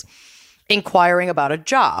place, inquiring about a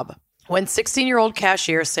job. When 16-year-old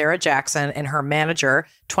cashier Sarah Jackson and her manager,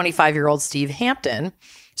 25-year-old Steve Hampton,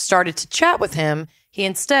 started to chat with him, he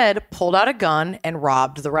instead pulled out a gun and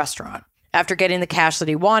robbed the restaurant. After getting the cash that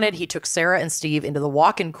he wanted, he took Sarah and Steve into the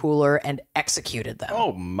walk-in cooler and executed them.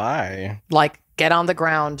 Oh, my. Like, get on the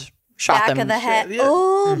ground, shot Back them. of the head. Yeah.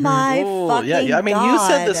 Oh, my fucking Yeah, I mean, God. you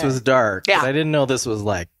said this was dark, Yeah. but I didn't know this was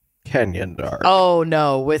like Kenyan dark. Oh,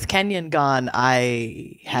 no. With Kenyan gone,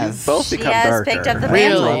 I have You've both She become has darker. picked up the I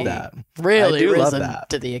mantle. love that. really I do love risen that.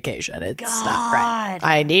 to the occasion. It's not God. right.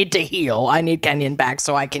 I need to heal. I need Kenyan back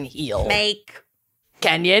so I can heal. Make.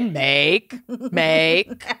 Kenyan, make.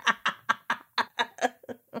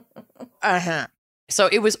 So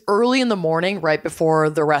it was early in the morning, right before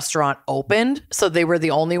the restaurant opened. So they were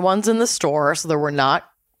the only ones in the store. So there were not,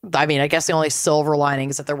 I mean, I guess the only silver lining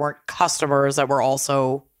is that there weren't customers that were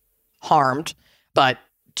also harmed. But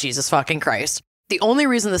Jesus fucking Christ. The only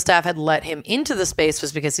reason the staff had let him into the space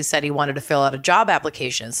was because he said he wanted to fill out a job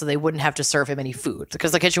application so they wouldn't have to serve him any food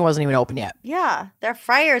because the kitchen wasn't even open yet. Yeah. Their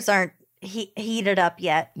fryers aren't heated up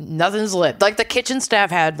yet. Nothing's lit. Like the kitchen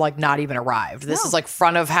staff had like not even arrived. This is like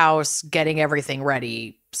front of house, getting everything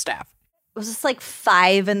ready staff. Was this like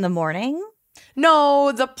 5 a.m?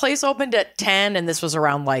 No, the place opened at 10 and this was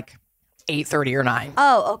around like 8:30 or 9.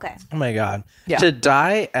 Oh, okay. Oh, my God. Yeah. To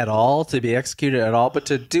die at all, to be executed at all, but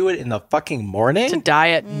to do it in the fucking morning? To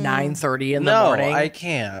die at 9:30 in the no, morning. I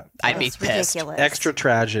can't. I'd be That's pissed. ridiculous. Extra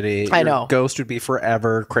tragedy. I Your know. Ghost would be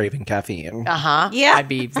forever craving caffeine. Yeah. I'd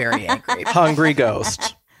be very angry. Hungry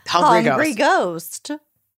ghost. Hungry ghost. ghost.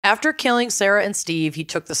 After killing Sarah and Steve, he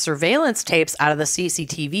took the surveillance tapes out of the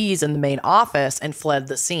CCTVs in the main office and fled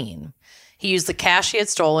the scene. He used the cash he had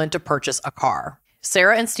stolen to purchase a car.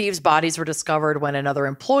 Sarah and Steve's bodies were discovered when another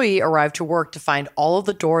employee arrived to work to find all of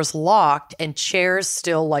the doors locked and chairs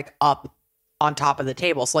still like up on top of the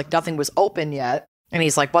table. So like nothing was open yet. And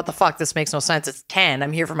he's like, what the fuck? This makes no sense. It's 10.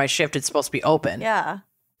 I'm here for my shift. It's supposed to be open. Yeah.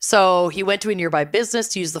 So he went to a nearby business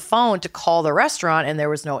to use the phone to call the restaurant and there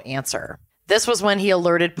was no answer. This was when he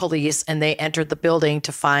alerted police and they entered the building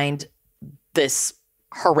to find this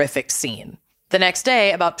horrific scene. The next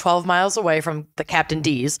day, about 12 miles away from the Captain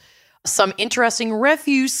D's, some interesting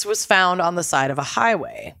refuse was found on the side of a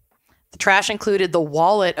highway. The trash included the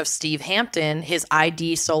wallet of Steve Hampton, his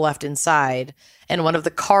ID still left inside, and one of the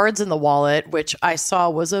cards in the wallet, which I saw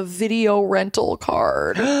was a video rental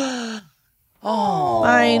card. Oh,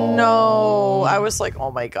 I know. I was like,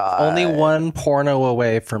 oh my God. Only one porno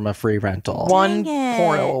away from a free rental. One Dang it.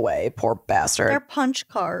 porno away. Poor bastard. Their punch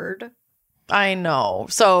card. I know.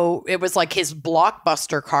 So it was like his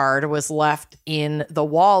Blockbuster card was left in the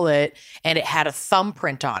wallet and it had a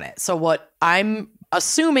thumbprint on it. So what I'm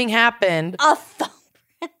assuming happened, A thumb.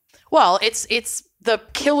 well, it's the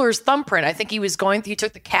killer's thumbprint. I think he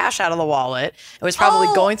took the cash out of the wallet and was probably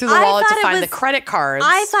Oh, going through the I wallet to thought it find the was- credit cards.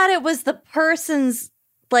 I thought it was the person's,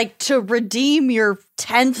 like, to redeem your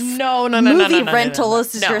 10th No. movie rental.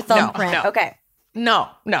 This is No, your thumbprint. no. Okay. No.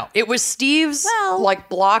 It was Steve's Well, like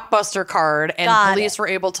Blockbuster card and got police were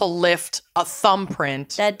able to lift a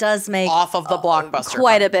thumbprint That does make off of the Blockbuster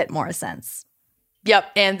quite card. a bit more sense.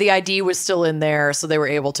 Yep, and the ID was still in there, so they were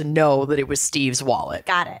able to know that it was Steve's wallet.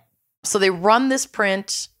 Got it. So they run this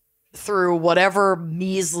print through whatever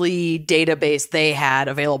measly database they had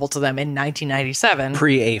available to them in 1997.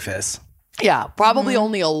 Pre-APHIS. Yeah, probably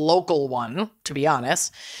only a local one, to be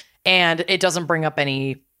honest. And it doesn't bring up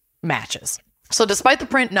any matches. So despite the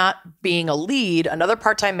print not being a lead, another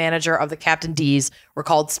part-time manager of the Captain D's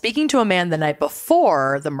recalled speaking to a man the night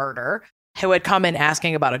before the murder who had come in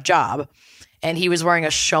asking about a job. And he was wearing a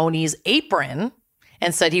Shoney's apron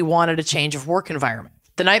and said he wanted a change of work environment.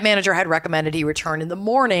 The night manager had recommended he return in the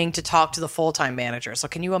morning to talk to the full-time manager. So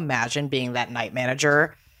can you imagine being that night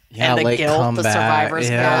manager and the guilt, the survivor's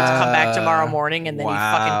guilt, come back tomorrow morning and then he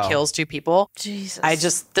fucking kills 2 people?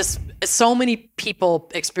 Jesus. So many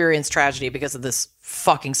people experience tragedy because of this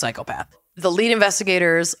fucking psychopath. The lead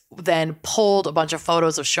investigators then pulled a bunch of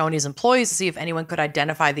photos of Shoney's employees to see if anyone could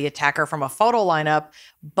identify the attacker from a photo lineup,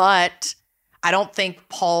 but I don't think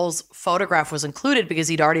Paul's photograph was included because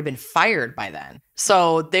he'd already been fired by then.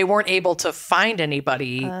 So they weren't able to find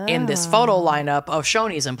anybody in this photo lineup of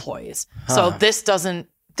Shoney's employees. So this doesn't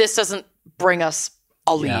bring us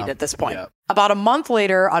a lead at this point. About a month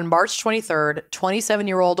later, on March 23rd,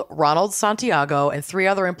 27-year-old Ronald Santiago and 3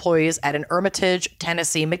 other employees at an Hermitage,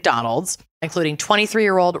 Tennessee McDonald's, including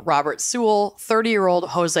 23-year-old Robert Sewell, 30-year-old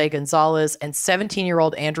Jose Gonzalez, and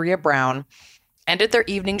 17-year-old Andrea Brown, ended their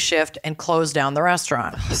evening shift and closed down the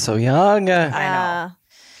restaurant. So young. I know.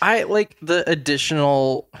 I like the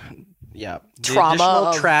additional...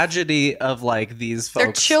 trauma, tragedy of like these folks.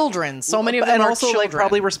 They're children. So many of them and are also children. like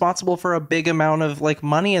probably responsible for a big amount of like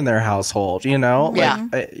money in their household. You know,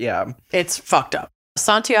 It's fucked up.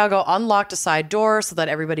 Santiago unlocked a side door so that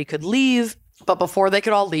everybody could leave, but before they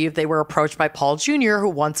could all leave, they were approached by Paul Jr., who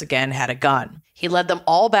once again had a gun. He led them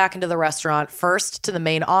all back into the restaurant, first to the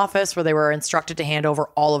main office where they were instructed to hand over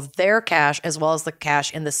all of their cash as well as the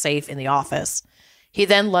cash in the safe in the office. He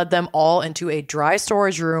then led them all into a dry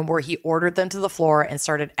storage room where he ordered them to the floor and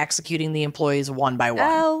started executing the employees one by one.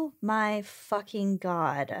 Oh my fucking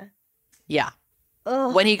God. Yeah.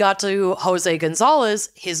 Ugh. When he got to Jose Gonzalez,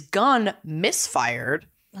 his gun misfired,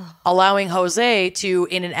 allowing Jose to,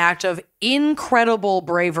 in an act of incredible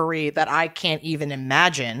bravery that I can't even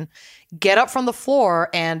imagine, get up from the floor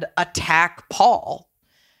and attack Paul.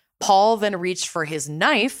 Paul then reached for his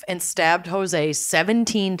knife and stabbed Jose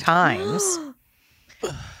 17 times.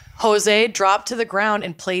 Jose dropped to the ground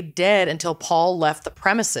and played dead until Paul left the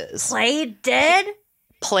premises. Played dead?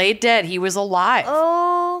 Played dead. He was alive.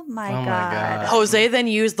 Oh my God. Jose then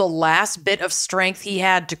used the last bit of strength he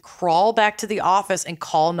had to crawl back to the office and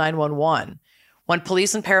call 911. When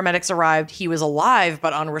police and paramedics arrived, he was alive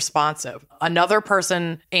but unresponsive. Another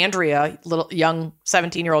person, Andrea, little young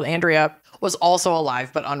 17-year-old Andrea, was also alive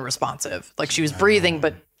but unresponsive. Like she was breathing,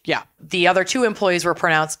 but yeah. The other 2 employees were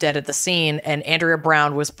pronounced dead at the scene, and Andrea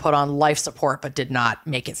Brown was put on life support but did not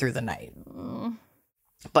make it through the night.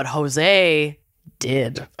 But Jose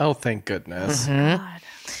did. Oh, thank goodness. God.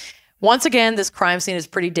 Once again, this crime scene is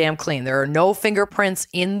pretty damn clean. There are no fingerprints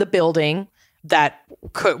in the building that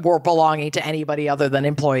were belonging to anybody other than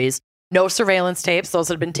employees. No surveillance tapes. Those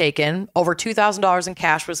had been taken. Over $2,000 in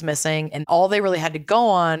cash was missing. And all they really had to go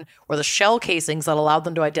on were the shell casings that allowed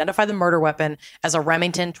them to identify the murder weapon as a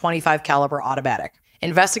Remington 25 caliber automatic.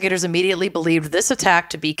 Investigators immediately believed this attack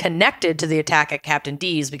to be connected to the attack at Captain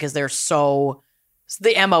D's because the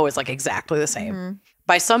MO is like exactly the same. Mm-hmm.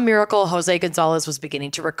 By some miracle, Jose Gonzalez was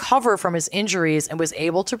beginning to recover from his injuries and was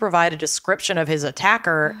able to provide a description of his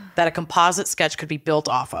attacker that a composite sketch could be built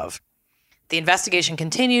off of. The investigation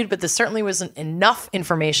continued, but this certainly wasn't enough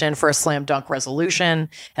information for a slam dunk resolution.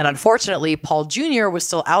 And unfortunately, Paul Jr. was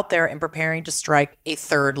still out there and preparing to strike a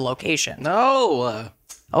 3rd location. No.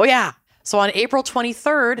 Oh, yeah. So on April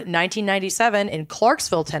 23rd, 1997, in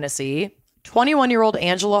Clarksville, Tennessee, 21-year-old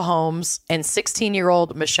Angela Holmes and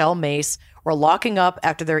 16-year-old Michelle Mace were locking up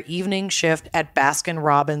after their evening shift at Baskin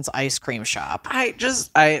Robbins ice cream shop. It's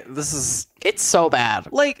so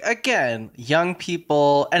bad. Like, again, young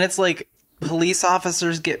people, and it's like, police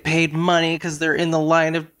officers get paid money because they're in the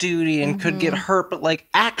line of duty and could get hurt, but like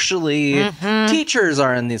actually teachers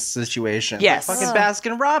are in this situation. Yes. Like fucking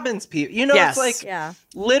Baskin Robbins people. You know, yes. It's like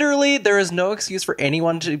literally there is no excuse for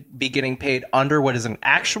anyone to be getting paid under what is an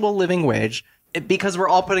actual living wage because we're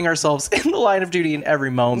all putting ourselves in the line of duty in every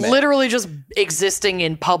moment. Literally just existing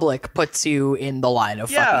in public puts you in the line of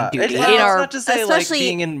fucking duty. It's not to say like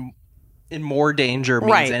being in more danger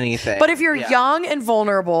means anything. But if you're young and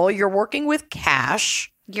vulnerable, you're working with cash.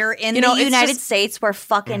 You're in the United States where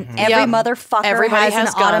fucking every motherfucker has an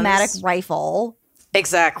automatic rifle.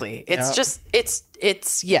 Exactly. It's just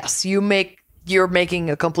it's yes, you're making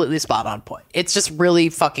a completely spot on point. It's just really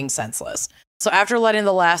fucking senseless. So after letting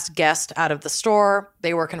the last guest out of the store,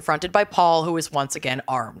 they were confronted by Paul, who was once again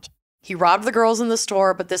armed. He robbed the girls in the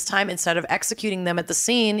store, but this time, instead of executing them at the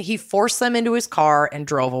scene, he forced them into his car and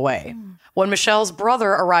drove away. When Michelle's brother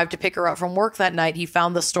arrived to pick her up from work that night, he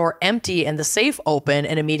found the store empty and the safe open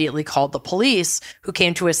and immediately called the police, who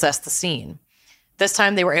came to assess the scene. This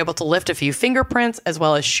time, they were able to lift a few fingerprints as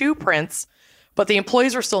well as shoe prints, but the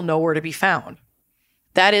employees were still nowhere to be found.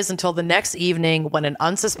 That is until the next evening when an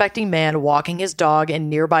unsuspecting man walking his dog in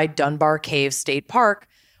nearby Dunbar Cave State Park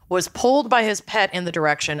was pulled by his pet in the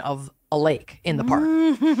direction of a lake in the park.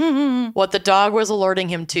 What the dog was alerting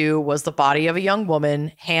him to was the body of a young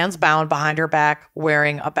woman, hands bound behind her back,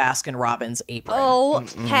 wearing a Baskin-Robbins apron. Oh,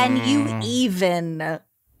 can you even?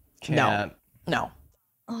 Can't. No.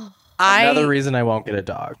 Another reason I won't get a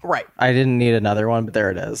dog. Right. I didn't need another one, but there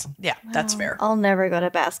it is. Yeah, that's fair. I'll never go to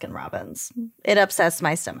Baskin Robbins. It upsets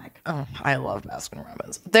my stomach. Oh, I love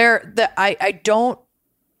Baskin-Robbins. I don't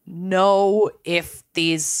know if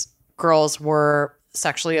these girls were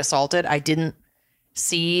sexually assaulted. I didn't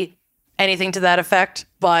see anything to that effect,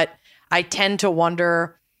 but I tend to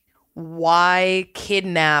wonder why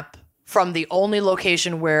kidnap from the only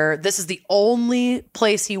location where this is the only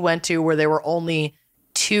place he went to where there were only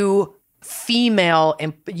two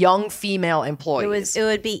young female employees. It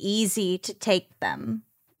would be easy to take them.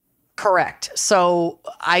 Correct. So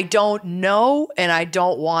I don't know, and I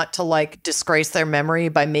don't want to disgrace their memory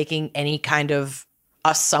by making any kind of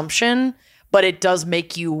assumption, but it does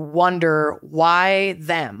make you wonder why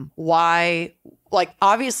them? Why,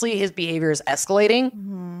 obviously his behavior is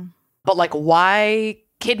escalating, but why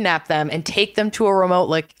kidnap them and take them to a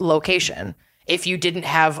remote location if you didn't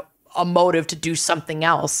have a motive to do something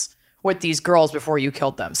else with these girls before you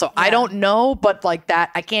killed them? So I don't know, but that,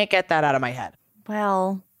 I can't get that out of my head.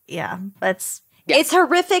 Well, yeah, it's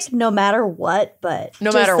horrific no matter what, but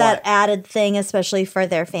no just matter that what. added thing, especially for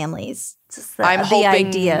their families. Just I'm the hoping-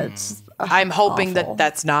 idea. It's, I'm hoping awful.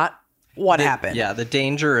 that's not what happened. Yeah, the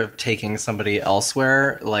danger of taking somebody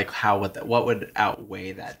elsewhere, what would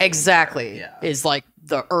outweigh that danger? Exactly. Yeah. Is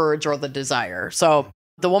the urge or the desire. So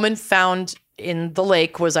the woman found in the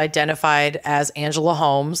lake was identified as Angela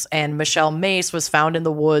Holmes, and Michelle Mace was found in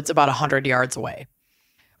the woods about 100 yards away.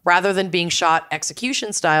 Rather than being shot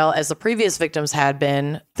execution style as the previous victims had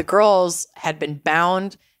been, the girls had been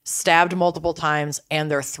bound, stabbed multiple times, and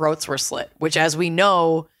their throats were slit, which, as we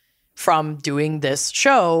know from doing this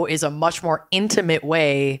show, is a much more intimate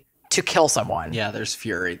way to kill someone. Yeah, there's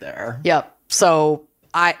fury there. Yep. So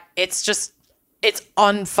it's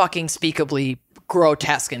unfucking speakably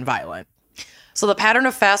grotesque and violent. So the pattern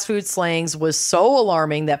of fast food slayings was so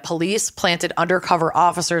alarming that police planted undercover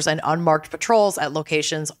officers and unmarked patrols at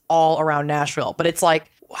locations all around Nashville. But it's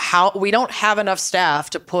how we don't have enough staff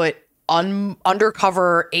to put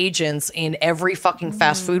undercover agents in every fucking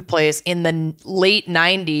fast food place in the late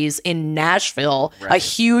 90s in Nashville, a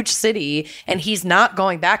huge city, and he's not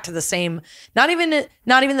going back to the same, not even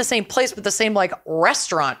the same place, but the same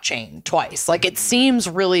restaurant chain twice. It seems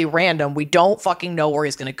really random. We don't fucking know where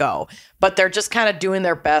he's going to go, but they're just kind of doing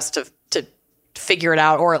their best to figure it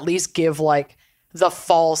out, or at least give the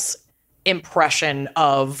false impression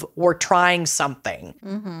of we're trying something.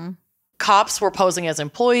 Mm-hmm. Cops were posing as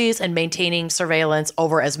employees and maintaining surveillance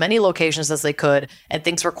over as many locations as they could, and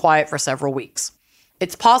things were quiet for several weeks.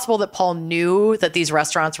 It's possible that Paul knew that these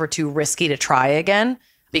restaurants were too risky to try again,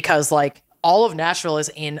 because all of Nashville is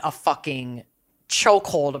in a fucking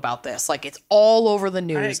chokehold about this. It's all over the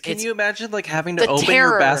news. Can you imagine having to open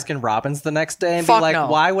terror. your Baskin Robbins the next day and Fuck be no.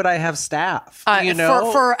 why would I have staff? You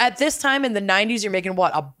know, for at this time in the 90s, you're making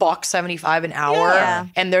what, $1.75 an hour, Yeah.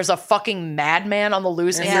 and there's a fucking madman on the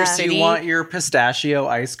loose in your Yeah. city. Do you want your pistachio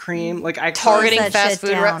ice cream? I targeting Close that fast shit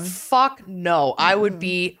food? down. Fuck no. I would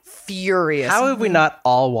be furious. How have we not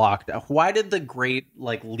all walked out? Why did the great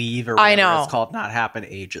leave or I whatever know. it's called not happen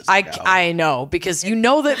ages ago? I know, because you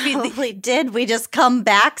know that Probably did. We just come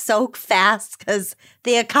back so fast because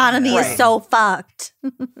the economy is Right. so fucked.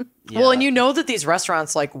 well, and you know that these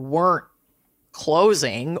restaurants weren't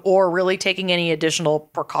closing or really taking any additional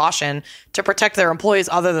precaution to protect their employees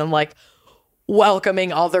other than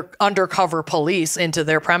welcoming other undercover police into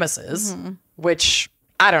their premises, which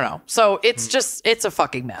I don't know. So it's it's a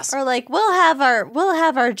fucking mess. Or we'll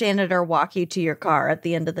have our janitor walk you to your car at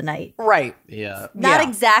the end of the night. Right. Yeah. Not Yeah.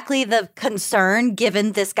 exactly the concern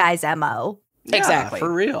given this guy's MO. Yeah, Exactly.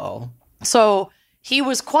 for real. So he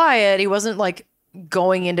was quiet. He wasn't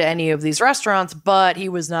going into any of these restaurants, but he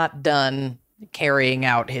was not done carrying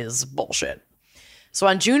out his bullshit. So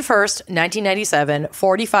on June 1st, 1997,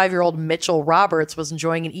 45-year-old Mitchell Roberts was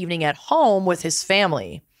enjoying an evening at home with his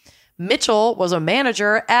family. Mitchell was a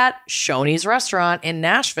manager at Shoney's restaurant in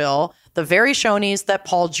Nashville, the very Shoney's that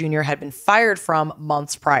Paul Jr. had been fired from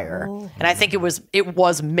months prior. And I think it was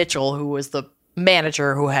Mitchell who was the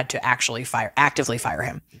manager who had to actively fire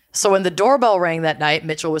him. So when the doorbell rang that night,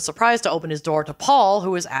 Mitchell was surprised to open his door to Paul,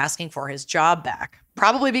 who was asking for his job back.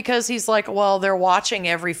 Probably because he's well, they're watching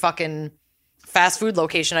every fucking fast food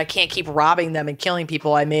location. I can't keep robbing them and killing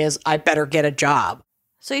people. I better get a job.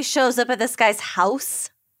 So he shows up at this guy's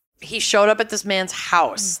house? He showed up at this man's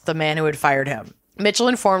house, the man who had fired him. Mitchell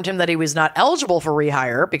informed him that he was not eligible for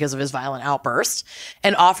rehire because of his violent outburst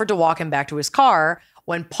and offered to walk him back to his car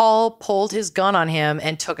when Paul pulled his gun on him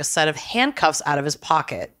and took a set of handcuffs out of his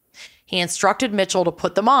pocket. He instructed Mitchell to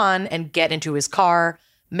put them on and get into his car.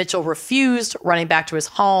 Mitchell refused, running back to his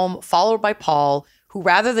home, followed by Paul, who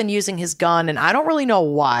rather than using his gun, and I don't really know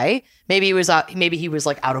why, maybe he was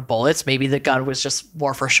like out of bullets, maybe the gun was just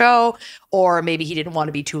more for show, or maybe he didn't want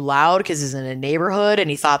to be too loud because he's in a neighborhood and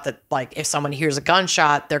he thought that like if someone hears a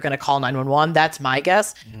gunshot, they're going to call 911. That's my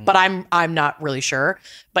guess, but I'm not really sure.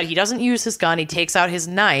 But he doesn't use his gun. He takes out his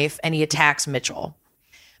knife and he attacks Mitchell.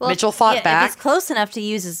 Well, Mitchell fought back. If he's close enough to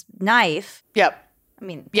use his knife. Yep. I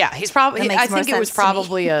mean, yeah, he's probably. I think it was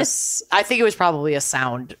probably a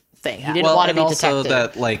sound thing. He didn't want to be detected. Also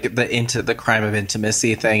that like the crime of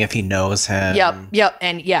intimacy thing. If he knows him. Yep.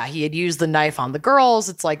 And yeah, he had used the knife on the girls.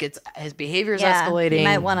 It's like his behavior is escalating. You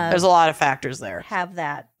might want to. There's a lot of factors there. Have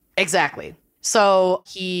that. Exactly. So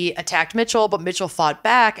he attacked Mitchell, but Mitchell fought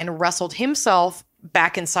back and wrestled himself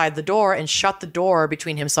back inside the door and shut the door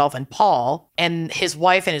between himself and Paul. And his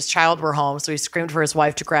wife and his child were home, so he screamed for his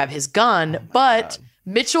wife to grab his gun. But God.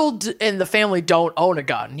 Mitchell and the family don't own a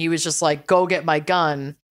gun. He was just like, go get my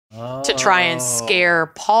gun to try and scare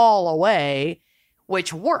Paul away,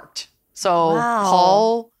 which worked. So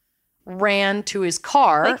Paul ran to his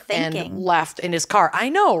car and left in his car. I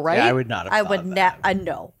know, right? Yeah, I would not have I would not. I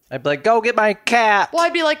know. I'd be like, go get my cat. Well,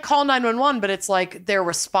 I'd be like, call 911, but it's like their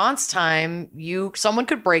response time, someone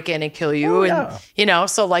could break in and kill you.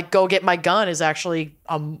 So like, go get my gun is actually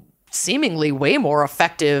seemingly way more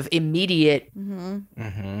effective, immediate.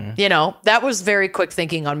 That was very quick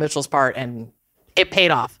thinking on Mitchell's part, and it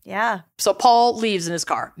paid off. Yeah. So Paul leaves in his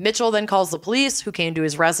car. Mitchell then calls the police, who came to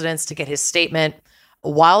his residence to get his statement.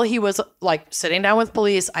 While he was like sitting down with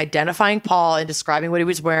police, identifying Paul and describing what he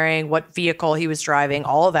was wearing, what vehicle he was driving,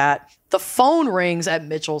 all of that, the phone rings at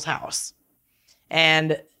Mitchell's house.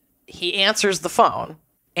 And he answers the phone,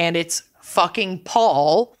 and it's fucking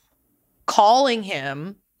Paul calling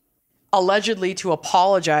him allegedly to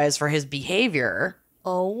apologize for his behavior.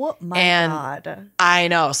 Oh my God. I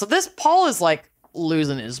know. So this Paul is like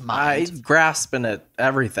losing his mind. He's grasping at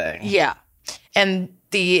everything. Yeah. And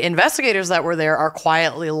the investigators that were there are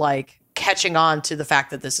quietly like catching on to the fact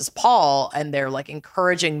that this is Paul, and they're like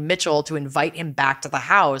encouraging Mitchell to invite him back to the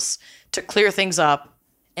house to clear things up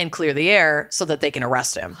and clear the air so that they can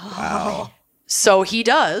arrest him. Wow. So he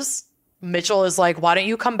does. Mitchell is like, why don't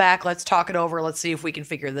you come back? Let's talk it over. Let's see if we can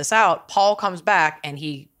figure this out. Paul comes back and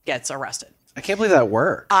he gets arrested. I can't believe that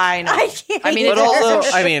worked. I know.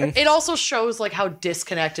 It also shows like how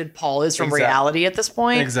disconnected Paul is from reality at this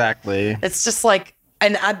point. Exactly. It's just like,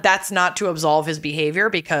 and that's not to absolve his behavior,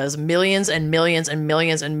 because millions and millions and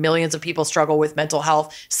millions and millions of people struggle with mental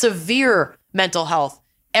health, severe mental health,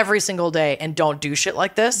 every single day, and don't do shit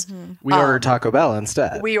like this. We order Taco Bell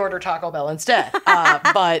instead.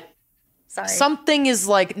 But something is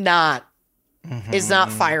like not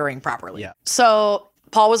firing properly. Yeah. So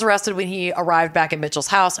Paul was arrested when he arrived back at Mitchell's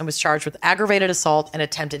house and was charged with aggravated assault and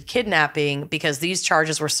attempted kidnapping, because these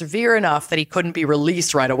charges were severe enough that he couldn't be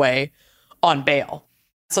released right away on bail.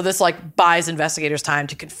 So this like buys investigators time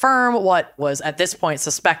to confirm what was at this point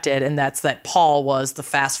suspected, and that's that Paul was the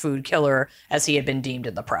fast food killer as he had been deemed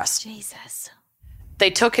in the press. Jesus. They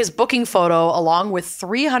took his booking photo along with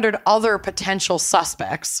 300 other potential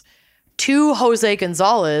suspects to Jose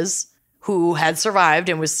Gonzalez, who had survived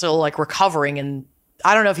and was still like recovering, and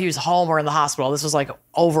I don't know if he was home or in the hospital. This was like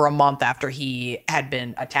over a month after he had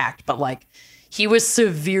been attacked, but like he was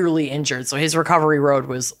severely injured. So his recovery road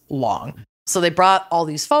was long. So they brought all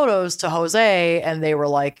these photos to Jose, and they were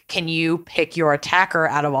like, can you pick your attacker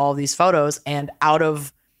out of all of these photos? And out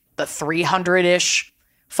of the 300-ish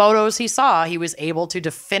photos he saw, he was able to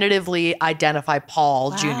definitively identify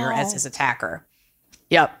Paul Jr. as his attacker.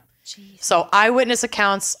 Yep. Jeez. So eyewitness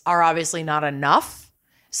accounts are obviously not enough.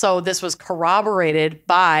 So this was corroborated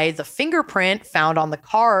by the fingerprint found on the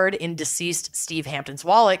card in deceased Steve Hampton's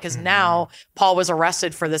wallet, because now Paul was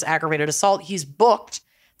arrested for this aggravated assault. He's booked.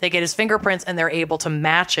 They get his fingerprints, and they're able to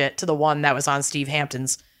match it to the one that was on Steve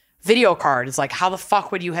Hampton's video card. It's like, how the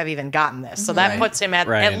fuck would you have even gotten this? So that puts him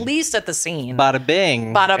at least at the scene. Bada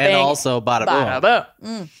bing. Bada bing. And also bada boom. Bada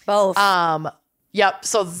boom. Both. Yep.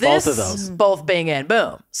 So this, both of those. Both bing and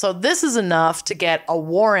boom. So this is enough to get a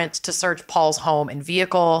warrant to search Paul's home and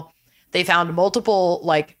vehicle. They found multiple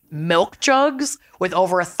like milk jugs with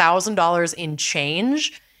over $1,000 in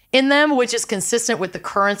change in them, which is consistent with the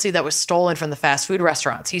currency that was stolen from the fast food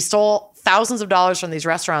restaurants. He stole thousands of dollars from these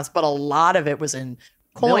restaurants, but a lot of it was in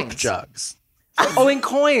coins. Milk jugs. Oh, in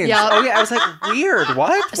coins. Yeah. Oh, yeah. I was like, weird.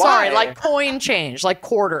 What? Sorry, Why? like coin change, like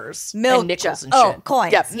quarters, Milk and nickels jug. and Oh, shit.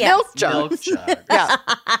 coins. Yeah, Yes. milk jug. milk jug. Yeah.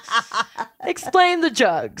 Explain the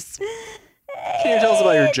jugs. Can you tell us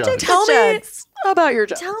about your jug? Tell me jugs. about your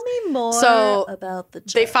jugs. Tell me more So, about the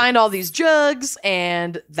jugs. They find all these jugs,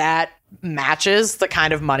 and that matches the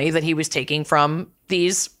kind of money that he was taking from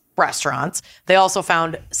these restaurants. They also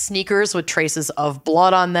found sneakers with traces of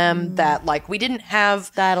blood on them that, like, we didn't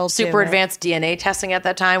have That'll do super it. advanced DNA testing at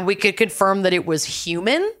that time. We could confirm that it was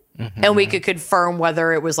human, and we could confirm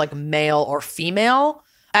whether it was like male or female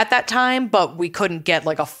at that time, but we couldn't get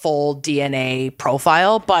like a full DNA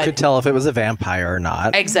profile. But Could tell if it was a vampire or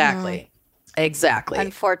not. exactly. Exactly.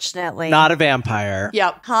 Unfortunately. Not a vampire.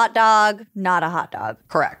 Yep. Hot dog, not a hot dog.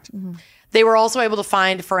 Correct. They were also able to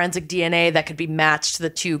find forensic DNA that could be matched to the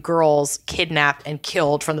two girls kidnapped and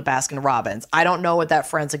killed from the Baskin Robbins. I don't know what that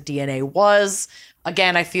forensic DNA was.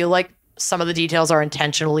 Again, I feel like some of the details are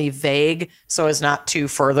intentionally vague so as not to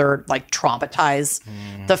further like traumatize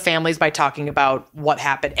the families by talking about what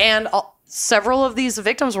happened. And several of these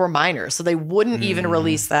victims were minors, so they wouldn't even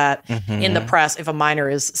release that in the press if a minor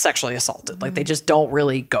is sexually assaulted. Like they just don't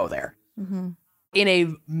really go there. In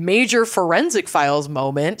a major forensic files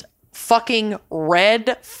moment, fucking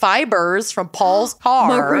red fibers from Paul's car.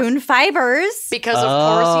 Maroon fibers. Because of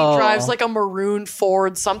course he drives like a maroon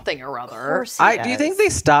Ford something or other. Do you think they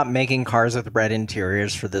stopped making cars with red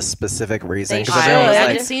interiors for this specific reason? They 'Cause should. I everyone was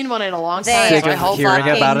haven't like seen one in a long They time. sick so I of hope hearing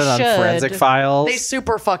not. about it on should. Forensic Files. They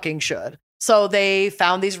super fucking should. So they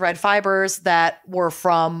found these red fibers that were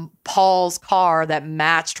from Paul's car that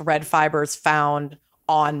matched red fibers found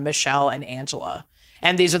on Michelle and Angela.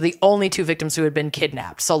 And these are the only two victims who had been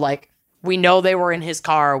kidnapped. So like, we know they were in his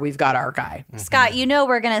car. We've got our guy. Scott, you know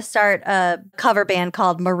we're going to start a cover band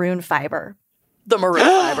called Maroon Fiber. The maroon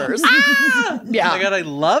fibers. Yeah. Oh my God, I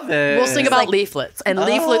love it. We'll sing about leaflets and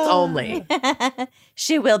leaflets only.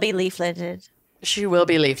 She will be leafleted. She will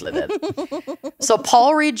be leafleted. So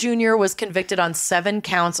Paul Reed Jr. was convicted on 7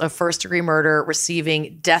 counts of first-degree murder,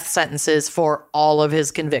 receiving death sentences for all of his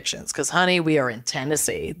convictions. Because, honey, we are in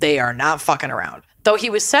Tennessee. They are not fucking around. Though he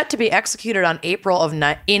was set to be executed in April of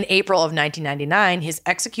 1999, his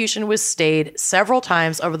execution was stayed several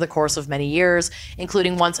times over the course of many years,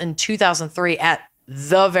 including once in 2003 at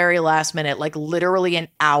the very last minute, like literally an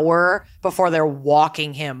hour before they're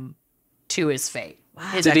walking him to his fate.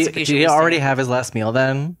 His Did execution he was already stayed. have his last meal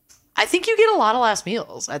then? I think you get a lot of last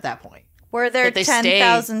meals at that point. Were there That they stay-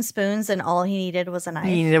 10,000 spoons and all he needed was a knife?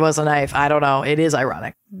 It was a knife. I don't know. It is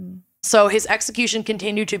ironic. So his execution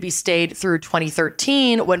continued to be stayed through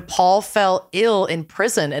 2013 when Paul fell ill in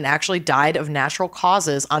prison and actually died of natural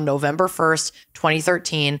causes on November 1st,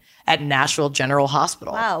 2013 at Nashville General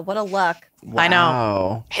Hospital. Wow, what a luck. I know.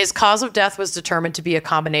 Wow. His cause of death was determined to be a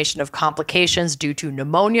combination of complications due to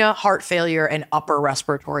pneumonia, heart failure, and upper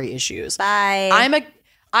respiratory issues. Bye. I'm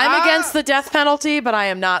against the death penalty, but I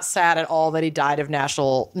am not sad at all that he died of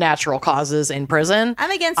natural causes in prison. I'm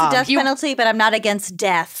against the death he- penalty, but I'm not against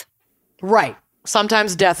death. Right.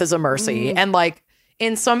 Sometimes death is a mercy. And like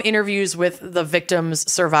in some interviews with the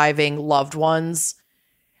victims' surviving loved ones,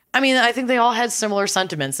 I mean, I think they all had similar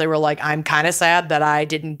sentiments. They were like, I'm kind of sad that I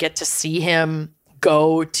didn't get to see him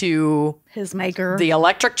go to His maker. the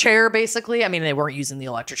electric chair, basically. I mean, they weren't using the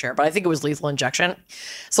electric chair, but I think it was lethal injection.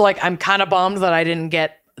 So like, I'm kind of bummed that I didn't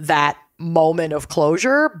get that moment of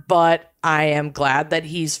closure, but I am glad that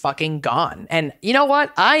he's fucking gone. And you know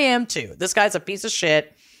what? I am too. This guy's a piece of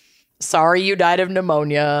shit. Sorry you died of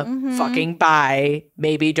pneumonia. Fucking bye.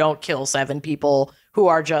 Maybe don't kill 7 people who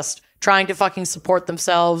are just trying to fucking support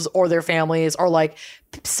themselves or their families or like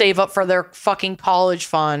save up for their fucking college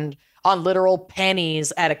fund on literal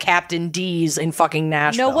pennies at a Captain D's in fucking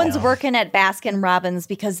Nashville. No one's working at Baskin Robbins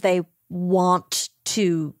because they want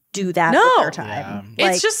to do that No. with their time.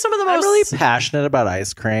 It's just some of the I'm most... really passionate about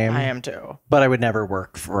ice cream. I am too. But I would never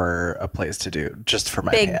work for a place to do just for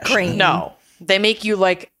my Big passion. cream. No. They make you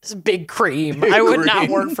like big cream. I would not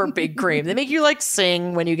work for big cream. They make you like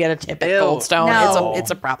sing when you get a tip at Ew. Goldstone. No.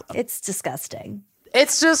 It's a problem. It's disgusting.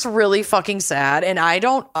 It's just really fucking sad. And I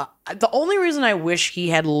don't, the only reason I wish he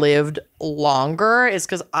had lived longer is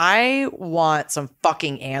because I want some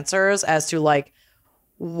fucking answers as to like,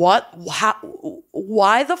 why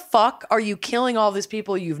the fuck are you killing all these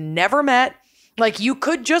people you've never met? Like, you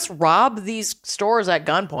could just rob these stores at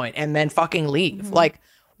gunpoint and then fucking leave. Like,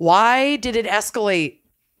 why did it escalate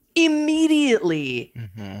immediately?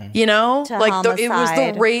 You know, To like it was the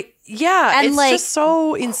homicide. rate. Yeah, And, it's like, just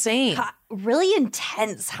so insane. Really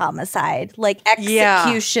intense homicide, like Yeah.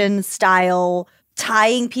 execution style,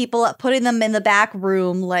 tying people up, putting them in the back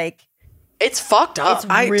room. Like, It's fucked up.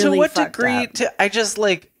 It's really to what fucked degree? up. I just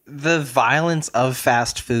like the violence of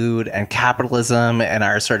fast food and capitalism and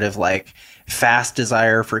our sort of like fast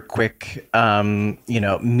desire for quick,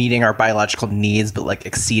 meeting our biological needs, but like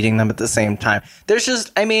exceeding them at the same time. There's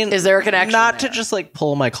just, I mean, is there a connection? Not there? to just like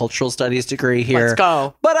pull my cultural studies degree here. Let's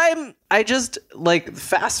go. But I just like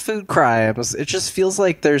fast food crimes. It just feels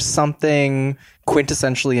like there's something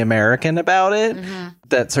quintessentially American about it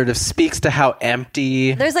that sort of speaks to how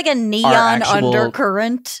empty. There's like a neon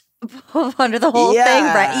undercurrent under the whole thing,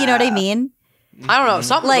 right? You know what I mean? I don't know.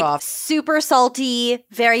 Something's Like off. super salty,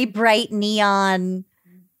 very bright neon,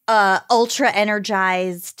 ultra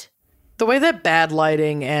energized. The way that bad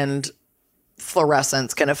lighting and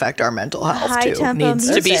fluorescence can affect our mental health High too tempo needs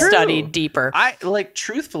to be music. studied deeper. I like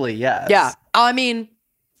truthfully, yes. Yeah. I mean,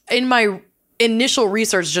 in my initial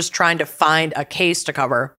research, just trying to find a case to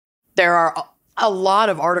cover, there are a lot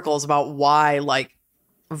of articles about why like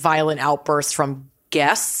violent outbursts from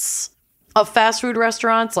guests of fast food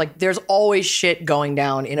restaurants, like there's always shit going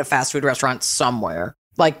down in a fast food restaurant somewhere.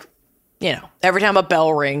 Like, every time a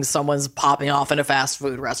bell rings, someone's popping off in a fast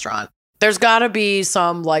food restaurant. There's got to be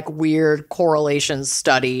some like weird correlation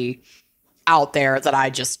study out there that I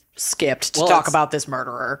just skipped to talk about this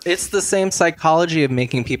murderer. It's the same psychology of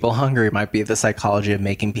making people hungry might be the psychology of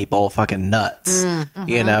making people fucking nuts.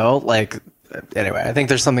 Anyway, I think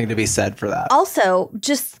there's something to be said for that. Also,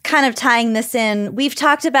 just kind of tying this in, we've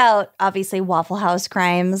talked about obviously Waffle House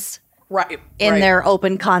crimes in their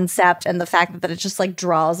open concept and the fact that it just like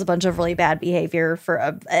draws a bunch of really bad behavior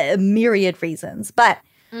for a myriad reasons. But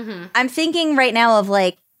I'm thinking right now of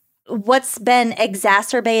like what's been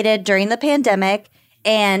exacerbated during the pandemic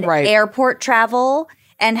and airport travel,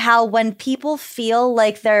 and how when people feel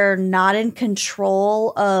like they're not in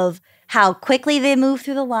control of how quickly they move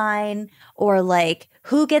through the line or like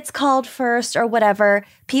who gets called first or whatever,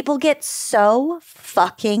 people get so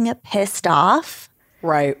fucking pissed off.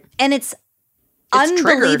 Right. And it's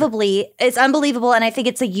unbelievable. And I think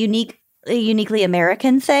it's a uniquely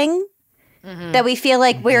American thing that we feel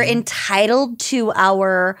like we're entitled to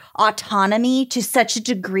our autonomy to such a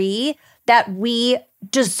degree that we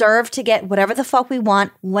deserve to get whatever the fuck we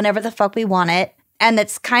want, whenever the fuck we want it. And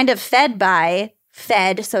that's kind of fed,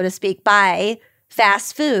 so to speak, by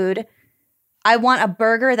fast food. I want a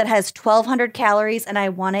burger that has 1,200 calories and I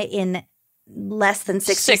want it in less than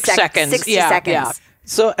 60 seconds. 60 seconds. Yeah.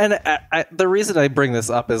 So, and the reason I bring this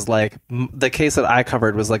up is like the case that I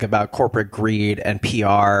covered was like about corporate greed and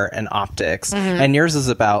PR and optics, and yours is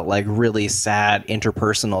about like really sad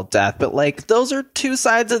interpersonal death. But like those are two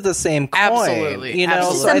sides of the same coin. Absolutely.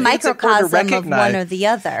 It's a microcosm of one or the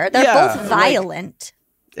other. They're both violent.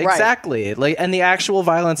 Exactly. Like, and the actual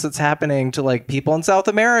violence that's happening to like people in South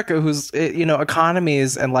America whose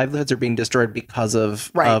economies and livelihoods are being destroyed because of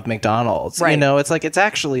McDonald's. Right. It's like it's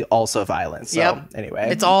actually also violence. So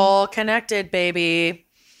anyway, it's all connected, baby.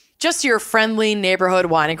 Just your friendly neighborhood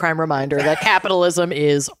wine and crime reminder that capitalism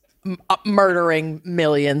is murdering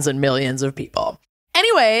millions and millions of people.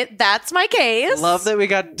 Anyway, that's my case. Love that we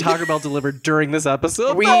got Taco Bell delivered during this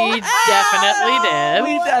episode. We definitely did.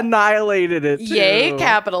 We annihilated it, too. Yay,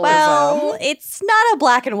 capitalism. Well, it's not a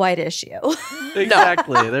black and white issue.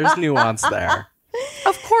 Exactly. There's nuance there.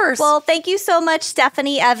 Of course. Well, thank you so much,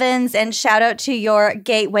 Stephanie Evans, and shout out to your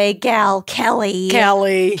gateway gal, Kelly.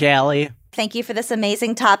 Callie. Thank you for this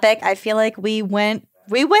amazing topic. I feel like we went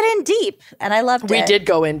in deep, and I loved it. We did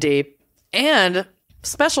go in deep. And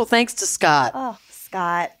special thanks to Scott. Oh,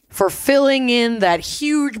 Scott. For filling in that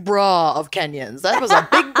huge bra of Kenyans. That was a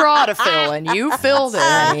big bra to fill, and you filled it.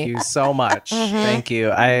 Thank you so much. Thank you.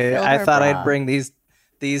 I thought I'd bring these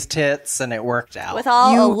tits, and it worked out. With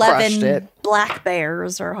all You crushed 11 it. black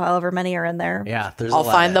bears or however many are in there. Yeah, there's I'll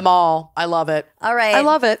 11. find them all. I love it. All right. I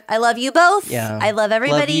love it. I love you both. Yeah. I love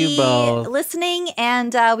everybody Love you both. listening,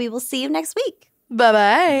 and we will see you next week.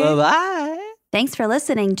 Bye-bye. Bye-bye. Thanks for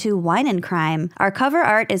listening to Wine and Crime. Our cover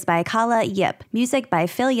art is by Kala Yip, music by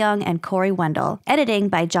Phil Young and Corey Wendell, editing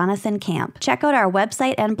by Jonathan Camp. Check out our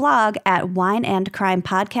website and blog at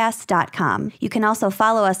wineandcrimepodcast.com. You can also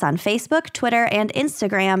follow us on Facebook, Twitter, and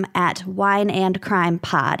Instagram at Wine and Crime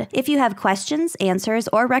Pod. If you have questions, answers,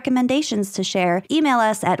 or recommendations to share, email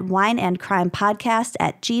us at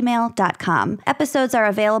wineandcrimepodcast@gmail.com. Episodes are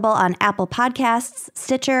available on Apple Podcasts,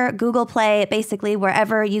 Stitcher, Google Play, basically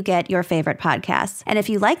wherever you get your favorite podcasts. And if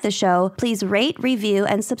you like the show, please rate, review,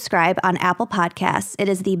 and subscribe on Apple Podcasts. It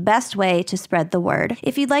is the best way to spread the word.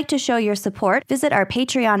 If you'd like to show your support, visit our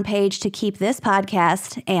Patreon page to keep this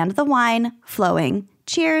podcast and the wine flowing.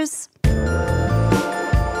 Cheers.